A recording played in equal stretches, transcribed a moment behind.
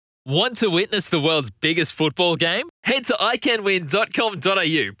Want to witness the world's biggest football game? Head to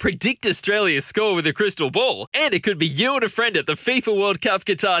iCanWin.com.au, predict Australia's score with a crystal ball, and it could be you and a friend at the FIFA World Cup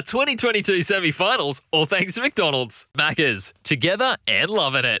Qatar 2022 semi-finals, all thanks to McDonald's. Maccas, together and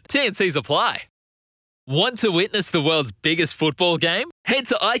loving it. TNCs apply. Want to witness the world's biggest football game? Head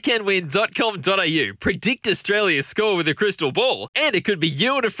to iCanWin.com.au, predict Australia's score with a crystal ball, and it could be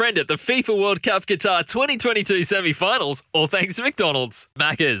you and a friend at the FIFA World Cup Qatar 2022 semi-finals, all thanks to McDonald's.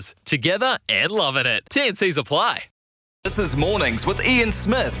 Maccas, together and loving it. TNCs apply. This is Mornings with Ian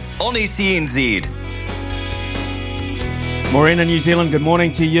Smith on ECNZ. Morena, New Zealand, good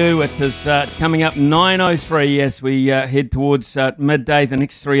morning to you. It is coming up 9:03 as we head towards midday. The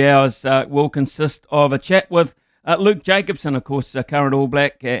next 3 hours will consist of a chat with Luke Jacobson, of course, current All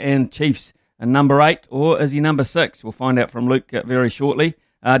Black and Chiefs number 8, or is he number 6? We'll find out from Luke very shortly.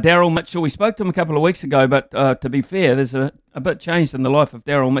 Daryl Mitchell, we spoke to him a couple of weeks ago, but to be fair, there's a bit changed in the life of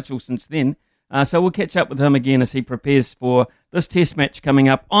Daryl Mitchell since then. So we'll catch up with him again as he prepares for this test match coming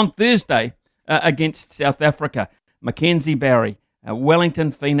up on Thursday against South Africa. Mackenzie Barry,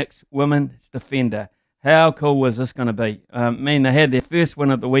 Wellington Phoenix women's defender. How cool was this going to be? They had their first win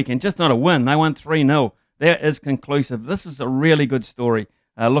of the weekend, just not a win. They won 3-0. That is conclusive. This is a really good story.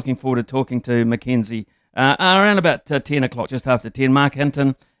 Looking forward to talking to Mackenzie around about 10 o'clock, just after 10. Mark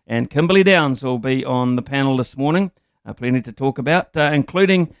Hinton and Kimberly Downs will be on the panel this morning. Plenty to talk about,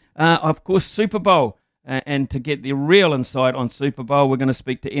 including, of course, Super Bowl. And to get the real insight on Super Bowl, we're going to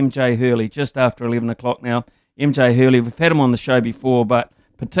speak to MJ Hurley just after 11 o'clock now. MJ Hurley, we've had him on the show before, but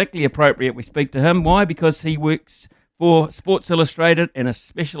particularly appropriate we speak to him. Why? Because he works for Sports Illustrated and a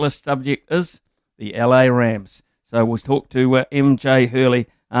specialist subject is the LA Rams. So we'll talk to MJ Hurley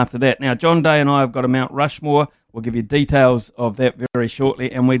after that. Now, John Day and I have got a Mount Rushmore. We'll give you details of that very shortly,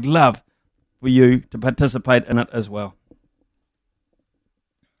 and we'd love for you to participate in it as well.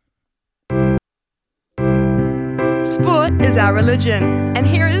 Sport is our religion, and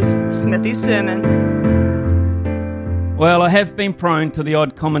here is Smithy's sermon. Well, I have been prone to the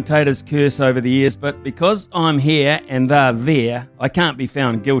odd commentator's curse over the years, but because I'm here and they're there, I can't be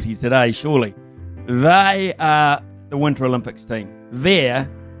found guilty today, surely. They are the Winter Olympics team. There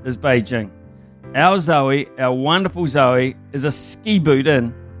is Beijing. Our Zoe, our wonderful Zoe, is a ski boot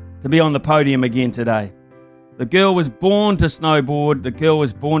in to be on the podium again today. The girl was born to snowboard. The girl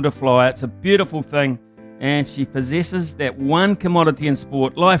was born to fly. It's a beautiful thing, and she possesses that one commodity in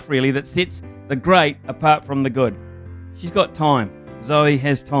sport, life really, that sets the great apart from the good. She's got time. Zoe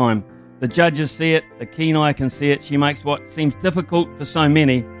has time. The judges see it. The keen eye can see it. She makes what seems difficult for so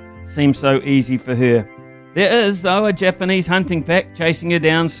many seem so easy for her. There is, though, a Japanese hunting pack chasing her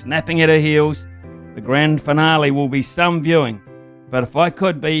down, snapping at her heels. The grand finale will be some viewing. But if I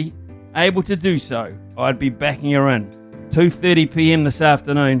could be able to do so, I'd be backing her in. 2:30 p.m. this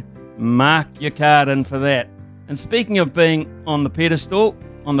afternoon. Mark your card in for that. And speaking of being on the pedestal,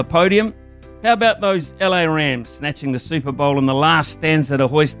 on the podium, how about those LA Rams snatching the Super Bowl in the last stanza to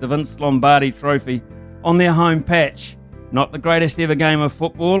hoist the Vince Lombardi trophy on their home patch? Not the greatest ever game of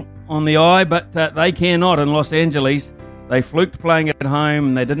football on the eye, but they care not in Los Angeles. They fluked playing at home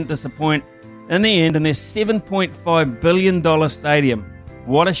and they didn't disappoint in the end in their $7.5 billion stadium.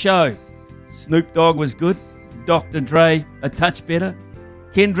 What a show. Snoop Dogg was good, Dr. Dre a touch better,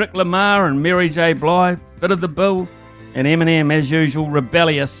 Kendrick Lamar and Mary J. Blige, bit of the bill, and Eminem as usual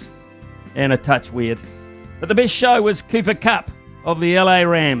rebellious and a touch weird. But the best show was Cooper Kupp of the LA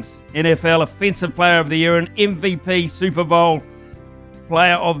Rams, NFL Offensive Player of the Year and MVP Super Bowl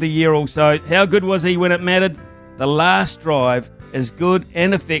Player of the Year also. How good was he when it mattered? The last drive, as good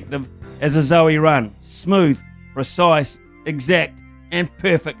and effective as a Zoe run. Smooth, precise, exact, and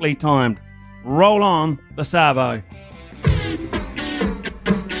perfectly timed. Roll on the Savo.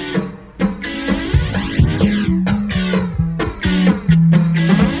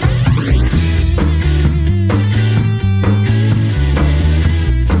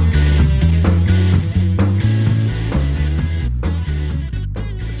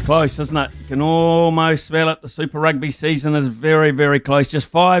 Close, isn't it? You can almost smell it. The Super Rugby season is very, very close. Just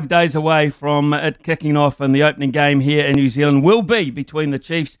 5 days away from it kicking off, and the opening game here in New Zealand will be between the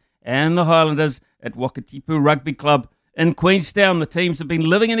Chiefs and the Highlanders at Wakatipu Rugby Club in Queenstown. The teams have been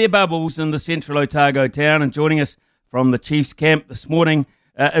living in their bubbles in the central Otago town, and joining us from the Chiefs camp this morning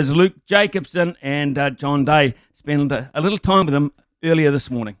is Luke Jacobson, and John Day spent a little time with him earlier this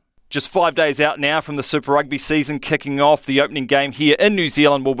morning. Just 5 days out now from the Super Rugby season kicking off. The opening game here in New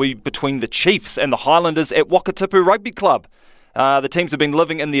Zealand will be between the Chiefs and the Highlanders at Wakatipu Rugby Club. The teams have been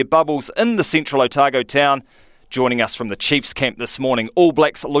living in their bubbles in the central Otago town. Joining us from the Chiefs camp this morning, All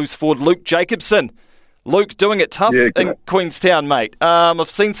Blacks loose forward Luke Jacobson. Luke, doing it tough in Queenstown, mate. I've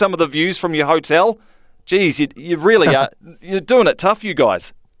seen some of the views from your hotel. Geez, you really are. You're doing it tough, you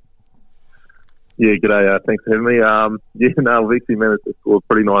guys. Yeah, g'day. Thanks for having me. We've actually managed to score a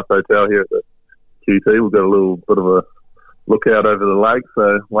pretty nice hotel here at the QT. We've got a little bit of a lookout over the lake,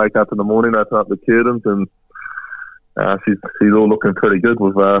 so wake up in the morning, open up the curtains, and she's all looking pretty good.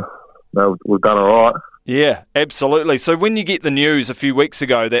 We've done all right. Yeah, absolutely. So when you get the news a few weeks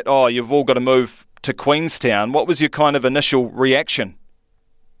ago that, you've all got to move to Queenstown, what was your kind of initial reaction?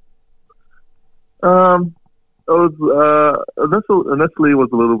 It was initially was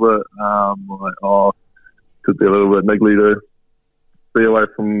a little bit could be a little bit niggly to be away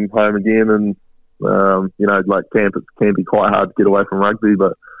from home again, and camp, it can be quite hard to get away from rugby.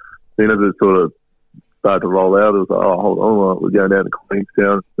 But then as it sort of started to roll out, it was like, hold on, we're going down to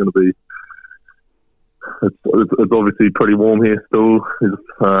Queenstown. It's going to be it's obviously pretty warm here still. There's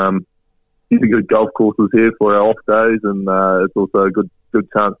good golf courses here for our off days, and it's also a good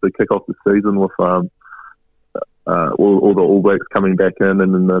chance to kick off the season with all the All Blacks coming back in,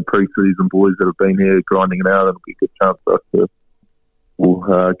 and then the pre-season boys that have been here grinding it out. It'll be a good chance for us to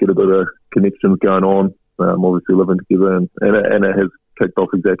get a bit of connections going on. Obviously living together, and it has kicked off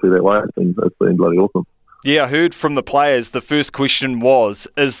exactly that way. It's been bloody awesome. Yeah, I heard from the players the first question was,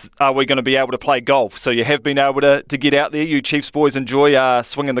 are we going to be able to play golf? So you have been able to get out there. You Chiefs boys enjoy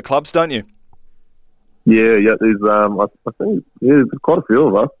swinging the clubs, don't you? Yeah. There's I think there's quite a few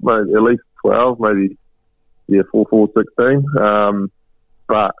of us, maybe at least 12, maybe 16.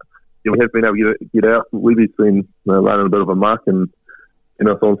 But we have been able to get out. We've been running a bit of a muck and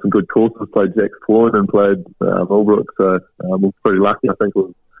us on some good courses. Played Jack's Point and played Millbrook, so we're pretty lucky. I think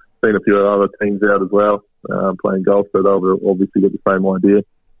we've seen a few other teams out as well playing golf, so they'll obviously get the same idea.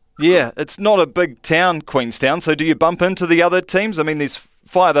 Yeah, it's not a big town, Queenstown, so do you bump into the other teams? I mean, there's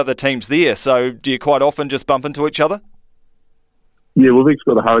 5 other teams there, so do you quite often just bump into each other? Yeah, we've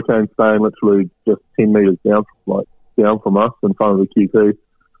actually got the Hurricanes staying literally just 10 metres down from us in front of the QT.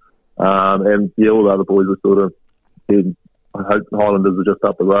 And all the other boys are sort of, I hope the Highlanders are just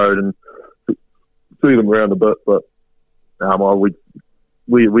up the road and see them around a bit, but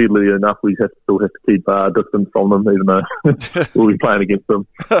weirdly enough, we still have to keep distance from them, even though we'll be playing against them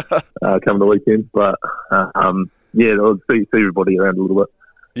coming the weekend. But I'll see everybody around a little bit.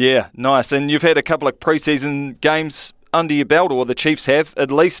 Yeah, nice. And you've had a couple of pre-season games under your belt, or the Chiefs have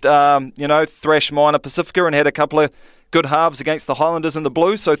at least, thrashed Minor Pacifica and had a couple of good halves against the Highlanders and the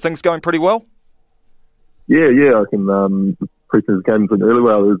Blues, so things going pretty well? Yeah, I can, the pre-season games went really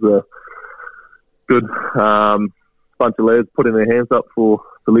well. There's a good bunch of lads putting their hands up for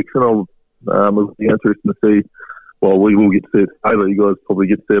selection. It'll be interesting to see, we will get to see it today, but you guys probably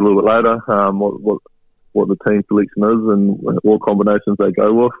get to see it a little bit later, what the team selection is and what combinations they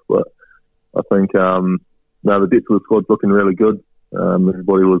go with. But I think the depth of the squad's looking really good.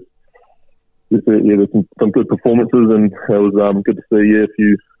 Everybody was, there's some good performances, and it was good to see a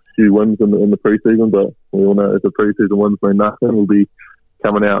few wins in the pre-season. But we all know if the pre-season wins mean nothing, we'll be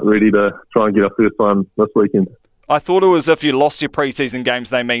coming out ready to try and get our first one this weekend. I thought it was if you lost your pre-season games,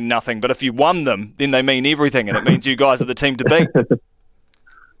 they mean nothing. But if you won them, then they mean everything, and it means you guys are the team to beat.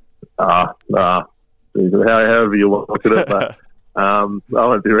 However you look at it, but I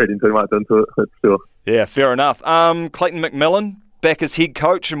won't be reading too much into it, that's sure. Yeah, fair enough. Clayton McMillan back as head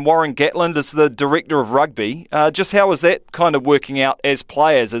coach and Warren Gatland as the director of rugby. Just how is that kind of working out as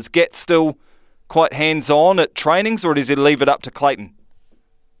players? Is Gat still quite hands-on at trainings, or does he leave it up to Clayton?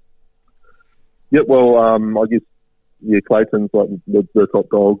 Yeah, I guess Clayton's like the top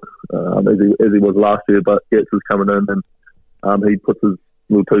dog as he was last year, but Gats is coming in and he puts his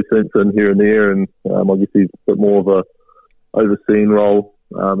little 2 cents in here and there, and I guess he's a bit more of a overseeing role,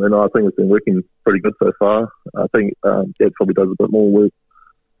 and I think it's been working pretty good so far. I think Gats probably does a bit more work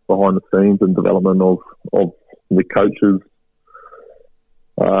behind the scenes and development of the coaches,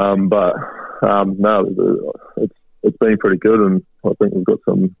 it's been pretty good, and I think we've got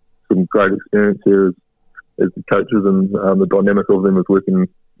some great experience here as the coaches, and the dynamic of them is working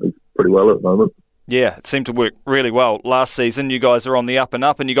pretty well at the moment. Yeah, it seemed to work really well last season. You guys are on the up and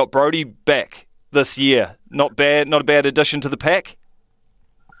up, and you got Brodie back this year. Not a bad addition to the pack.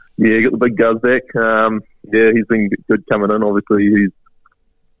 Yeah, you got the big Guz back. He's been good coming in. Obviously, he's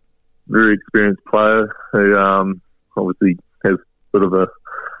a very experienced player who obviously has sort of a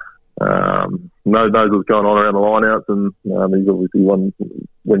knows what's going on around the lineouts, and he's obviously one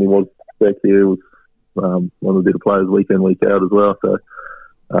when he was back here was one of the better players week in, week out as well. So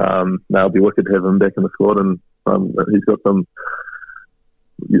it'll be wicked to have him back in the squad, and he's got some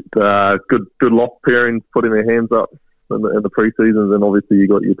good lock pairings putting their hands up in the pre-seasons, and obviously you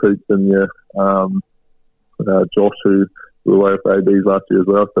got your Poots and your Josh, who were away with the ABs last year as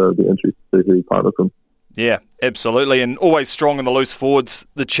well, so it'll be interesting to see who he partners with. Yeah, absolutely, and always strong in the loose forwards,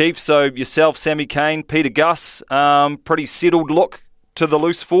 the Chiefs. So yourself, Sammy Kane, Peter Gus, pretty settled look to the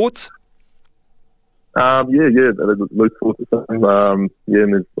loose forwards? Yeah, the loose forwards the same. And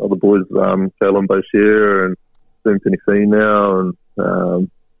there's other boys, Kalen Boshier and Zoom Tennessee now, and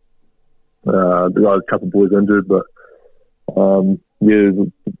there's a couple of boys injured, but there's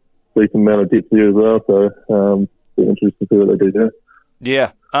a decent amount of depth there as well, so be interesting to see what they do there.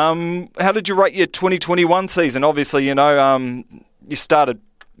 Yeah. How did you rate your 2021 season? Obviously, you started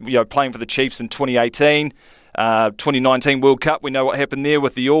playing for the Chiefs in 2018, 2019 World Cup. We know what happened there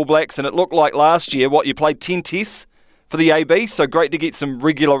with the All Blacks, and it looked like last year, you played 10 tests for the AB, so great to get some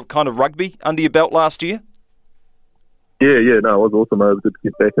regular kind of rugby under your belt last year. Yeah, it was awesome. I was good to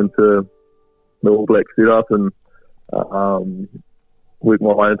get back into the All Black setup and work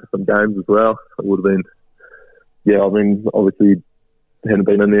my way into some games as well. It would have been, obviously hadn't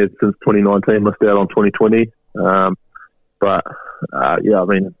been in there since 2019, missed out on 2020. But as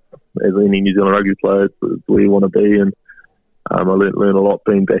any New Zealand rugby player, it's where you want to be, and I learned a lot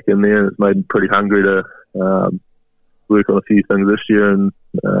being back in there, and it's made me pretty hungry to work on a few things this year and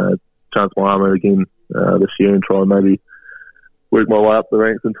chance my armour again this year and try and maybe work my way up the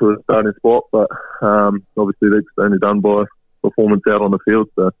ranks into a starting spot. But obviously that's only done by performance out on the field,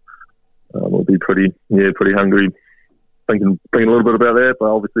 so we'll be pretty hungry. Thinking a little bit about that, but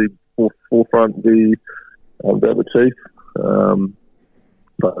obviously forefront be about the Chiefs.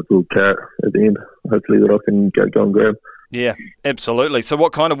 But it's all carrot at the end, hopefully, that I can go and grab. Yeah, absolutely. So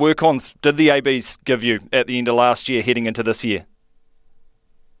what kind of work-ons did the ABs give you at the end of last year heading into this year?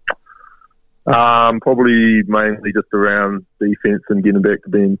 Probably mainly just around defence and getting back to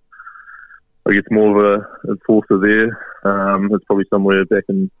being, I guess, more of a enforcer there. It's probably somewhere back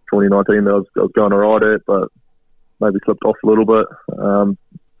in 2019 that I was going all right at, but maybe slipped off a little bit,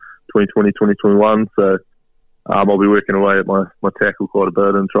 2020, 2021. So I'll be working away at my tackle quite a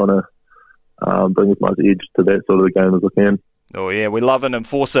bit and trying to bring as much edge to that sort of the game as I can. Oh yeah, we love an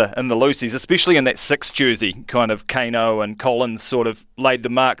enforcer in the loosies, especially in that 6 jersey, kind of Kano and Collins sort of laid the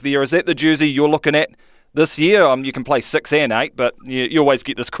mark there. Is that the jersey you're looking at this year? You can play 6 and 8, but you always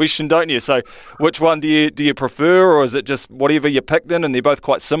get this question, don't you? So which one do you prefer, or is it just whatever you picked in and they're both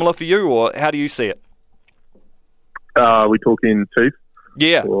quite similar for you, or how do you see it? Are we talking Chiefs?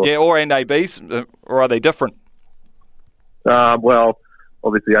 Yeah, or and ABs, or are they different? Well,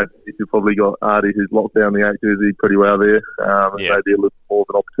 obviously, you've probably got Artie, who's locked down the 8 jersey pretty well there. Maybe a little more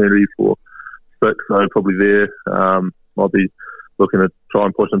of an opportunity for 6, so probably there. I'll be looking to try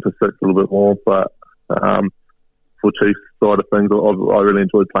and push into 6 a little bit more. But for Chiefs side of things, I really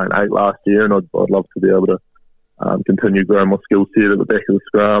enjoyed playing 8 last year, and I'd love to be able to continue growing my skill set at the back of the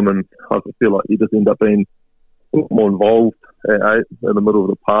scrum. And I feel like you just end up being more involved at 8 in the middle of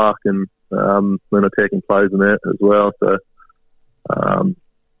the park and then attacking plays and that as well. So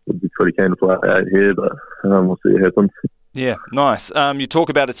would be pretty keen to play 8 here, but we'll see what happens. Yeah, nice. You talk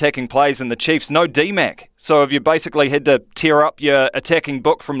about attacking plays in the Chiefs. No DMAC. So have you basically had to tear up your attacking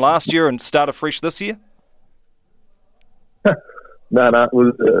book from last year and start afresh this year? No. It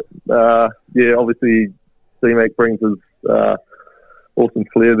was, obviously DMAC brings his awesome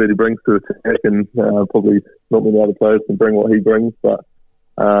flair that he brings to attack, and probably not many other players can bring what he brings. But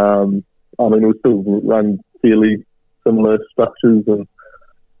we'll still run fairly similar structures,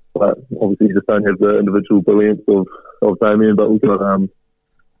 but obviously you just don't have the individual brilliance of Damien. But we've got some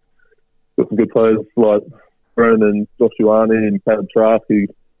good players like Bryn and Josh Ioane and Caleb Trask who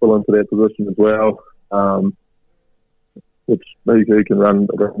fill into that position as well, which who can run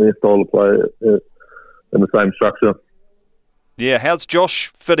their style of play in the same structure. Yeah, how's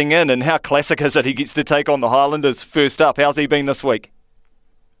Josh fitting in, and how classic is it he gets to take on the Highlanders first up? How's he been this week?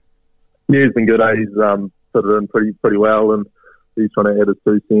 Yeah, he's been good. He's fitted in pretty well, and he's trying to add his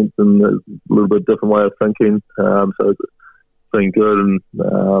 2 cents and a little bit different way of thinking. So it's been good, and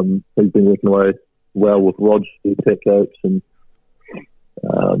he's been working away well with Rog, the attack coach, and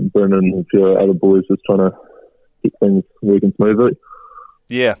Brennan and a few other boys just trying to get things working smoothly.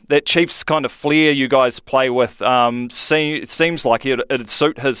 Yeah, that Chiefs kind of flair you guys play with, it seems like it'd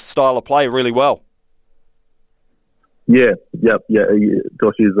suit his style of play really well. Yeah. Josh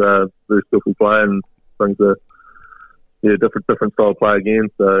is a very skillful player and brings a different style of play again.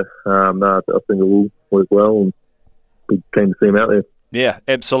 So I think it will work well, and be keen to see him out there. Yeah,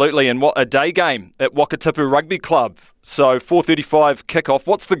 absolutely. And what a day game at Wakatipu Rugby Club. So 4:35 kickoff.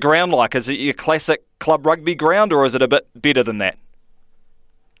 What's the ground like? Is it your classic club rugby ground, or is it a bit better than that?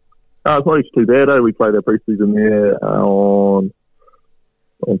 It's not too bad. We played our pre-season there on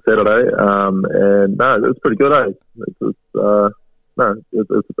Saturday, and no, it's pretty good. It's I'd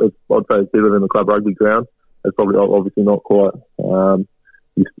say it's better than the club rugby ground. It's probably obviously not quite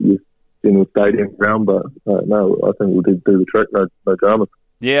you in the stadium ground, but no, I think we'll do the trick. No dramas.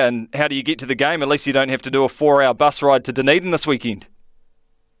 Yeah, and how do you get to the game? At least you don't have to do a 4-hour bus ride to Dunedin this weekend.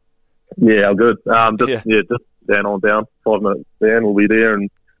 Yeah, good. Just down, 5 minutes down. We'll be there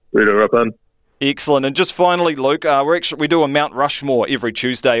and ready to rip in. Excellent. And just finally, Luke, we do a Mount Rushmore every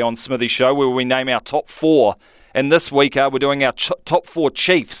Tuesday on Smithy's show where we name our top 4. And this week we're doing our top 4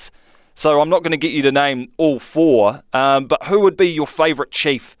 Chiefs. So I'm not going to get you to name all 4, but who would be your favourite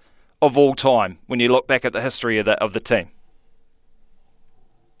Chief of all time when you look back at the history of the team?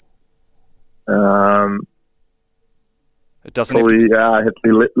 It doesn't probably have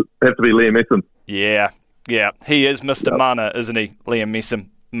to be Liam Messam. Yeah, he is Mr. Mana, isn't he, Liam Messam?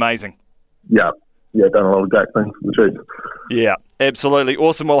 Amazing. Yeah, done a lot of great things for the Chiefs. Yeah, absolutely.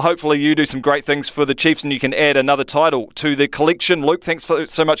 Awesome. Well, hopefully you do some great things for the Chiefs and you can add another title to the collection. Luke, thanks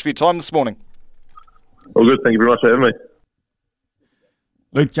so much for your time this morning. All good. Thank you very much for having me.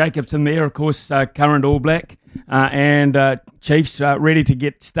 Luke Jacobson there, of course, current All Black, and Chiefs ready to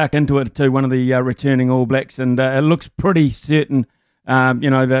get stuck into it too, one of the returning All Blacks, and it looks pretty certain,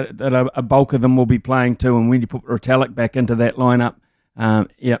 that a bulk of them will be playing too, and when you put Retallick back into that lineup,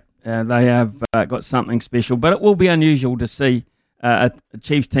 they have got something special, but it will be unusual to see a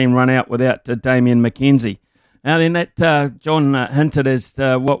Chiefs team run out without Damien McKenzie. Now then, that John hinted as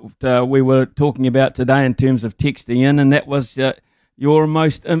what we were talking about today in terms of texting in, and that was your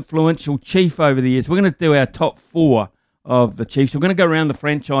most influential Chief over the years. We're going to do our top 4 of the Chiefs. We're going to go around the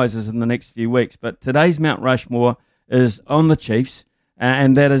franchises in the next few weeks, but today's Mount Rushmore is on the Chiefs,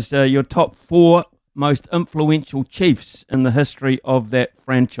 and that is your top 4 most influential Chiefs in the history of that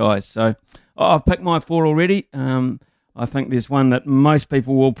franchise. So I've picked my 4 already. I think there's one that most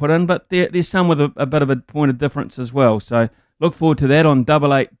people will put in, but there's some with a bit of a point of difference as well. So look forward to that on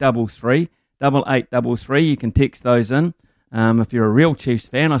 8833. 8833. You can text those in. If you're a real Chiefs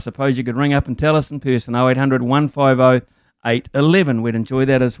fan, I suppose you could ring up and tell us in person, 0800 150 811. We'd enjoy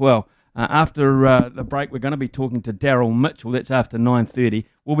that as well. After the break, we're going to be talking to Daryl Mitchell. That's after 9:30.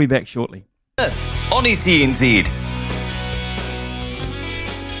 We'll be back shortly. On SENZ.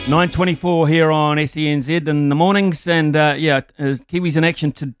 9:24 here on SENZ in the mornings, and Kiwis in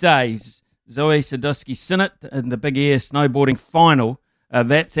action today. Zoe Sadowski-Synnott in the Big Air snowboarding final.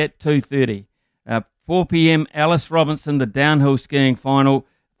 That's at 2:30. 4 p.m. Alice Robinson, the downhill skiing final.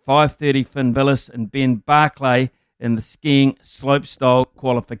 5:30 Finn Billis and Ben Barclay in the skiing slopestyle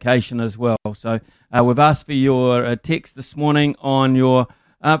qualification as well. So we've asked for your text this morning on your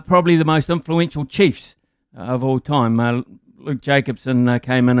probably the most influential Chiefs of all time. Luke Jacobson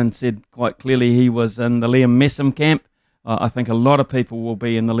came in and said quite clearly he was in the Liam Messam camp. I think a lot of people will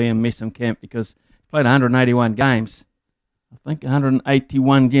be in the Liam Messam camp because he played 181 games. I think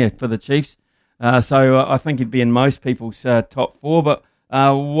 181, for the Chiefs. So I think he'd be in most people's top 4. But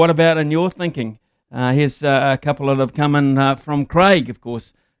what about in your thinking? Here's a couple that have come in from Craig, of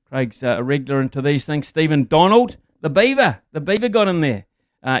course. Craig's a regular into these things. Stephen Donald, the Beaver got in there.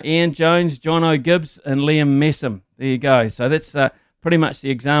 Ian Jones, John O'Gibbs, and Liam Messam. There you go. So that's pretty much the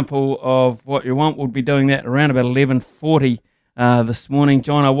example of what you want. We'll be doing that around about 11:40 this morning.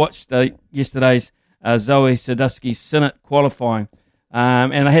 John, I watched yesterday's Zoe Sadowski-Synnott qualifying,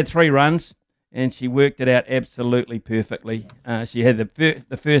 and I had 3 runs, and she worked it out absolutely perfectly. She had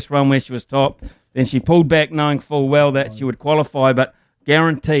the first run where she was top, then she pulled back knowing full well that she would qualify, but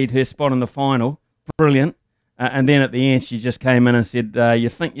guaranteed her spot in the final. Brilliant. And then at the end, she just came in and said, you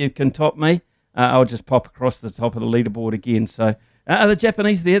think you can top me? I'll just pop across the top of the leaderboard again. So are the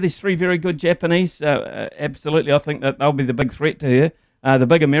Japanese there? There's 3 very good Japanese. Absolutely. I think that they'll be the big threat to her. The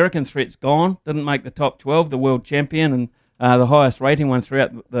big American threat's gone. Didn't make the top 12, the world champion, and the highest rating one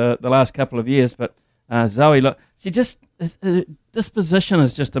throughout the last couple of years. But Zoe, look, she just, her disposition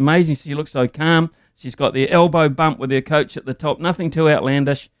is just amazing. She looks so calm. She's got the elbow bump with her coach at the top. Nothing too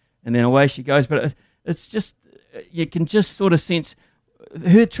outlandish. And then away she goes. But it's just, you can just sort of sense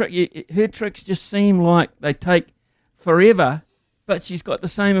her tricks just seem like they take forever, but she's got the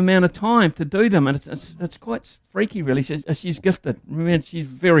same amount of time to do them, and it's quite freaky, really. She's gifted. Remember, she's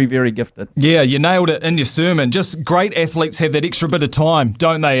very, very gifted. Yeah, you nailed it in your sermon. Just great athletes have that extra bit of time,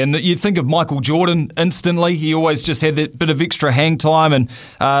 don't they? And you think of Michael Jordan instantly. He always just had that bit of extra hang time, and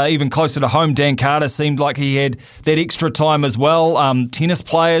even closer to home, Dan Carter seemed like he had that extra time as well. Tennis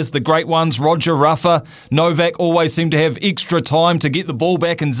players, the great ones, Roger Ruffer, Novak always seemed to have extra time to get the ball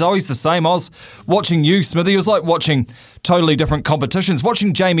back, and Zoe's the same. I was watching you, Smithy. It was like watching totally different competitions.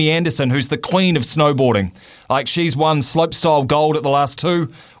 Watching Jamie Anderson, who's the queen of snowboarding. Like, she's won slopestyle gold at the last 2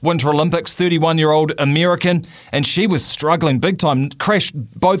 Winter Olympics, 31-year-old American, and she was struggling big time, crashed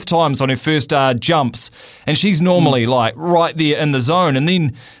both times on her first jumps, and she's normally like right there in the zone. And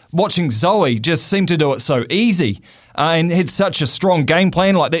then watching Zoe just seemed to do it so easy. And had such a strong game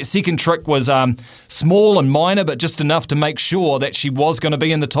plan. Like, that second trick was small and minor, but just enough to make sure that she was going to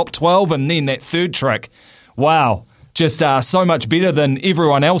be in the top 12. And then that third trick, wow, just so much better than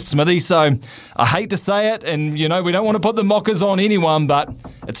everyone else, Smithy. So I hate to say it, and, we don't want to put the mockers on anyone, but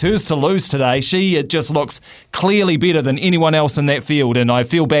it's hers to lose today. It just looks clearly better than anyone else in that field, and I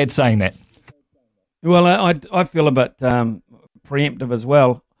feel bad saying that. Well, I feel a bit preemptive as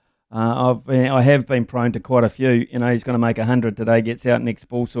well. I have been prone to quite a few. He's going to make 100 today, gets out next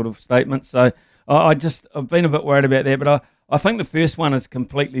ball sort of statements. So I've been a bit worried about that. But I think the first one is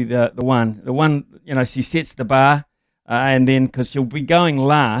completely the one. The one, she sets the bar, and then because she'll be going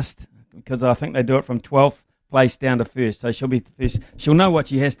last, because I think they do it from 12th place down to first. So she'll be first. She'll know what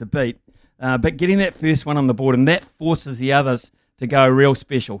she has to beat. But getting that first one on the board, and that forces the others to go real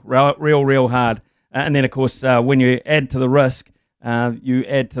special, real hard. And then, of course, when you add to the risk, you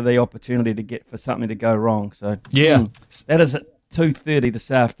add to the opportunity for something to go wrong. So yeah, that is at 2:30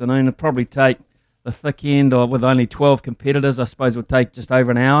 this afternoon. It'll probably take the thick end with only 12 competitors. I suppose it'll take just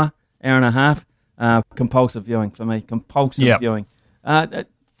over an hour and a half. Compulsive viewing for me. Viewing.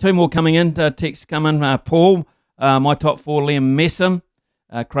 2 more coming in. Texts coming. Paul, my top 4: Liam Messam,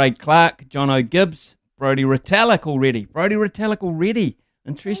 Craig Clark, Jono Gibbs, Brodie Retallick already.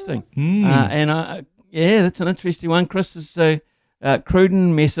 Interesting. Yeah, that's an interesting one. Chris is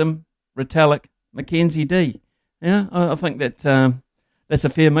Cruden, Messam, Retallick, Mackenzie D. Yeah, I think that's a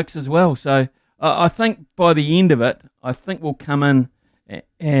fair mix as well. So I think by the end of it, I think we'll come in,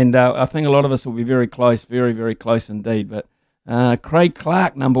 and I think a lot of us will be very close, very, very close indeed. But Craig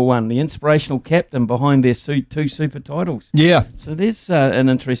Clark, number 1, the inspirational captain behind their 2 super titles. Yeah. So there's an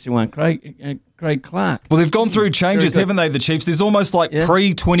interesting one, Craig Clark. Well, they've gone through changes, haven't they, the Chiefs? There's almost like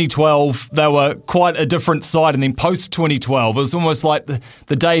pre-2012, they were quite a different side, and then post-2012, it was almost like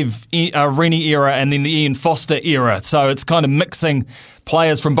the Dave Rennie era and then the Ian Foster era. So it's kind of mixing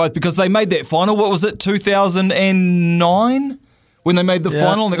players from both, because they made that final, what was it, 2009? When they made the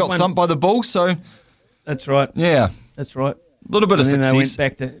final and they got thumped by the Bulls, so... That's right. Yeah. That's right. A little bit of success. They went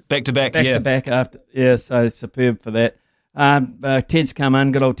back to back after. Yeah, so superb for that. Ted's come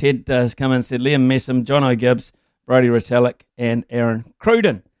in. Good old Ted has come in and said Liam Messam, Jono Gibbs, Brodie Retallick, and Aaron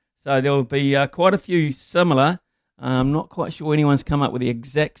Cruden. So there will be quite a few similar. I'm not quite sure anyone's come up with the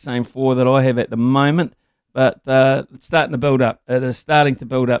exact same 4 that I have at the moment, but it's starting to build up. It is starting to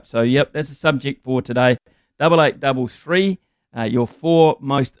build up. So, yep, that's a subject for today. 8833, your 4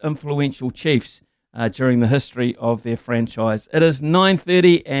 most influential Chiefs during the history of their franchise. It is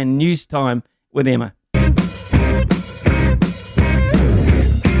 9:30 and news time with Emma.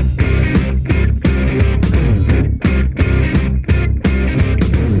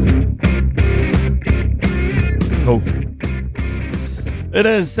 Cool. It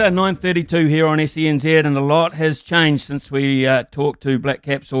is 9:32 here on SENZ, and a lot has changed since we talked to Black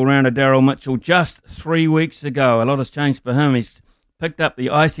Caps all-rounder Daryl Mitchell just 3 weeks ago. A lot has changed for him. He's picked up the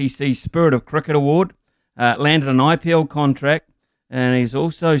ICC Spirit of Cricket Award, landed an IPL contract, and he's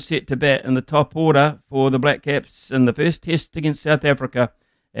also set to bat in the top order for the Black Caps in the first test against South Africa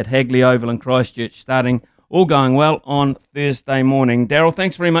at Hagley Oval in Christchurch, starting all going well on Thursday morning. Daryl,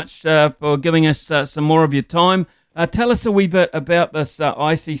 thanks very much for giving us some more of your time. Tell us a wee bit about this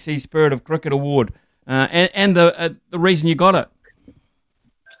ICC Spirit of Cricket Award and the reason you got it.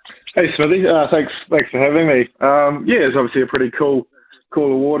 Hey, Smithy. Thanks for having me. It's obviously a pretty cool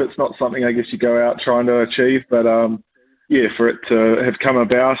award. It's not something I guess you go out trying to achieve, but for it to have come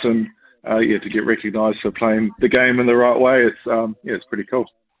about and to get recognised for playing the game in the right way, it's pretty cool.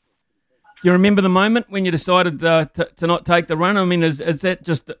 Do you remember the moment when you decided to not take the run? I mean, is that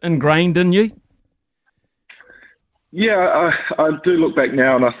just ingrained in you? Yeah, I do look back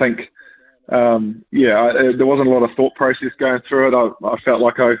now and I think, there wasn't a lot of thought process going through it. I felt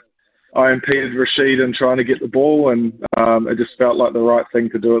like I impeded Rashid in trying to get the ball, and it just felt like the right thing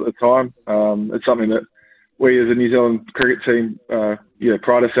to do at the time. It's something that we as a New Zealand cricket team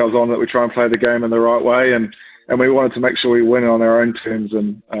pride ourselves on, that we try and play the game in the right way, and we wanted to make sure we win on our own terms.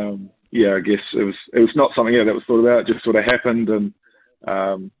 And I guess it was not something that was thought about. It just sort of happened, and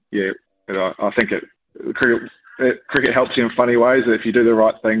I think cricket helps you in funny ways. If you do the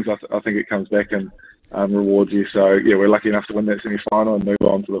right things, I think it comes back and rewards you. So we're lucky enough to win that semi-final and move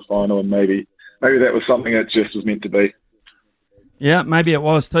on to the final, and maybe that was something that just was meant to be. Yeah, maybe it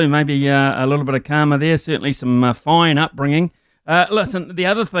was too. Maybe a little bit of karma there. Certainly some fine upbringing Listen, the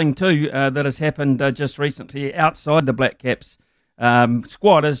other thing too that has happened just recently outside the Black Caps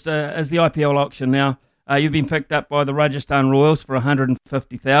squad is the IPL auction. Now, you've been picked up by the Rajasthan Royals for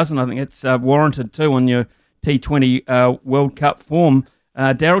 $150,000. I think it's warranted too on your T20 World Cup form.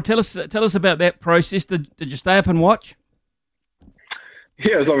 Daryl, tell us about that process. Did you stay up and watch?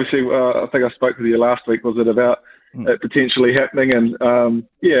 Yeah, it was obviously, I think I spoke with you last week, was it about it potentially happening? And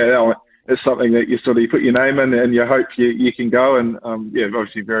it's something that you put your name in and you hope you can go. And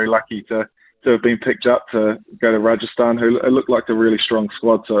obviously very lucky to have been picked up to go to Rajasthan, who looked like a really strong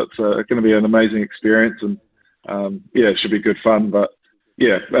squad. So it's going to be an amazing experience, and it should be good fun. But me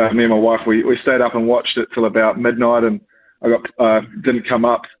and my wife, we stayed up and watched it till about midnight, and I didn't come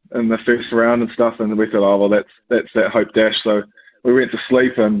up in the first round and stuff, and we thought, that's that hope dash. So we went to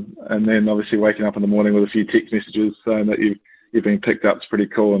sleep, and then obviously waking up in the morning with a few text messages saying that you've been picked up is pretty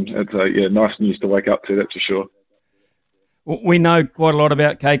cool, and it's nice news to wake up to, that's for sure. We know quite a lot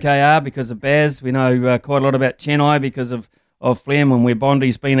about KKR because of Baz. We know quite a lot about Chennai because of Flem and where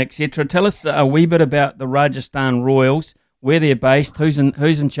Bondi's been, etc. Tell us a wee bit about the Rajasthan Royals, where they're based, who's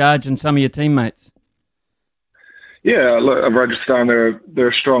in charge, and some of your teammates. Yeah, look, Rajasthan, they're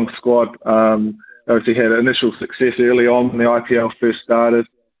a strong squad. Obviously had initial success early on when the IPL first started.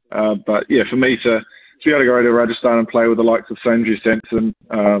 But for me to be able to go to Rajasthan and play with the likes of Sanju Samson,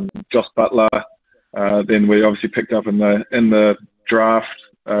 Josh Butler, then we obviously picked up in the draft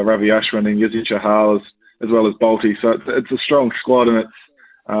Ravi Ashwin and Yuzi Chahal as well as Balti. So it's a strong squad, and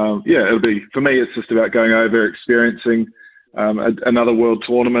it's it'll be, for me, it's just about going over, experiencing another world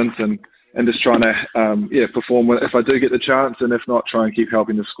tournament and just trying to perform if I do get the chance, and if not, try and keep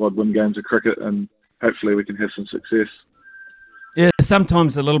helping the squad win games of cricket, and hopefully we can have some success. Yeah,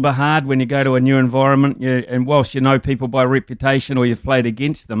 sometimes a little bit hard when you go to a new environment, and whilst you know people by reputation or you've played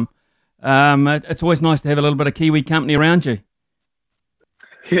against them, it's always nice to have a little bit of Kiwi company around you.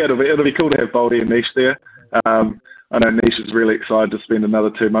 Yeah, it'll be cool to have Baldy and Nish there. I know Nish is really excited to spend another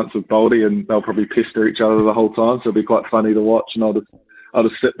 2 months with Baldy, and they'll probably pester each other the whole time, so it'll be quite funny to watch, and I'll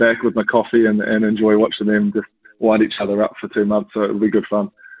just sit back with my coffee and enjoy watching them just wind each other up for 2 months, so it'll be good fun.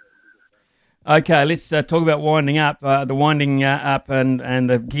 Okay, let's talk about winding up. The winding up and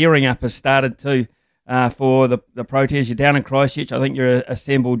the gearing up has started too for the Proteas. You're down in Christchurch. I think you're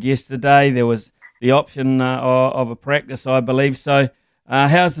assembled yesterday. There was the option of a practice, I believe. So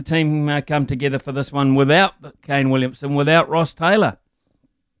how's the team come together for this one without Kane Williamson, without Ross Taylor?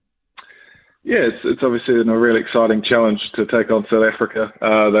 Yeah, it's obviously a really exciting challenge to take on South Africa.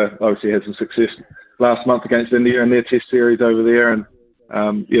 They obviously had some success last month against India in their test series over there, and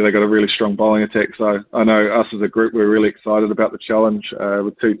they got a really strong bowling attack. So I know us as a group, we're really excited about the challenge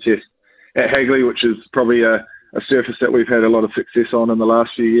with 2 tests at Hagley, which is probably a surface that we've had a lot of success on in the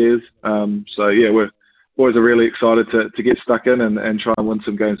last few years. We're always really excited to get stuck in and try and win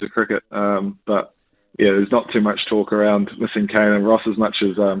some games of cricket. There's not too much talk around missing Kane and Ross as much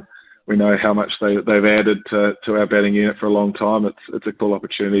as we know how much they've added to our batting unit for a long time. It's a cool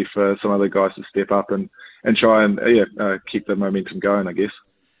opportunity for some other guys to step up and try and keep the momentum going, I guess.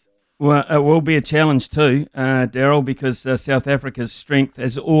 Well, it will be a challenge too, Daryl, because South Africa's strength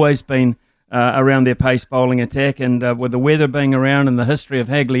has always been around their pace bowling attack, and with the weather being around and the history of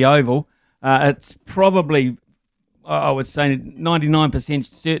Hagley Oval, it's probably, I would say, 99%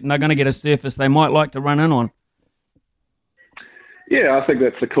 certain they're going to get a surface they might like to run in on. Yeah, I think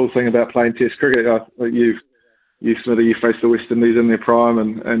that's the cool thing about playing Test cricket. You Smithy, you face the West Indies in their prime,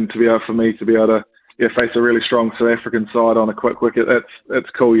 and to be able to face a really strong South African side on a quick wicket, that's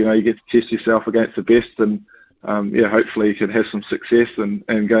cool. You get to test yourself against the best, and hopefully you can have some success and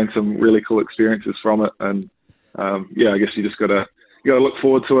gain some really cool experiences from it. And I guess you got to look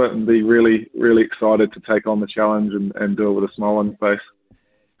forward to it and be really, really excited to take on the challenge and do it with a smile on your face.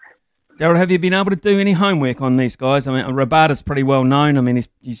 Daryl, have you been able to do any homework on these guys? I mean, Rabada's pretty well known. I mean,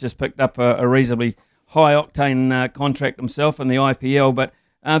 he's just picked up a reasonably high-octane contract himself in the IPL, but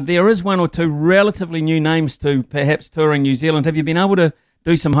there is 1 or 2 relatively new names to perhaps touring New Zealand. Have you been able to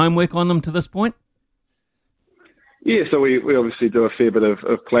do some homework on them to this point? Yeah, so we obviously do a fair bit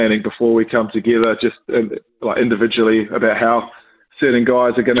of planning before we come together, just individually about how certain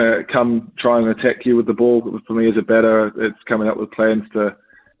guys are going to come try and attack you with the ball. For me as a batter, it's coming up with plans to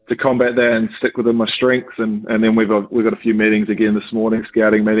combat that and stick within my strengths, and then we've got a few meetings again this morning,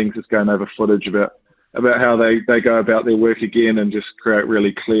 scouting meetings, just going over footage about how they go about their work again, and just create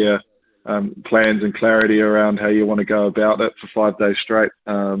really clear plans and clarity around how you want to go about it for 5 days straight.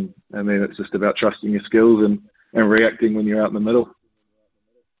 And then it's just about trusting your skills and reacting when you're out in the middle.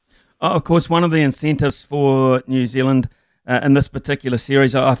 Of course, one of the incentives for New Zealand in this particular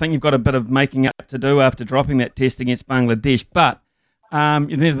series. I think you've got a bit of making up to do after dropping that test against Bangladesh, but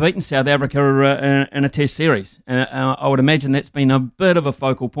you've never beaten South Africa in a test series. I would imagine that's been a bit of a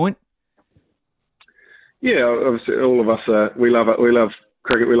focal point. Yeah, obviously all of us, we love it. We love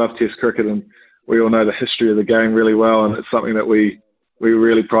cricket, we love test cricket, and we all know the history of the game really well, and it's something that we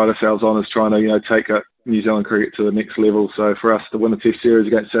really pride ourselves on, is trying to take New Zealand cricket to the next level. So for us to win a test series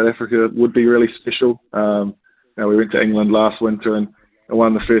against South Africa would be really special. We went to England last winter and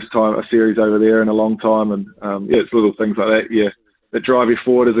won the first time a series over there in a long time, and it's little things like that, that drive you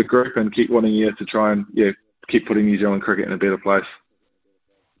forward as a group and keep wanting you to try and keep putting New Zealand cricket in a better place.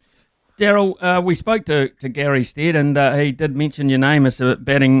 Daryl, we spoke to Gary Stead, and he did mention your name as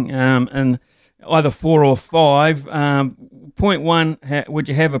batting in either 4 or 5. Point 1, would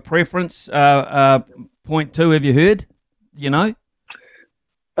you have a preference? Point 2, have you heard? Do you know?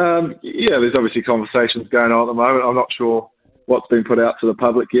 There's obviously conversations going on at the moment. I'm not sure what's been put out to the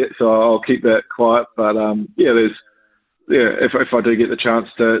public yet, so I'll keep that quiet. But if I do get the chance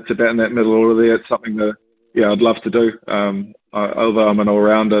to bat in that middle order there, it's something that I'd love to do. Although I'm an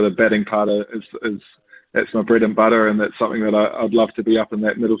all-rounder, the batting part is that's my bread and butter, and that's something that I'd love to be up in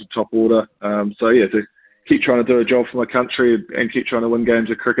that middle to top order. To keep trying to do a job for my country and keep trying to win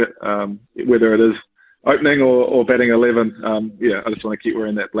games of cricket, whether it is opening or batting 11. I just want to keep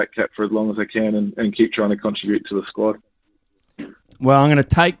wearing that black cap for as long as I can and keep trying to contribute to the squad. Well, I'm going to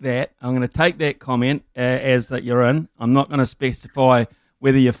take that. I'm going to take that comment as that you're in. I'm not going to specify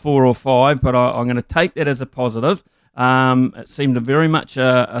whether you're 4 or 5, but I'm going to take that as a positive. It seemed very much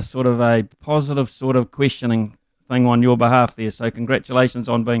a sort of a positive sort of questioning thing on your behalf there. So congratulations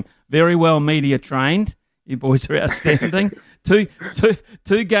on being very well media trained. You boys are outstanding. Two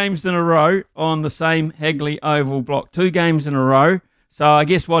games in a row on the same Hagley Oval block. 2 games in a row. So I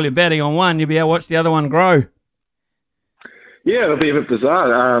guess while you're batting on one, you'll be able to watch the other one grow. Yeah, it'll be a bit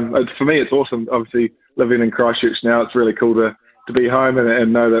bizarre. For me, it's awesome. Obviously, living in Christchurch now, it's really cool to be home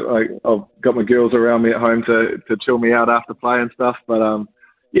and know that I've got my girls around me at home to chill me out after play and stuff. But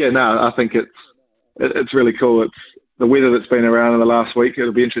I think it's really cool. It's the weather that's been around in the last week.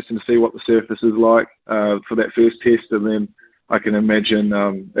 It'll be interesting to see what the surface is like for that first test, and then I can imagine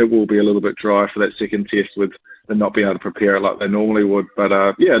it will be a little bit dry for that second test with them not being able to prepare it like they normally would. But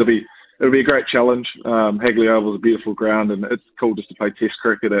it'll be a great challenge. Hagley Oval is a beautiful ground, and it's cool just to play test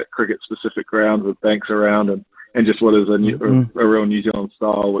cricket at cricket-specific ground with banks around and just what is a real New Zealand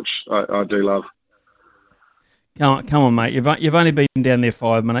style, which I do love. Come on, mate. You've only been down there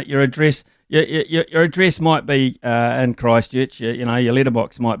 5 minutes. Your address might be in Christchurch. Your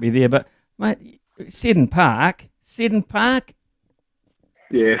letterbox might be there, but mate, Seddon Park.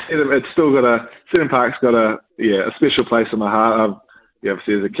 Yeah, Seddon Park's got a special place in my heart.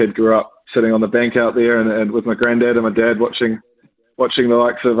 Obviously as a kid grew up sitting on the bank out there and with my granddad and my dad watching the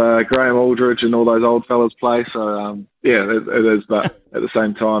likes of Graham Aldridge and all those old fellas play. So it is. But at the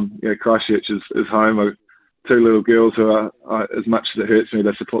same time, Christchurch is home. 2 little girls who are, as much as it hurts me,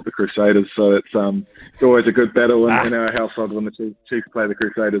 they support the Crusaders. So it's always a good battle in our household when the Chiefs play the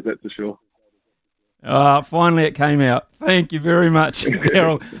Crusaders, that's for sure. Finally it came out. Thank you very much,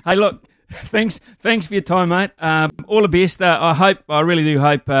 Daryl. Hey, look, thanks for your time, mate. All the best. I really do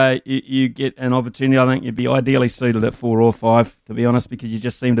hope you get an opportunity. I think you'd be ideally suited at 4 or 5, to be honest, because you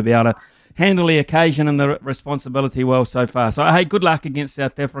just seem to be able to handle the occasion and the responsibility well so far. So, hey, good luck against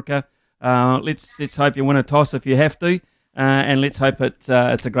South Africa. Let's hope you win a toss if you have to, and let's hope it's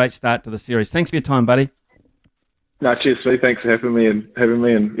a great start to the series. Thanks for your time, buddy. No, cheers, Steve. Thanks for having me, and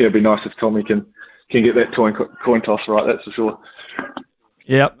it'd be nice if Tommy can get that coin toss right. That's for sure.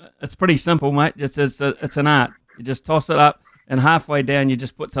 Yep, it's pretty simple, mate. It's an art. You just toss it up, and halfway down, you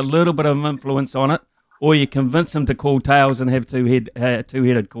just put a little bit of influence on it, or you convince them to call tails and have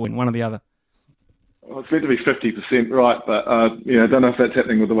two-headed coin, one or the other. Well, it's meant to be 50% right, but I don't know if that's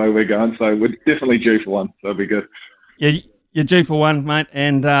happening with the way we're going. So we're definitely due for one. So it'll be good. Yeah, you're due for one, mate,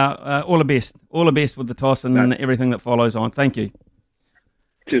 and all the best. All the best with the toss and everything that follows on. Thank you.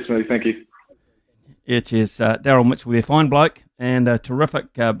 Cheers, mate. Thank you. Yeah, cheers. Daryl Mitchell there, fine bloke, and a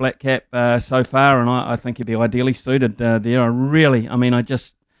terrific black cap so far, and I think he'd be ideally suited there.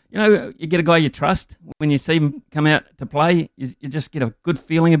 You get a guy you trust. When you see him come out to play, you just get a good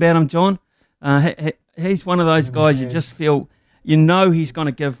feeling about him, John. He's one of those guys you just feel, he's going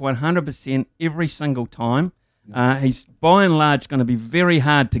to give 100% every single time. He's by and large going to be very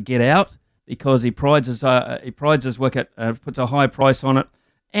hard to get out because he prides his wicket, puts a high price on it,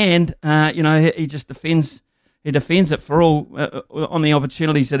 and he just defends it for all on the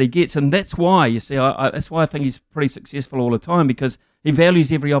opportunities that he gets, and that's why that's why I think he's pretty successful all the time, because he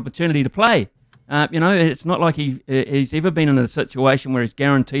values every opportunity to play. It's not like he's ever been in a situation where he's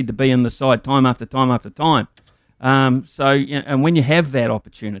guaranteed to be in the side time after time after time. And when you have that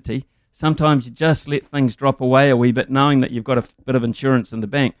opportunity, sometimes you just let things drop away a wee bit, knowing that you've got a bit of insurance in the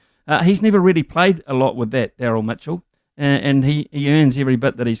bank. He's never really played a lot with that, Daryl Mitchell, and he earns every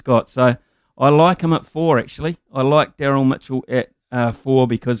bit that he's got. So I like him at 4, actually. I like Daryl Mitchell at 4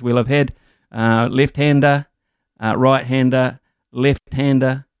 because we'll have had left-hander, right-hander,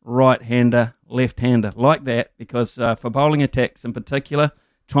 left-hander, right-hander, left-hander, like that, because for bowling attacks in particular,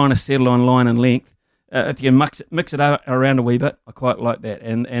 trying to settle on line and length, if you mix it around a wee bit, I quite like that.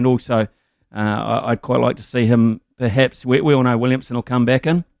 And also, I'd quite like to see him, perhaps, we all know Williamson will come back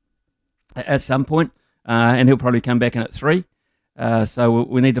in at some point, and he'll probably come back in at 3. So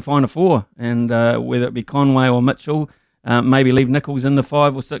we need to find a 4, and whether it be Conway or Mitchell, maybe leave Nichols in the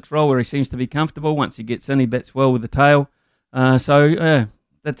 5 or 6 role where he seems to be comfortable. Once he gets in, he bats well with the tail.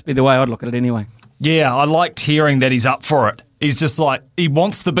 That'd be the way I'd look at it anyway. Yeah, I liked hearing that he's up for it. He's just like, he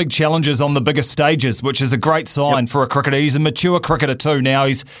wants the big challenges on the biggest stages, which is a great sign for a cricketer. He's a mature cricketer too now.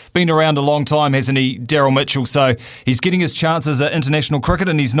 He's been around a long time, hasn't he, Daryl Mitchell? So he's getting his chances at international cricket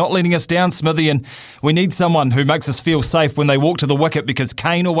and he's not letting us down, Smithy. And we need someone who makes us feel safe when they walk to the wicket, because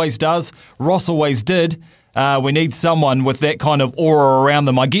Kane always does, Ross always did. We need someone with that kind of aura around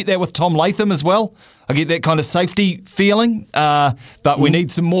them. I get that with Tom Latham as well. I get that kind of safety feeling, but we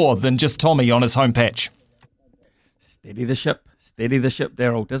need some more than just Tommy on his home patch. Steady the ship,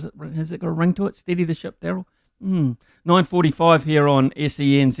 Daryl. Has it got a ring to it? Steady the ship, Daryl. 9:45 here on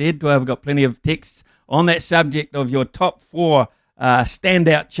SENZ. I've got plenty of texts on that subject of your top 4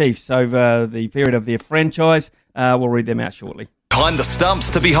 standout Chiefs over the period of their franchise. We'll read them out shortly. Behind the stumps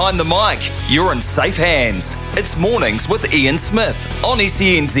to behind the mic, you're in safe hands. It's Mornings with Ian Smith on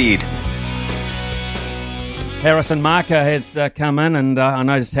SENZ. Harrison Marker has come in, and I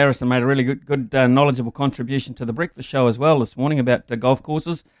noticed Harrison made a really good knowledgeable contribution to the breakfast show as well this morning about golf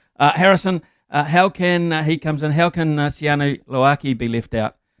courses. Harrison, how can Sione Lauaki be left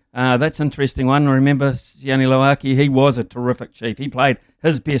out? That's an interesting one. Remember, Sione Lauaki, he was a terrific Chief. He played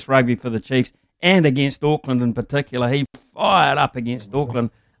his best rugby for the Chiefs and against Auckland in particular. He fired up against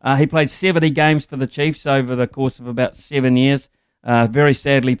Auckland. He played 70 games for the Chiefs over the course of about 7 years. Very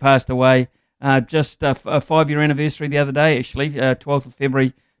sadly passed away. Just a 5-year anniversary the other day, actually, 12th of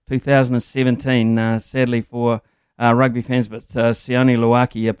February 2017, sadly for rugby fans, but Sione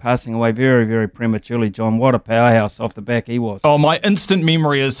Lauaki passing away very, very prematurely, John. What a powerhouse off the back he was. Oh, my instant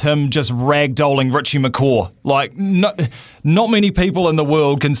memory is him just ragdolling Richie McCaw. Like, not many people in the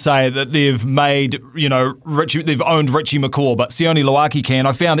world can say that they've made, they've owned Richie McCaw, but Sione Lauaki can.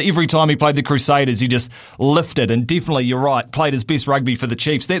 I found every time he played the Crusaders, he just lifted, and definitely, you're right, played his best rugby for the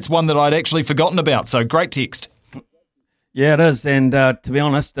Chiefs. That's one that I'd actually forgotten about, so great text. Yeah, it is, and to be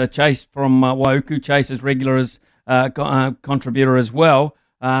honest, Chase from Waiuku, Chase is regular as contributor as well.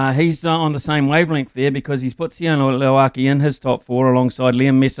 He's on the same wavelength there because he's put Sione Lauaki in his top 4 alongside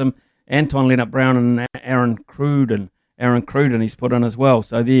Liam Messam, Anton Leonard-Brown and Aaron Cruden. He's put in as well.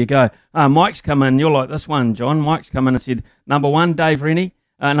 So there you go. Mike's come in. You'll like this one, John. Mike's come in and said, number 1, Dave Rennie.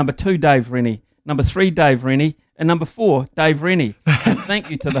 Number 2, Dave Rennie. Number 3, Dave Rennie. And number 4, Dave Rennie. And thank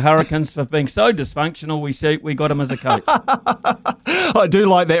you to the Hurricanes for being so dysfunctional. We got him as a coach. I do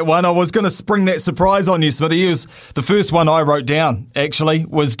like that one. I was going to spring that surprise on you, Smithy. It was the first one I wrote down, actually,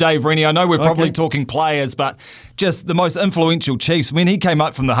 was Dave Rennie. I know we're probably talking players, but just the most influential Chiefs. When he came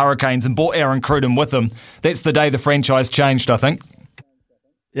up from the Hurricanes and brought Aaron Cruden with him, that's the day the franchise changed, I think.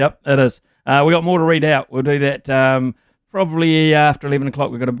 Yep, it is. We got more to read out. We'll do that probably after 11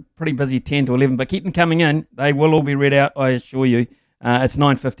 o'clock. We've got a pretty busy 10 to 11, but keep them coming in. They will all be read out, I assure you. It's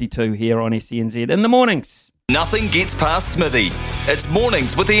 9:52 here on SENZ in the mornings. Nothing gets past Smithy. It's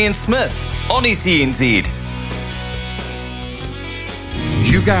Mornings with Ian Smith on SENZ.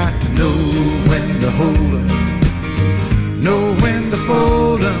 You got to know when to hold up, know when to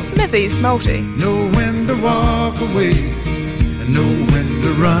fold up, Smithy's Multi. know when to walk away, and know when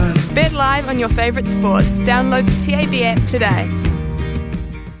to run. Bet live on your favourite sports. Download the TAB app today.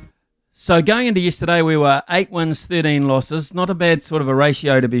 So going into yesterday, we were 8 wins, 13 losses. Not a bad sort of a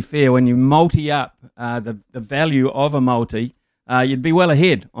ratio, to be fair. When you multi up the value of a multi, you'd be well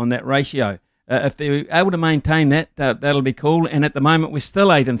ahead on that ratio. If they're able to maintain that, that'll be cool. And at the moment, we're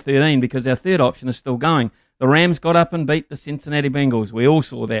still 8 and 13 because our third option is still going. The Rams got up and beat the Cincinnati Bengals. We all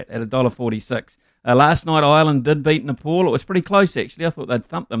saw that at $1.46. Last night, Ireland did beat Nepal. It was pretty close, actually. I thought they'd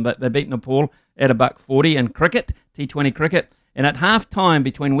thump them, but they beat Nepal at $1.40. In cricket, T20 cricket, and at half-time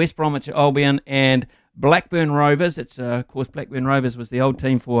between West Bromwich Albion and Blackburn Rovers, of course, Blackburn Rovers was the old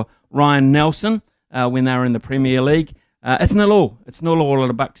team for Ryan Nelson when they were in the Premier League. It's nil all. It's nil all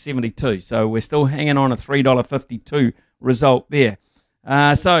at $1.72. So we're still hanging on a $3.52 result there.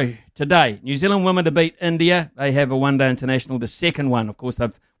 So today, New Zealand women to beat India. They have a one-day international, the second one. Of course,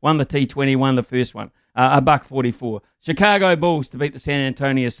 they've won the T20, won the first one. $1.44. Chicago Bulls to beat the San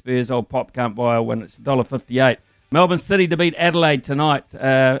Antonio Spurs. Old Pop can't buy a win. It's $1.58. Melbourne City to beat Adelaide tonight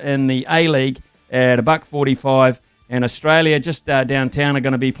in the A-League at $1.45. And Australia, just downtown, are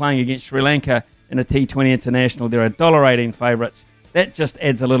going to be playing against Sri Lanka in a T20 International. They're $1.18 favourites. That just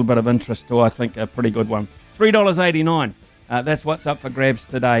adds a little bit of interest to, I think, a pretty good one. $3.89. That's what's up for grabs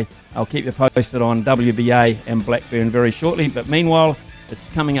today. I'll keep you posted on WBA and Blackburn very shortly. But meanwhile, it's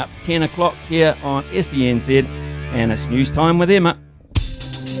coming up 10 o'clock here on SENZ, and it's news time with Emma.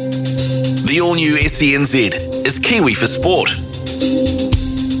 The all-new SENZ is Kiwi for sport.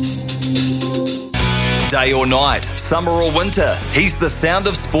 Day or night, summer or winter, he's the sound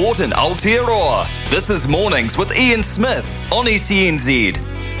of sport in Aotearoa. This is Mornings with Ian Smith on SENZ.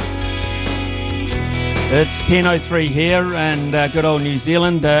 It's 10:03 here, and good old New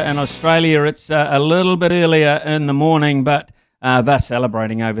Zealand and Australia. It's a little bit earlier in the morning, but they're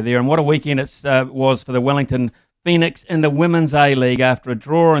celebrating over there. And what a weekend it was for the Wellington Phoenix in the Women's A-League. After a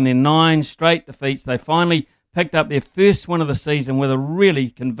draw and then 9 straight defeats, they finally picked up their first win of the season with a really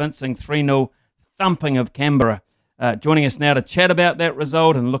convincing 3-0 thumping of Canberra. Joining us now to chat about that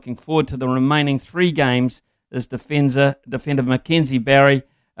result and looking forward to the remaining 3 games is defender Mackenzie Barry.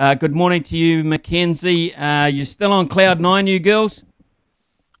 Good morning to you, Mackenzie. You're still on cloud 9, you girls?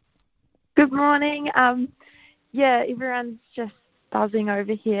 Good morning. Everyone's just buzzing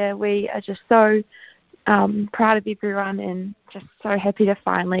over here. We are just so proud of everyone and just so happy to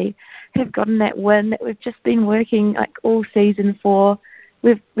finally have gotten that win that we've just been working like all season for.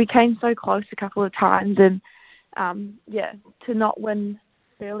 We came so close a couple of times, and to not win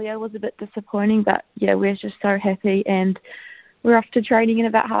earlier was a bit disappointing, but we're just so happy, and we're off to training in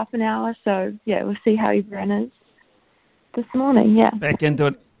about half an hour, so we'll see how everyone is this morning. Back into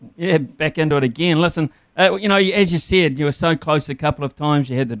it again. Listen, as you said, you were so close a couple of times.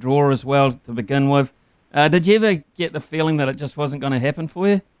 You had the draw as well to begin with. Did you ever get the feeling that it just wasn't going to happen for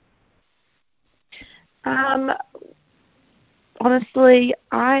you? Honestly,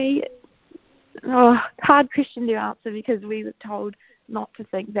 hard question to answer, because we were told not to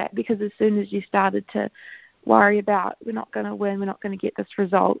think that, because as soon as you started to worry about we're not going to win, we're not going to get this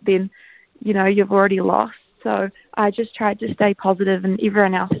result, then, you've already lost. So I just tried to stay positive, and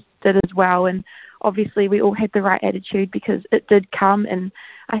everyone else did as well. And obviously we all had the right attitude, because it did come, and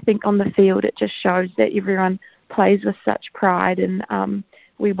I think on the field it just shows that everyone plays with such pride, and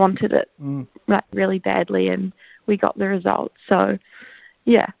we wanted it really badly, and we got the result. So,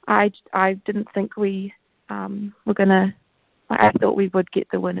 I didn't think we were going to... I thought we would get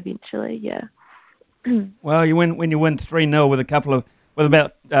the win eventually, Well, when you win 3-0 with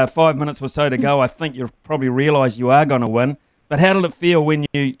about 5 minutes or so to go, I think you probably realise you are going to win. But how did it feel when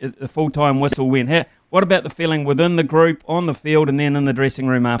the full-time whistle went? What about the feeling within the group, on the field, and then in the dressing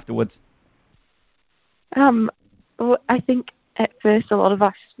room afterwards? I think at first a lot of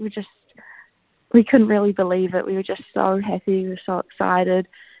us we couldn't really believe it. We were just so happy. We were so excited.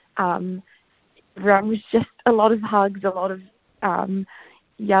 Everyone was just a lot of hugs, a lot of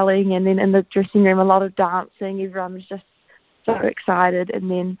yelling, and then in the dressing room a lot of dancing. Everyone was just so excited. And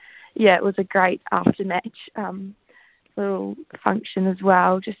then, it was a great after-match little function as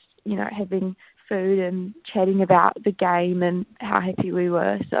well, just, having food and chatting about the game and how happy we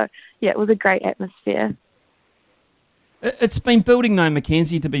were. So, it was a great atmosphere. It's been building though,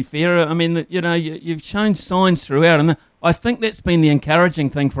 Mackenzie, to be fair. I mean, you've shown signs throughout, and I think that's been the encouraging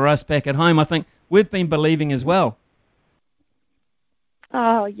thing for us back at home. I think we've been believing as well.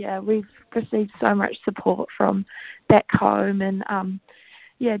 Oh, yeah, we've received so much support from back home, and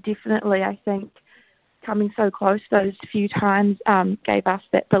definitely I think coming so close those few times gave us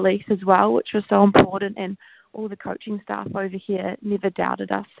that belief as well, which was so important, and all the coaching staff over here never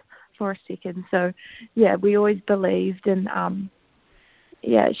doubted us for a second. So, we always believed, and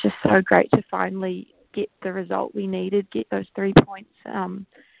it's just so great to finally get the result we needed, get those 3 points, and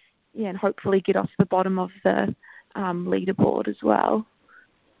hopefully get off the bottom of the leaderboard as well.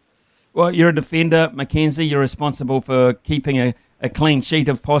 Well, you're a defender, Mackenzie. You're responsible for keeping a clean sheet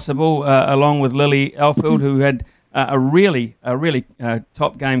if possible, along with Lily Alfield, who had a really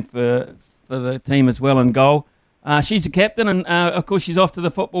top game for the team as well in goal. She's a captain, and of course she's off to the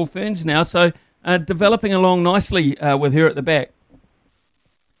football ferns now, so developing along nicely with her at the back.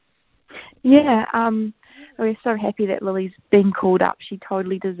 Yeah, we're so happy that Lily's been called up. She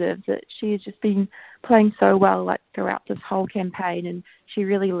totally deserves it. She has just been playing so well throughout this whole campaign, and she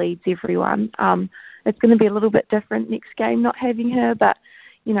really leads everyone. It's going to be a little bit different next game not having her, but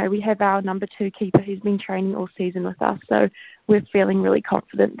we have our number 2 keeper who's been training all season with us, so we're feeling really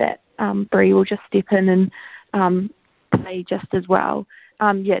confident that Bree will just step in and play just as well.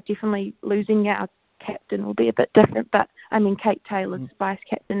 Definitely losing our captain will be a bit different, but Kate Taylor's vice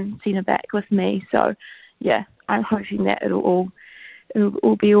captain centre back with me, so I'm hoping that it'll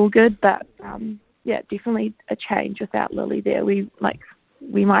all be all good, but definitely a change without Lily there. We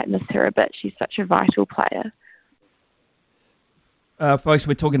might miss her a bit. She's such a vital player. Folks,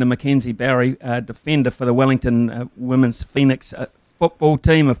 we're talking to Mackenzie Barry, defender for the Wellington Women's Phoenix football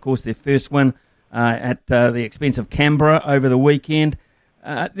team. Of course, their first win at the expense of Canberra over the weekend.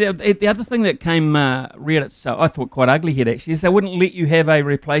 The other thing that came reared itself, I thought quite ugly here actually, is they wouldn't let you have a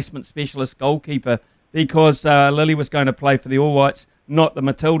replacement specialist goalkeeper because Lily was going to play for the All Whites, not the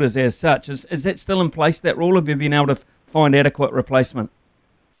Matildas as such. Is that still in place, that rule? Have you been able to find adequate replacement?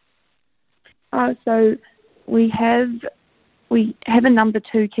 So we have a number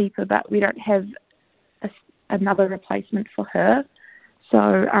 2 keeper, but we don't have another replacement for her.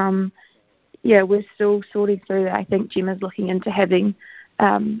 So, we're still sorting through that. I think Gemma's looking into having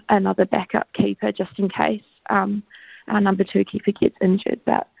another backup keeper just in case our number 2 keeper gets injured.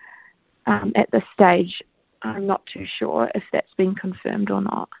 But at this stage, I'm not too sure if that's been confirmed or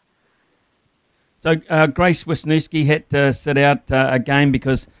not. So Grace Wisniewski had to sit out a game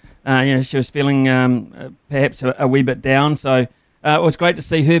because she was feeling perhaps a wee bit down. So it was great to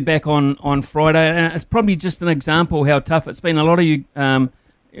see her back on Friday. And it's probably just an example how tough it's been. A lot of you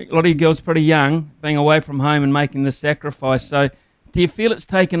girls pretty young, being away from home and making this sacrifice. So do you feel it's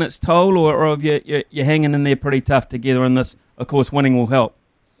taken its toll, or have you're hanging in there pretty tough together? And this, of course, winning will help.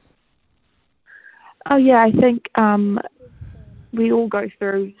 Oh yeah, I think we all go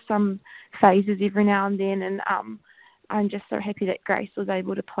through some phases every now and then, and I'm just so happy that Grace was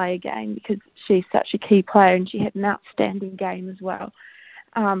able to play a game because she's such a key player and she had an outstanding game as well.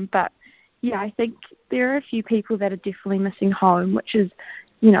 But yeah, I think there are a few people that are definitely missing home, which is,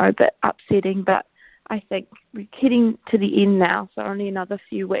 a bit upsetting, but I think we're getting to the end now, so only another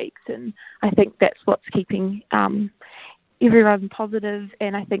few weeks, and I think that's what's keeping everyone positive,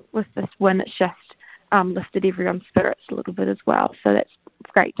 and I think with this win it's just lifted everyone's spirits a little bit as well, so that's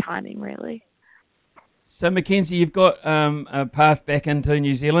great timing really. So Mackenzie, you've got a path back into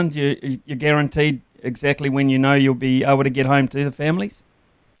New Zealand. You're guaranteed exactly when you'll be able to get home to the families?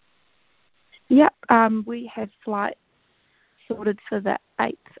 Yep, we have flight sorted for the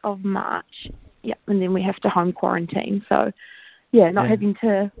 8th of March. Yep, and then we have to home quarantine. So, not having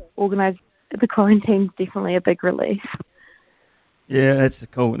to organise the quarantine is definitely a big relief. Yeah, that's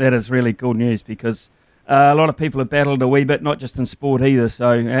cool. That is really cool news because a lot of people have battled a wee bit, not just in sport either.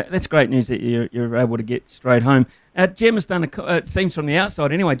 So that's great news that you're able to get straight home. Gemma's done, it seems from the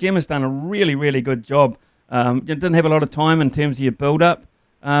outside anyway, Gemma's done a really, really good job. You didn't have a lot of time in terms of your build-up.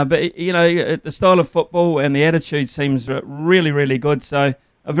 But, the style of football and the attitude seems really, really good. So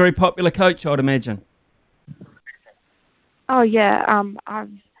a very popular coach, I'd imagine. Oh, yeah. I've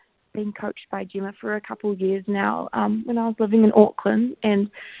been coached by Gemma for a couple of years now when I was living in Auckland. And,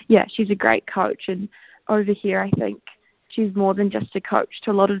 she's a great coach. And over here, I think she's more than just a coach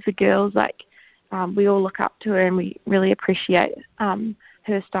to a lot of the girls. We all look up to her and we really appreciate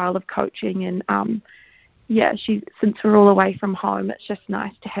her style of coaching. And, since we're all away from home, it's just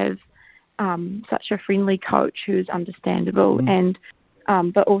nice to have such a friendly coach who's understandable and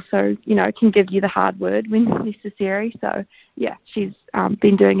but also, can give you the hard word when necessary. So, she's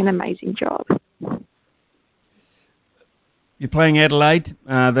been doing an amazing job. You're playing Adelaide,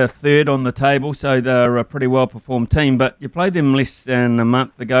 the third on the table, so they're a pretty well-performed team, but you played them less than a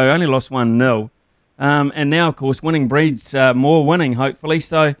month ago, only lost 1-0. And now, of course, winning breeds more winning, hopefully.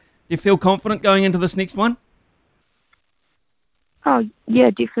 So do you feel confident going into this next one? Oh, yeah,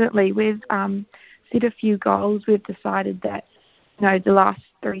 definitely. We've set a few goals. We've decided that, the last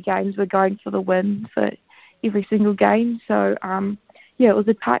 3 games we're going for the win for every single game. So, it was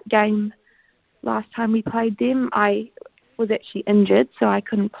a tight game last time we played them. I was actually injured, so I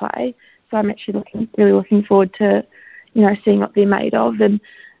couldn't play. So I'm actually really looking forward to, seeing what they're made of. And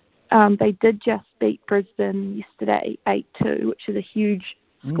they did just beat Brisbane yesterday 8-2, which is a huge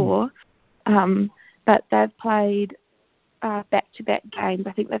score. But they've played back-to-back games.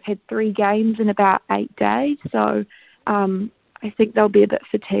 I think they've had 3 games in about 8 days. So I think they'll be a bit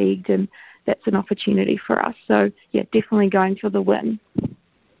fatigued, and that's an opportunity for us. So, definitely going for the win.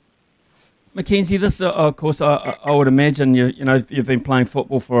 Mackenzie, this, of course, I would imagine you've been playing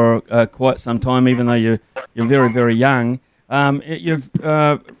football for quite some time, even though you're very, very young. You're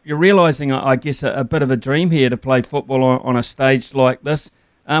realising, I guess, a bit of a dream here to play football on a stage like this.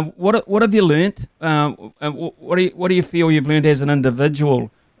 What have you learnt? What do you feel you've learnt as an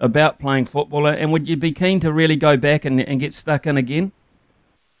individual about playing football? And would you be keen to really go back and get stuck in again?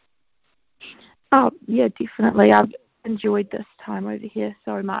 Oh, yeah, definitely. I've enjoyed this time over here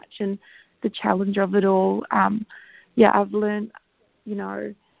so much, and the challenge of it all. I've learned,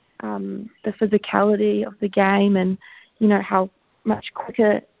 the physicality of the game, and how much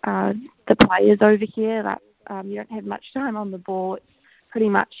quicker the players over here. You don't have much time on the ball. It's pretty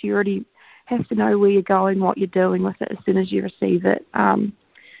much you already have to know where you're going, what you're doing with it as soon as you receive it.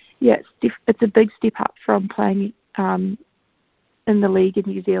 It's a big step up from playing in the league in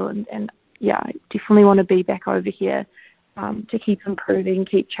New Zealand, and I definitely want to be back over here to keep improving,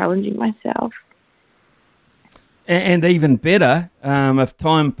 keep challenging myself. And even better, if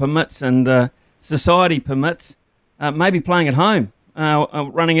time permits and society permits, maybe playing at home,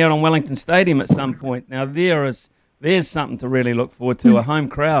 running out on Wellington Stadium at some point. Now there's something to really look forward to, a home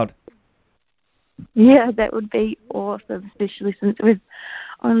crowd. Yeah, that would be awesome, especially since we've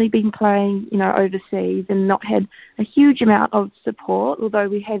only been playing, overseas and not had a huge amount of support, although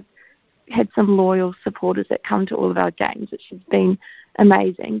we have had some loyal supporters that come to all of our games, which has been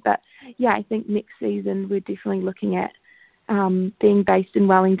amazing. But I think next season we're definitely looking at being based in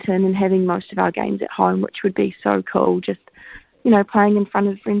Wellington and having most of our games at home, which would be so cool. Just, playing in front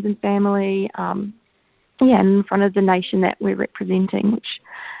of friends and family, and in front of the nation that we're representing, which,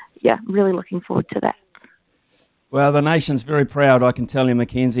 really looking forward to that. Well, the nation's very proud, I can tell you,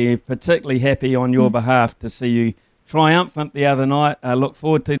 Mackenzie. Particularly happy on your behalf to see you triumphant the other night. Look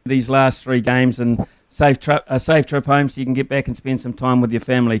forward to these last 3 games and safe trip home so you can get back and spend some time with your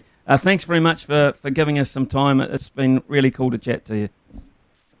family. Thanks very much for giving us some time. It's been really cool to chat to you.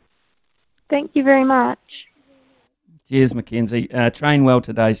 Thank you very much. Cheers, Mackenzie. Train well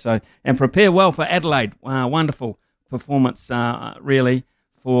today, and prepare well for Adelaide. Wonderful performance, really,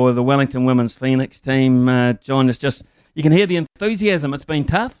 for the Wellington Women's Phoenix team. John, you can hear the enthusiasm. It's been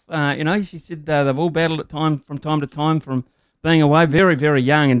tough. She said they've all battled from time to time from being away, very, very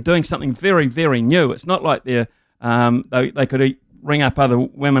young, and doing something very, very new. It's not like they could ring up other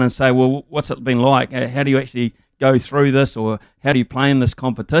women and say, well, what's it been like? How do you actually go through this, or how do you play in this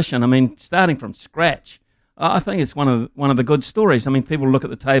competition? I mean, starting from scratch, I think it's one of the good stories. I mean, people look at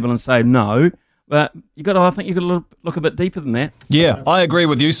the table and say no, but I think you've got to look a bit deeper than that. Yeah, I agree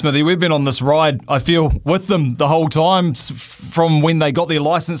with you, Smithy. We've been on this ride, I feel, with them the whole time from when they got their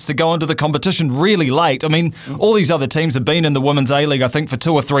licence to go into the competition really late. I mean, all these other teams have been in the Women's A-League, I think, for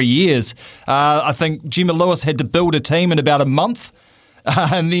 2 or 3 years. I think Gemma Lewis had to build a team in about a month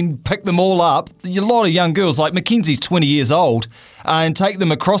and then pick them all up. A lot of young girls, like Mackenzie's 20 years old, and take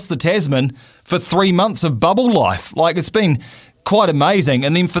them across the Tasman for 3 months of bubble life. Like, it's been quite amazing.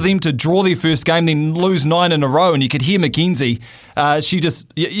 And then for them to draw their first game, then lose 9 in a row, and you could hear Mackenzie,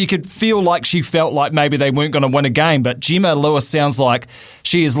 you could feel like she felt like maybe they weren't going to win a game. But Gemma Lewis sounds like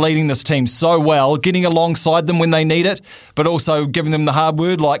she is leading this team so well, getting alongside them when they need it, but also giving them the hard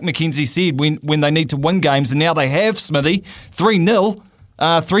word, like Mackenzie said, when they need to win games. And now they have, Smithy, 3-0.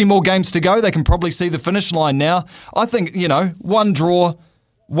 3 more games to go. They can probably see the finish line now. I think, 1 draw,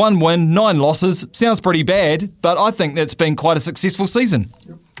 1 win, 9 losses. Sounds pretty bad, but I think that's been quite a successful season.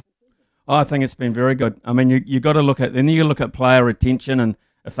 I think it's been very good. I mean, you got to look at player retention, and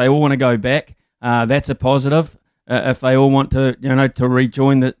if they all want to go back, that's a positive. If they all want to, to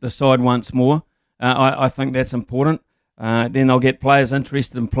rejoin the side once more, I think that's important. Then they'll get players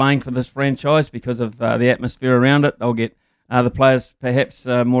interested in playing for this franchise because of the atmosphere around it. They'll get the players, perhaps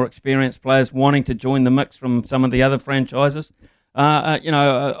more experienced players, wanting to join the mix from some of the other franchises.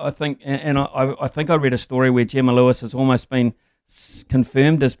 I think, and I think I read a story where Gemma Lewis has almost been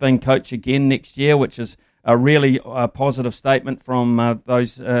confirmed as being coach again next year, which is a really positive statement from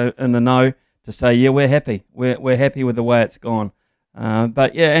those in the know to say, yeah, we're happy. We're happy with the way it's gone.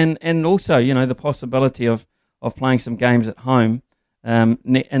 But yeah, and also, the possibility of playing some games at home in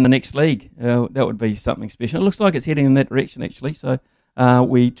the next league, that would be something special. It looks like it's heading in that direction, actually, so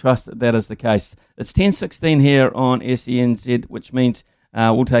we trust that is the case. It's 10:16 here on SENZ, which means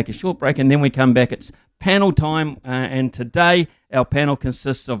we'll take a short break, and then we come back. It's panel time, and today our panel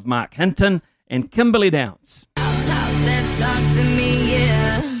consists of Mark Hinton and Kimberly Downs.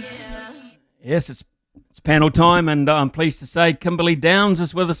 Yes, it's panel time, and I'm pleased to say Kimberly Downs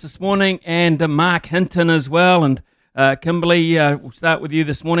is with us this morning, and Mark Hinton as well, and Kimberly, we'll start with you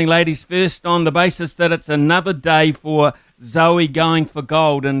this morning. Ladies first, on the basis that it's another day for Zoe going for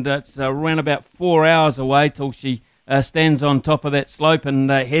gold, and it's around about 4 hours away till she stands on top of that slope and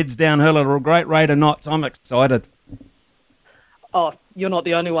heads downhill at a great rate of knots. I'm excited. Oh, you're not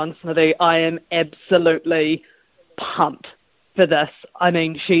the only one, Smithy. I am absolutely pumped for this. I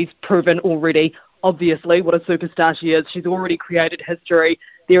mean, she's proven already, obviously, what a superstar she is. She's already created history.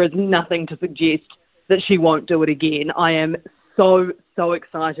 There is nothing to suggest that she won't do it again. I am so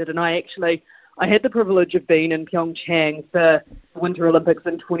excited. And I had the privilege of being in Pyeongchang for the Winter Olympics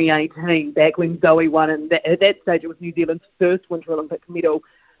in 2018, back when Zoe won. And at that stage, it was New Zealand's first Winter Olympic medal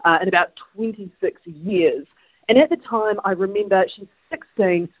in about 26 years. And at the time, I remember she's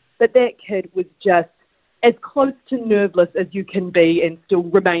 16, but that kid was just as close to nerveless as you can be and still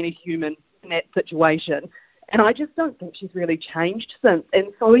remain a human in that situation. And I just don't think she's really changed since. And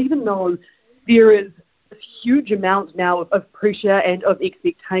so even though there is a huge amount now of pressure and of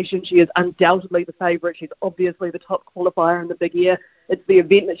expectation, she is undoubtedly the favourite. She's obviously the top qualifier in the big air. It's the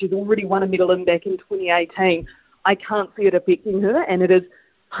event that she's already won a medal in back in 2018. I can't see it affecting her, and it is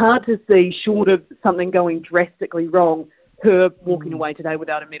hard to see, short of something going drastically wrong, her walking away today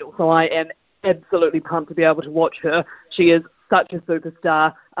without a medal. So I am absolutely pumped to be able to watch her. She is such a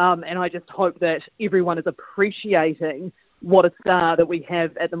superstar, and I just hope that everyone is appreciating what a star that we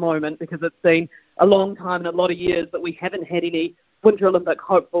have at the moment, because it's been a long time and a lot of years that we haven't had any Winter Olympic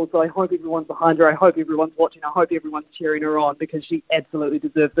hopefuls. So I hope everyone's behind her. I hope everyone's watching. I hope everyone's cheering her on, because she absolutely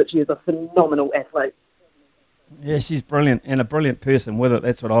deserves it. She is a phenomenal athlete. Yeah, she's brilliant, and a brilliant person with it.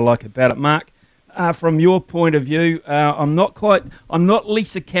 That's what I like about it. Mark, from your point of view, I'm not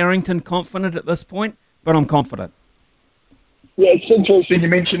Lisa Carrington confident at this point, but I'm confident. Yeah, it's interesting you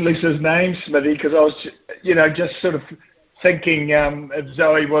mentioned Lisa's name, Smithy, because I was, just sort of thinking if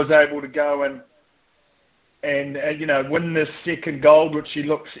Zoe was able to go and win this second gold, which she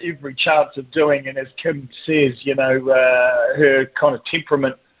looks every chance of doing, and as Kim says, her kind of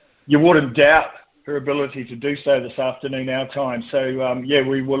temperament, you wouldn't doubt her ability to do so this afternoon, our time. So,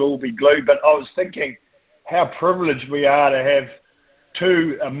 we will all be glued. But I was thinking how privileged we are to have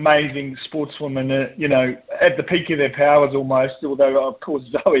two amazing sportswomen, at the peak of their powers almost, although, of course,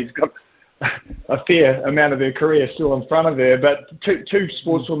 Zoe's got a fair amount of her career still in front of her. But two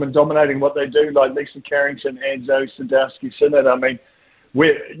sportswomen dominating what they do, like Lisa Carrington and Zoe Sadowski-Synnott. I mean,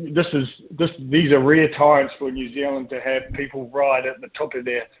 these are rare times for New Zealand to have people right at the top of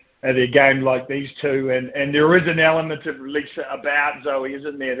their game like these two, and there is an element of Lisa about Zoe,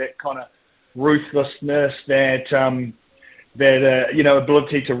 isn't there? That kind of ruthlessness, that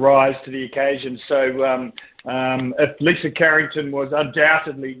ability to rise to the occasion. So if Lisa Carrington was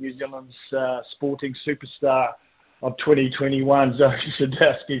undoubtedly New Zealand's sporting superstar of 2021, Zoe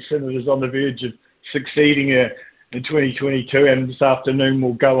Sadowski-Synnott is on the verge of succeeding her in 2022, and this afternoon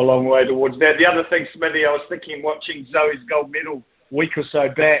will go a long way towards that. The other thing, Smithy, I was thinking, watching Zoe's gold medal week or so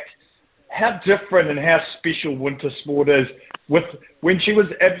back, how different and how special winter sport is. When she was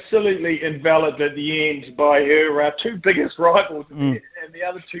absolutely enveloped at the end by her two biggest rivals and the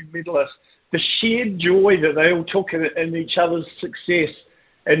other two medalists, the sheer joy that they all took in each other's success,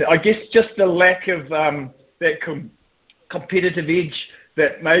 and I guess just the lack of that competitive edge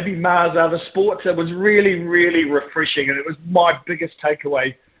that maybe mars other sports, it was really, really refreshing, and it was my biggest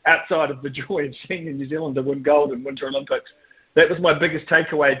takeaway outside of the joy of seeing a New Zealander win gold in Winter Olympics. That was my biggest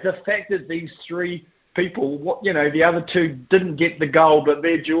takeaway. The fact that these three people, the other two didn't get the gold, but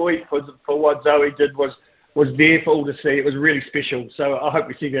their joy for what Zoe did was there for all to see. It was really special. So I hope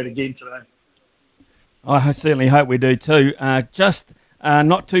we see that again today. I certainly hope we do too. Just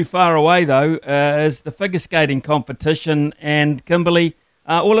not too far away, though, is the figure skating competition. And Kimberly,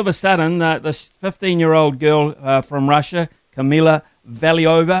 all of a sudden, this 15-year-old girl from Russia, Kamila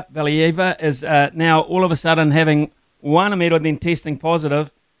Valieva, is now all of a sudden having won a medal and then testing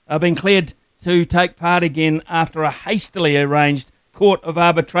positive, been cleared to take part again after a hastily arranged Court of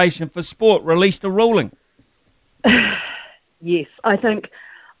Arbitration for Sport released a ruling. Yes,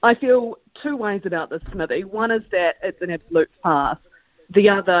 I feel two ways about this, Smithy. One is that it's an absolute farce. The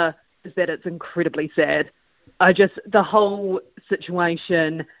other is that it's incredibly sad. The whole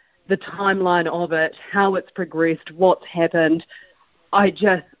situation, the timeline of it, how it's progressed, what's happened,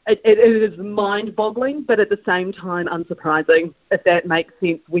 it is mind-boggling, but at the same time unsurprising, if that makes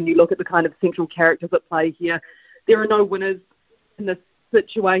sense when you look at the kind of central characters at play here. There are no winners in this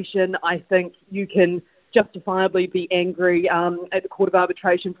situation. I think you can justifiably be angry at the Court of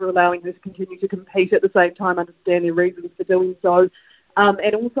Arbitration for allowing her to continue to compete, at the same time understand their reasons for doing so.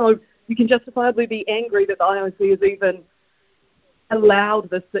 And also, you can justifiably be angry that the IOC has even allowed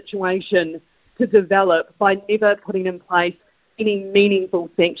this situation to develop by never putting in place any meaningful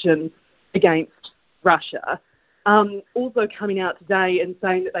sanctions against Russia. Also coming out today and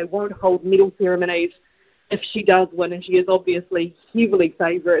saying that they won't hold medal ceremonies if she does win, and she is obviously heavily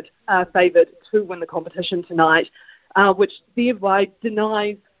favoured to win the competition tonight, which thereby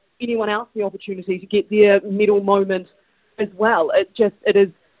denies anyone else the opportunity to get their medal moment as well. It is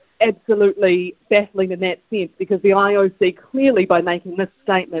absolutely baffling in that sense, because the IOC clearly, by making this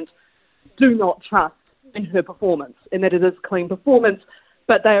statement, do not trust in her performance, and that it is a clean performance,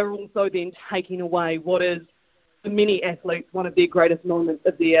 but they are also then taking away what is, for many athletes, one of their greatest moments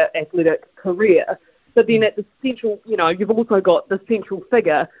of their athletic career. But then at the central, you've also got the central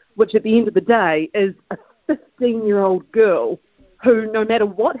figure, which at the end of the day is a 15-year-old girl who, no matter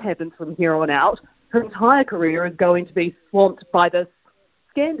what happens from here on out, her entire career is going to be swamped by this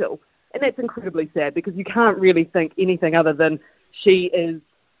scandal. And that's incredibly sad, because you can't really think anything other than she is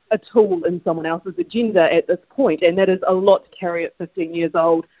a tool in someone else's agenda at this point, and that is a lot to carry at 15 years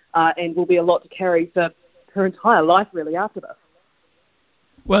old, and will be a lot to carry for her entire life, really, after this.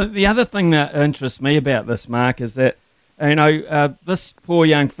 Well, the other thing that interests me about this, Mark, is that, this poor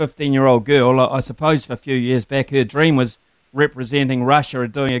young 15-year-old girl, I suppose for a few years back, her dream was representing Russia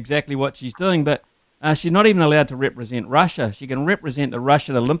and doing exactly what she's doing, but she's not even allowed to represent Russia. She can represent the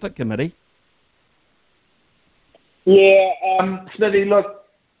Russian Olympic Committee. Yeah, Smithy, look,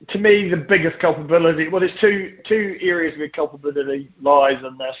 to me, the biggest culpability, well, there's two areas where culpability lies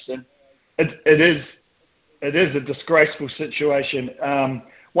in this, and it is a disgraceful situation.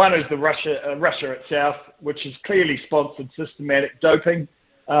 One is the Russia itself, which has clearly sponsored systematic doping,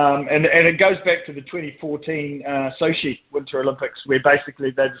 and it goes back to the 2014 Sochi Winter Olympics, where basically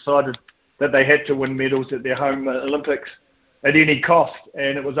they decided that they had to win medals at their home Olympics at any cost,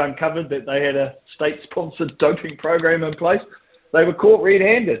 and it was uncovered that they had a state-sponsored doping program in place. They were caught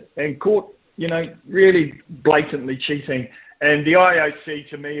red-handed and caught, really blatantly cheating. And the IOC,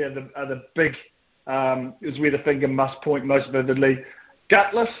 to me, are the big, is where the finger must point most vividly.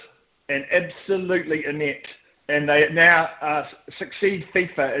 Gutless and absolutely inept. And they now succeed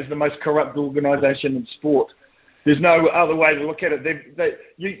FIFA as the most corrupt organisation in sport. There's no other way to look at it.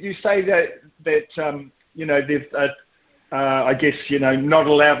 You say that they've, I guess, not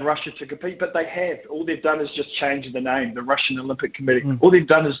allowed Russia to compete, but they have. All they've done is just change the name, the Russian Olympic Committee. All they've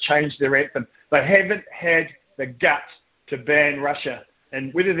done is change their anthem. They haven't had the guts to ban Russia.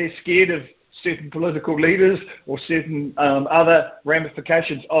 And whether they're scared of certain political leaders or certain other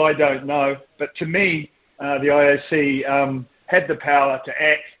ramifications, I don't know. But to me, the IOC had the power to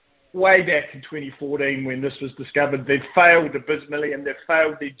act way back in 2014 when this was discovered. They've failed abysmally, and they've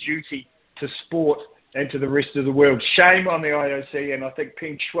failed their duty to sport and to the rest of the world. Shame on the IOC, and I think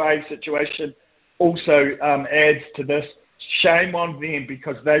Peng Shuai's situation also adds to this. Shame on them,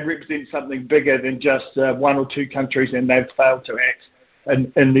 because they represent something bigger than just one or two countries, and they've failed to act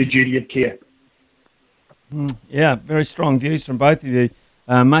in their duty of care. Yeah, very strong views from both of you.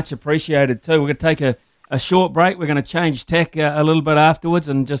 Much appreciated too. We're going to take a short break. We're going to change tack a little bit afterwards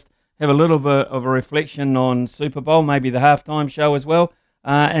and just have a little bit of a reflection on Super Bowl, maybe the halftime show as well.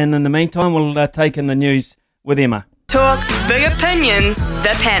 And in the meantime, we'll take in the news with Emma. Talk, big opinions,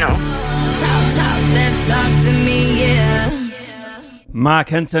 the panel. Talk to me, yeah. Mark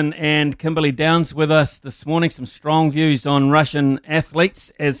Hinton and Kimberly Downs with us this morning. Some strong views on Russian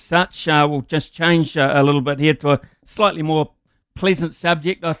athletes as such. We'll just change a little bit here to a slightly more pleasant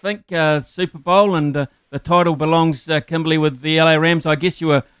subject, I think. Super Bowl, and the title belongs, Kimberly, with the LA Rams. I guess you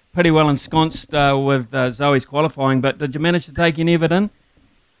were pretty well ensconced with Zoe's qualifying, but did you manage to take any of it in?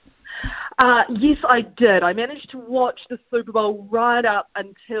 Yes, I did. I managed to watch the Super Bowl right up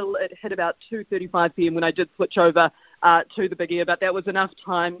until it hit about 2:35 p.m. when I did switch over to the Big Air, but that was enough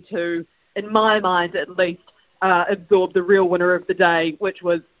time to, in my mind at least, absorb the real winner of the day, which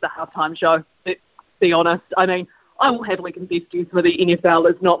was the halftime show. Let's be honest. I mean, I will happily confess to you, some of the NFL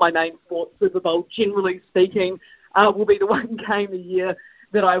is not my main sport. Super Bowl, generally speaking, will be the one game a year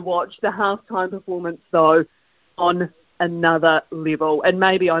that I watch. The halftime performance, though, on another level. And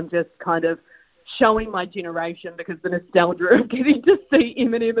maybe I'm just kind of showing my generation, because the nostalgia of getting to see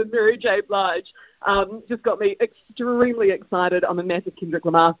Eminem and Mary J. Blige just got me extremely excited. I'm a massive Kendrick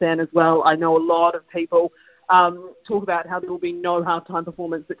Lamar fan as well. I know a lot of people talk about how there will be no halftime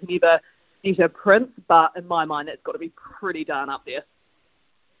performance that can ever beat Prince, but in my mind, that's got to be pretty darn up there.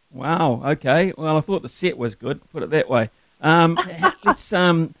 Wow. Okay. Well, I thought the set was good. Put it that way.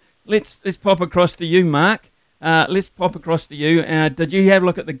 Let's pop across to you, Mark. Let's pop across to you. Did you have a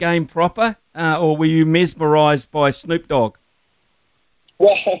look at the game proper, or were you mesmerised by Snoop Dogg?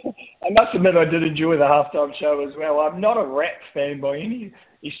 Well, I must admit I did enjoy the halftime show as well. I'm not a rap fan by any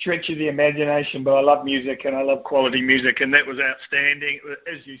you stretch the imagination, but I love music and I love quality music, and that was outstanding.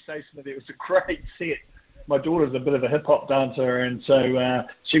 As you say, Smithy, it was a great set. My daughter's a bit of a hip-hop dancer, and so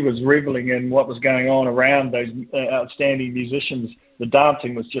she was reveling in what was going on around those outstanding musicians. The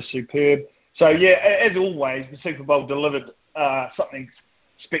dancing was just superb. So, yeah, as always, the Super Bowl delivered something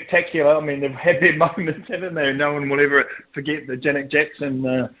spectacular. I mean, they've had their moments, haven't they? No one will ever forget the Janet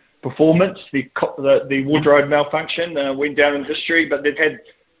Jackson performance. The wardrobe malfunction went down in history, but they've had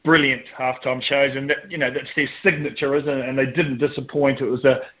brilliant halftime shows, and that's their signature, isn't it? And they didn't disappoint. It was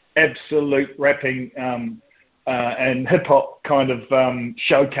a absolute rapping and hip hop kind of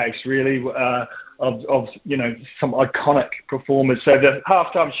showcase, really, of some iconic performers. So the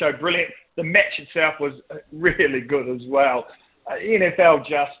halftime show, brilliant. The match itself was really good as well. NFL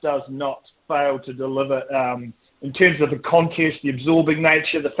just does not fail to deliver in terms of the contest, the absorbing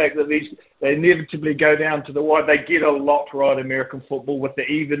nature, the fact that they inevitably go down to the wire. They get a lot right, American football, with the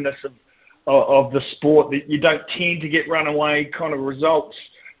evenness of the sport. You don't tend to get runaway kind of results.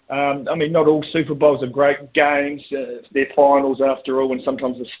 I mean, not all Super Bowls are great games. They're finals after all, and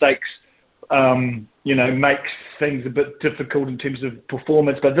sometimes the stakes, makes things a bit difficult in terms of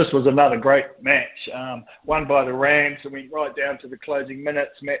performance. But this was another great match, won by the Rams, and went right down to the closing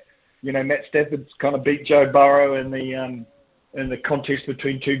minutes. Matt Stafford's kind of beat Joe Burrow in the contest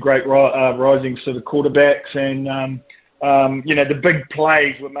between two great rising sort of quarterbacks, and the big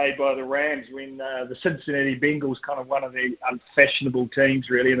plays were made by the Rams when the Cincinnati Bengals, kind of one of the unfashionable teams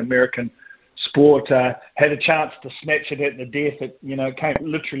really in American sport, had a chance to snatch it at the death. It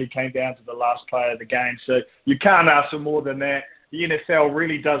literally came down to the last play of the game. So you can't ask for more than that. The NFL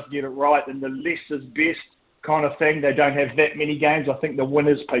really does get it right, and the less is best kind of thing. They don't have that many games. I think the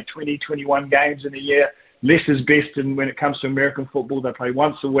winners play 20, 21 games in a year. Less is best, and when it comes to American football, they play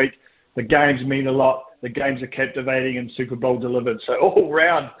once a week. The games mean a lot. The games are captivating, and Super Bowl delivered. So all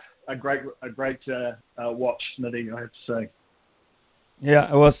round, a great watch, Smithy, I have to say.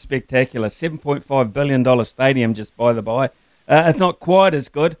 Yeah, it was spectacular. $7.5 billion stadium, just by the by. It's not quite as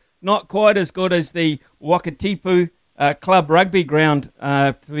good. Not quite as good as the Wakatipu Club Rugby Ground,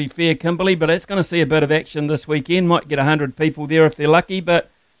 to be fair, Kimberley, but it's going to see a bit of action this weekend. Might get 100 people there if they're lucky, but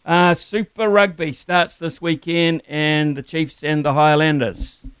Super Rugby starts this weekend, and the Chiefs and the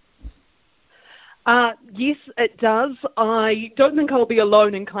Highlanders. Yes, it does. I don't think I'll be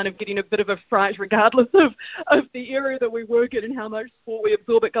alone in kind of getting a bit of a fright, regardless of the area that we work in and how much sport we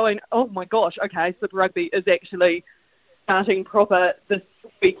absorb it, going, oh my gosh, okay, Super Rugby is actually starting proper this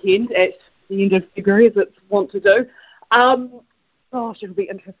weekend at the end of February, as it's want to do. Gosh, it'll be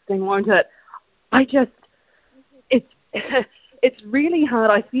interesting, won't it? It's really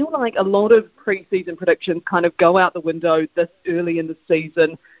hard. I feel like a lot of pre-season predictions kind of go out the window this early in the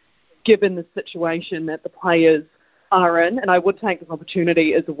season, given the situation that the players are in. And I would take this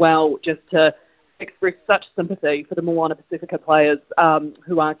opportunity as well just to express such sympathy for the Moana Pacifica players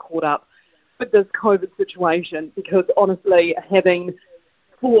who are caught up with this COVID situation, because honestly, having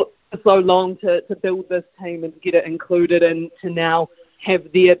fought for so long to build this team and to get it included, and to now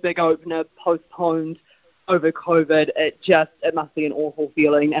have their big opener postponed over COVID, it must be an awful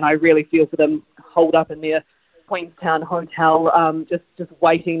feeling. And I really feel for them holed up in their Queenstown hotel, just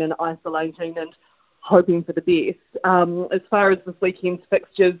waiting and isolating and hoping for the best. As far as this weekend's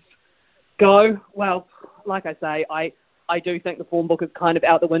fixtures go, well, like I say, I do think the form book is kind of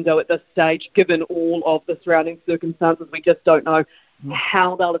out the window at this stage, given all of the surrounding circumstances. We just don't know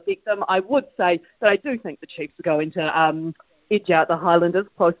how they'll affect them. I would say that I do think the Chiefs are going to edge out the Highlanders,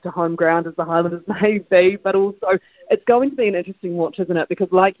 close to home ground as the Highlanders may be, but also it's going to be an interesting watch, isn't it? Because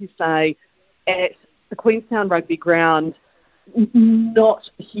like you say, at the Queenstown Rugby Ground, not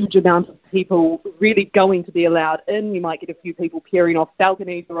a huge amount of people really going to be allowed in. You might get a few people peering off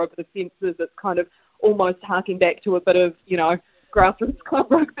balconies or over the fences. It's kind of almost harking back to a bit of, grassroots club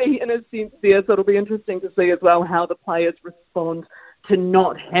rugby in a sense there. So it'll be interesting to see as well how the players respond to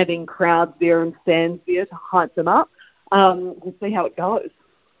not having crowds there and fans there to hype them up. We'll see how it goes.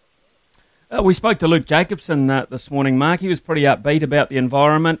 We spoke to Luke Jacobson this morning, Mark. He was pretty upbeat about the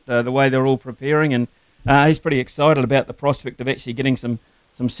environment, the way they're all preparing, and he's pretty excited about the prospect of actually getting some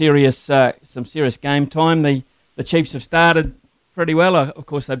serious game time. The Chiefs have started pretty well. Of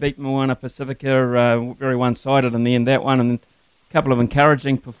course, they beat Moana Pacifica very one-sided in the end, that one, and a couple of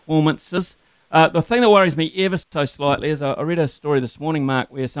encouraging performances. The thing that worries me ever so slightly is I read a story this morning, Mark,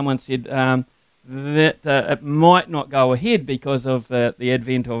 where someone said that it might not go ahead because of the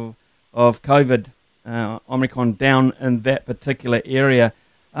advent of COVID, Omicron down in that particular area.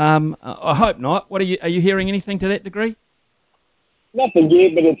 I hope not. Are you hearing anything to that degree? Nothing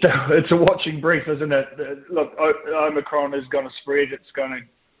yet, but it's a watching brief, isn't it? Look, Omicron is going to spread. It's going to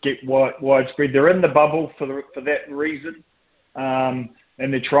get widespread. They're in the bubble for that reason, and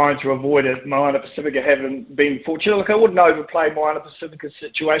they're trying to avoid it. Moana Pacifica haven't been fortunate. Look, I wouldn't overplay Moana Pacifica's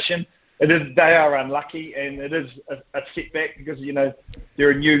situation. They are unlucky, and it is a setback because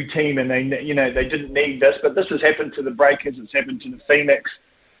they're a new team and they didn't need this, but this has happened to the Breakers. It's happened to the Phoenix.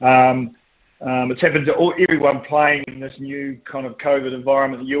 It's happened to everyone playing in this new kind of COVID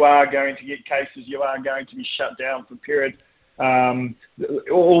environment. You are going to get cases. You are going to be shut down for a period.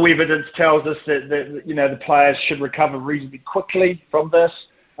 All evidence tells us that the players should recover reasonably quickly from this,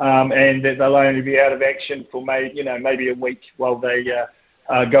 and that they'll only be out of action for maybe a week while they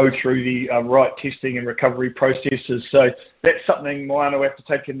go through the right testing and recovery processes. So that's something Moana will have to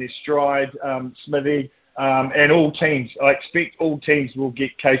take in their stride, Smithy. And all teams, I expect all teams will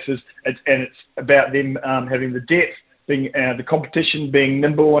get cases, and it's about them having the depth, the competition being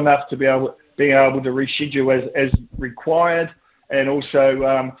nimble enough to being able to reschedule as required, and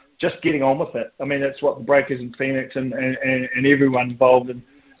also just getting on with it. I mean, that's what the Breakers and Phoenix and everyone involved in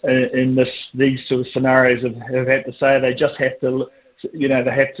these sort of scenarios have had to say. They just have to, they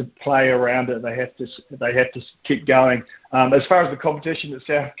have to play around it. They have to keep going. As far as the competition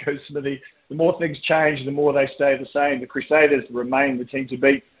itself goes, Smithy, the more things change, the more they stay the same. The Crusaders remain the team to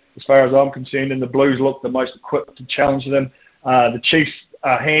beat, as far as I'm concerned, and the Blues look the most equipped to challenge them. The Chiefs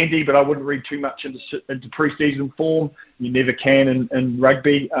are handy, but I wouldn't read too much into pre-season form. You never can in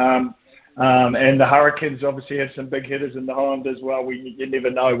rugby. And the Hurricanes obviously have some big hitters in the Highlanders as well. You never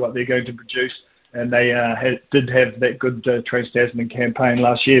know what they're going to produce. And they did have that good Trans-Tasman campaign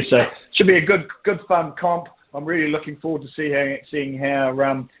last year. So it should be a good fun comp. I'm really looking forward to seeing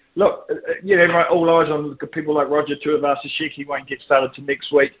how look, all eyes on people like Roger Tuivasa-Sheck. He won't get started till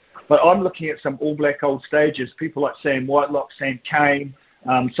next week. But I'm looking at some All Black old stages, people like Sam Whitelock, Sam Cane,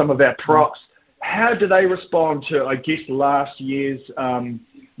 some of our props. How do they respond to, I guess, last year's,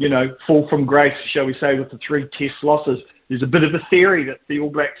 fall from grace, shall we say, with the 3 test losses? There's a bit of a theory that the All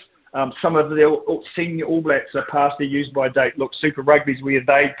Blacks, some of the senior All Blacks are past their use-by date. Look, Super Rugby's where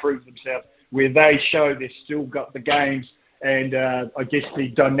they prove themselves, where they show they've still got the games and I guess the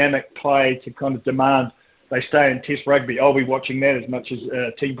dynamic play to kind of demand they stay in Test rugby. I'll be watching that as much as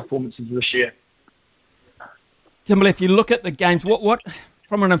team performances this year. Kimberley, if you look at the games, what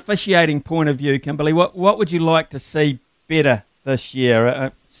from an officiating point of view, Kimberley, what would you like to see better this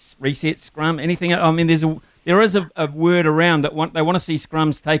year? Reset scrum, anything? I mean, there is a word around that they want to see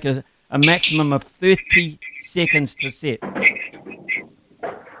scrums take a maximum of 30 seconds to set.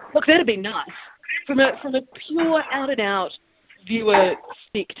 Look, that'd be nice. From a pure out-and-out viewer,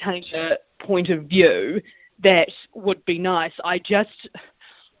 spectator point of view, that would be nice. I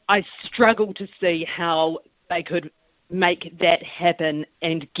struggle to see how they could make that happen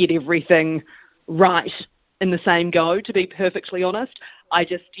and get everything right in the same go, to be perfectly honest.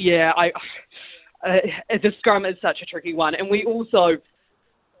 The scrum is such a tricky one. And we also,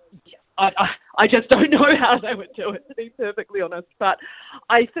 I just don't know how they would do it, to be perfectly honest. But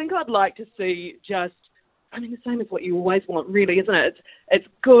I think I'd like to see the same as what you always want, really, isn't it? It's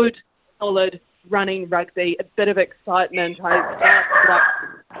good, solid, running rugby, a bit of excitement. I'm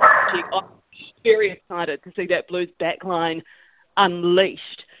very excited to see that Blues backline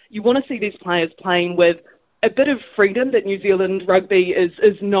unleashed. You want to see these players playing with a bit of freedom that New Zealand rugby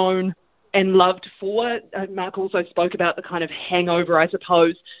is known and loved for. Mark also spoke about the kind of hangover, I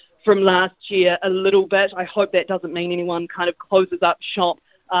suppose, from last year a little bit. I hope that doesn't mean anyone kind of closes up shop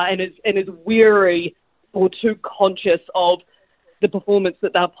and is weary or too conscious of the performance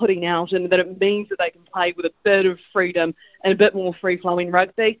that they're putting out, and that it means that they can play with a bit of freedom and a bit more free-flowing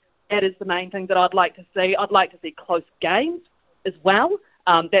rugby. That is the main thing that I'd like to see. I'd like to see close games as well.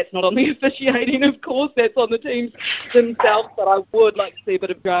 That's not on the officiating, of course. That's on the teams themselves. But I would like to see a bit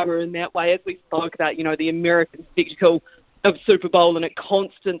of drama in that way, as we spoke about, the American spectacle of Super Bowl, and it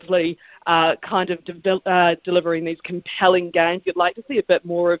constantly delivering these compelling games. You'd like to see a bit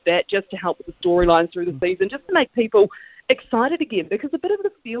more of that, just to help with the storylines through the season, just to make people excited again. Because a bit of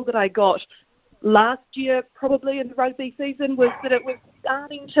the feel that I got last year, probably in the rugby season, was that it was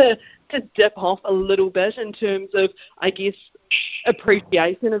starting to dip off a little bit in terms of, I guess,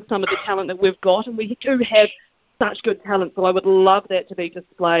 appreciation of some of the talent that we've got. And we do have such good talent, so I would love that to be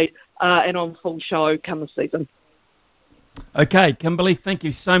displayed and on full show come this season. Okay, Kimberley, thank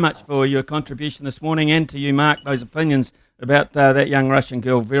you so much for your contribution this morning, and to you, Mark, those opinions about that young Russian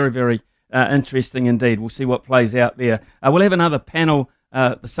girl. Very, very interesting indeed. We'll see what plays out there. We'll have another panel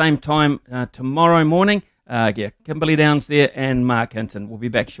at the same time tomorrow morning. Kimberley Downs there and Mark Hinton. We'll be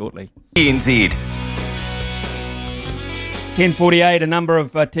back shortly. NZ. 10:48, a number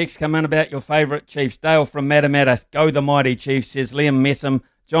of texts come in about your favourite Chiefs. Dale from Matamata, go the mighty Chiefs, says Liam Messam,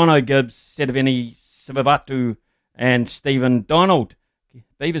 John O'Gibbs, Sedivini Sivavatu, and Stephen Donald.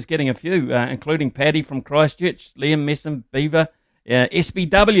 Beaver's getting a few, including Paddy from Christchurch, Liam Messam, Beaver,